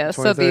solid idea.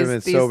 So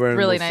these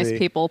really nice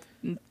people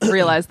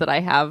realize that I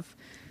have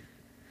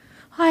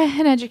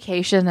an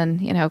education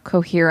and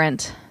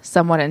coherent,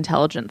 somewhat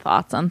intelligent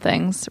thoughts on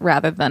things,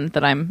 rather than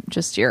that I'm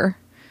just your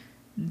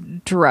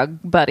drug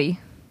buddy.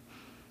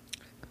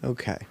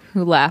 Okay.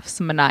 Who laughs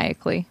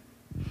maniacally.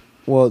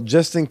 Well,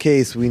 just in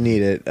case we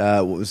need it,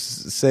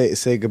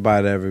 say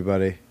goodbye to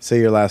everybody. Say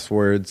your last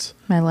words.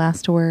 My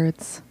last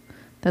words.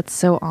 That's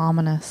so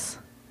ominous.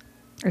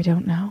 I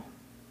don't know.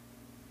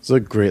 Those are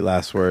great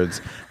last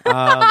words. Shut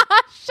up.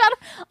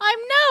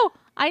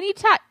 I need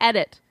to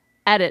edit.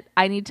 edit.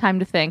 I need time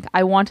to think.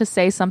 I want to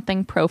say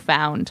something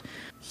profound.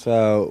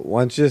 So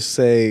why don't you just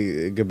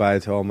say goodbye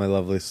to all my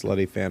lovely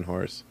slutty fan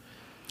whores?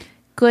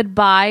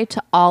 Goodbye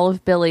to all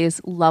of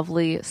Billy's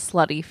lovely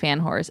slutty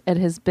fan whores. It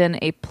has been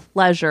a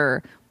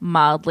pleasure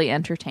mildly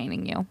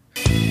entertaining you.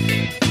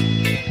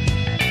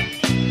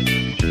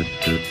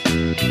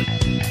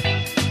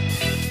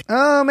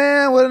 Oh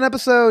man, what an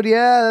episode.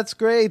 Yeah, that's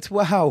great.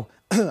 Wow.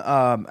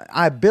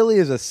 Billy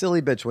is a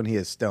silly bitch when he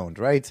is stoned,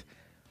 right?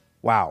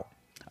 Wow.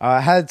 I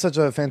had such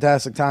a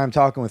fantastic time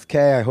talking with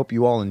Kay. I hope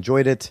you all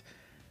enjoyed it.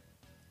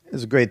 It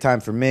was a great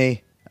time for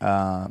me.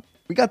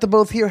 We got to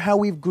both hear how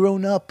we've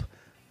grown up.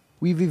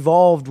 We've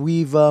evolved.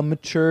 We've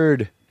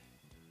matured.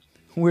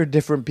 We're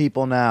different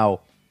people now.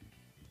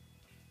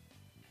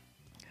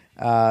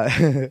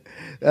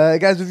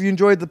 Guys, if you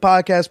enjoyed the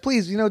podcast,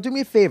 please, do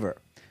me a favor.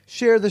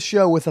 Share the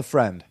show with a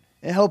friend.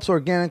 It helps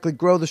organically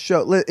grow the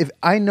show. If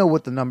I know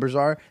what the numbers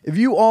are, if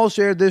you all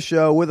shared this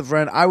show with a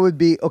friend, I would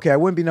be, okay, I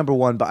wouldn't be number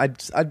one,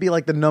 but I'd be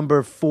like the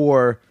number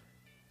 4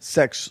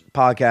 sex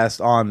podcast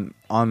on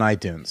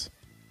iTunes.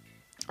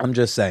 I'm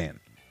just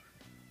saying.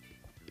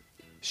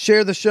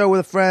 Share the show with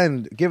a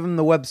friend. Give them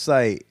the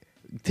website.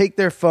 Take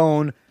their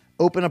phone,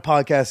 open a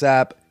podcast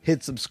app,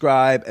 hit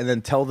subscribe, and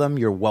then tell them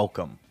you're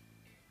welcome.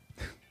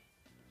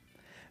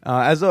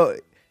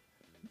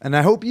 And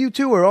I hope you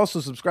too are also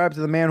subscribed to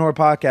the Man Whore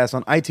Podcast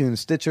on iTunes,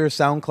 Stitcher,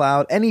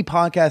 SoundCloud, any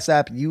podcast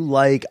app you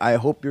like. I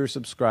hope you're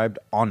subscribed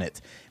on it.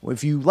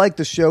 If you like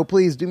the show,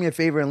 please do me a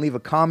favor and leave a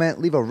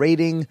comment, leave a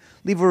rating,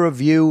 leave a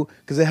review,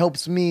 because it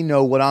helps me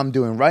know what I'm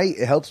doing right.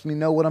 It helps me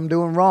know what I'm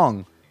doing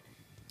wrong.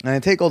 And I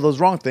take all those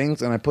wrong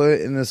things and I put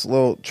it in this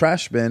little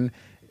trash bin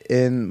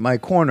in my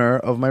corner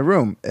of my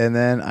room. And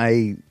then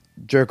I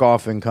jerk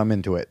off and come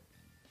into it.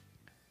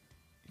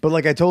 But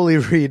I totally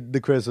read the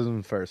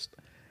criticism first.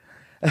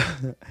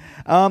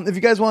 If you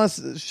guys want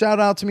to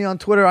shout out to me on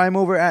Twitter, I'm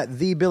over at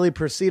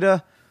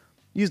 @TheBillyPersita.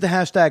 Use the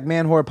hashtag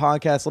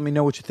ManWhorePodcast. Let me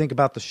know what you think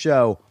about the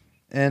show.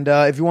 And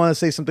if you want to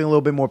say something a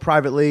little bit more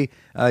privately,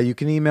 you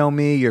can email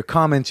me your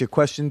comments, your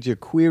questions, your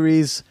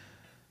queries,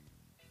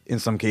 in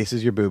some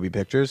cases your booby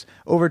pictures,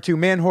 over to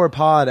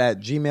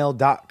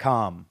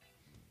manwhorepod@gmail.com.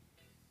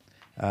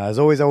 As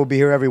always, I will be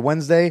here every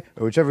Wednesday,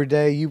 or whichever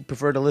day you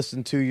prefer to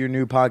listen to your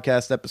new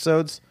podcast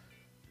episodes,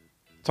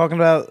 talking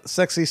about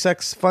sexy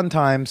sex fun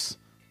times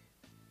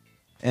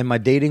and my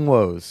dating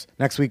woes.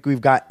 Next week, we've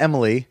got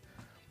Emily,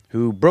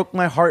 who broke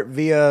my heart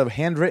via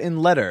handwritten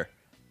letter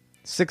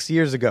 6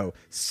 years ago.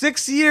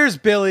 6 years,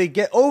 Billy.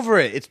 Get over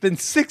it. It's been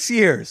 6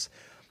 years.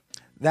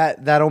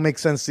 That'll make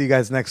sense to you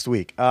guys next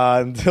week.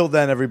 Until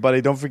then,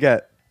 everybody, don't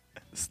forget,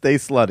 stay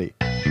slutty.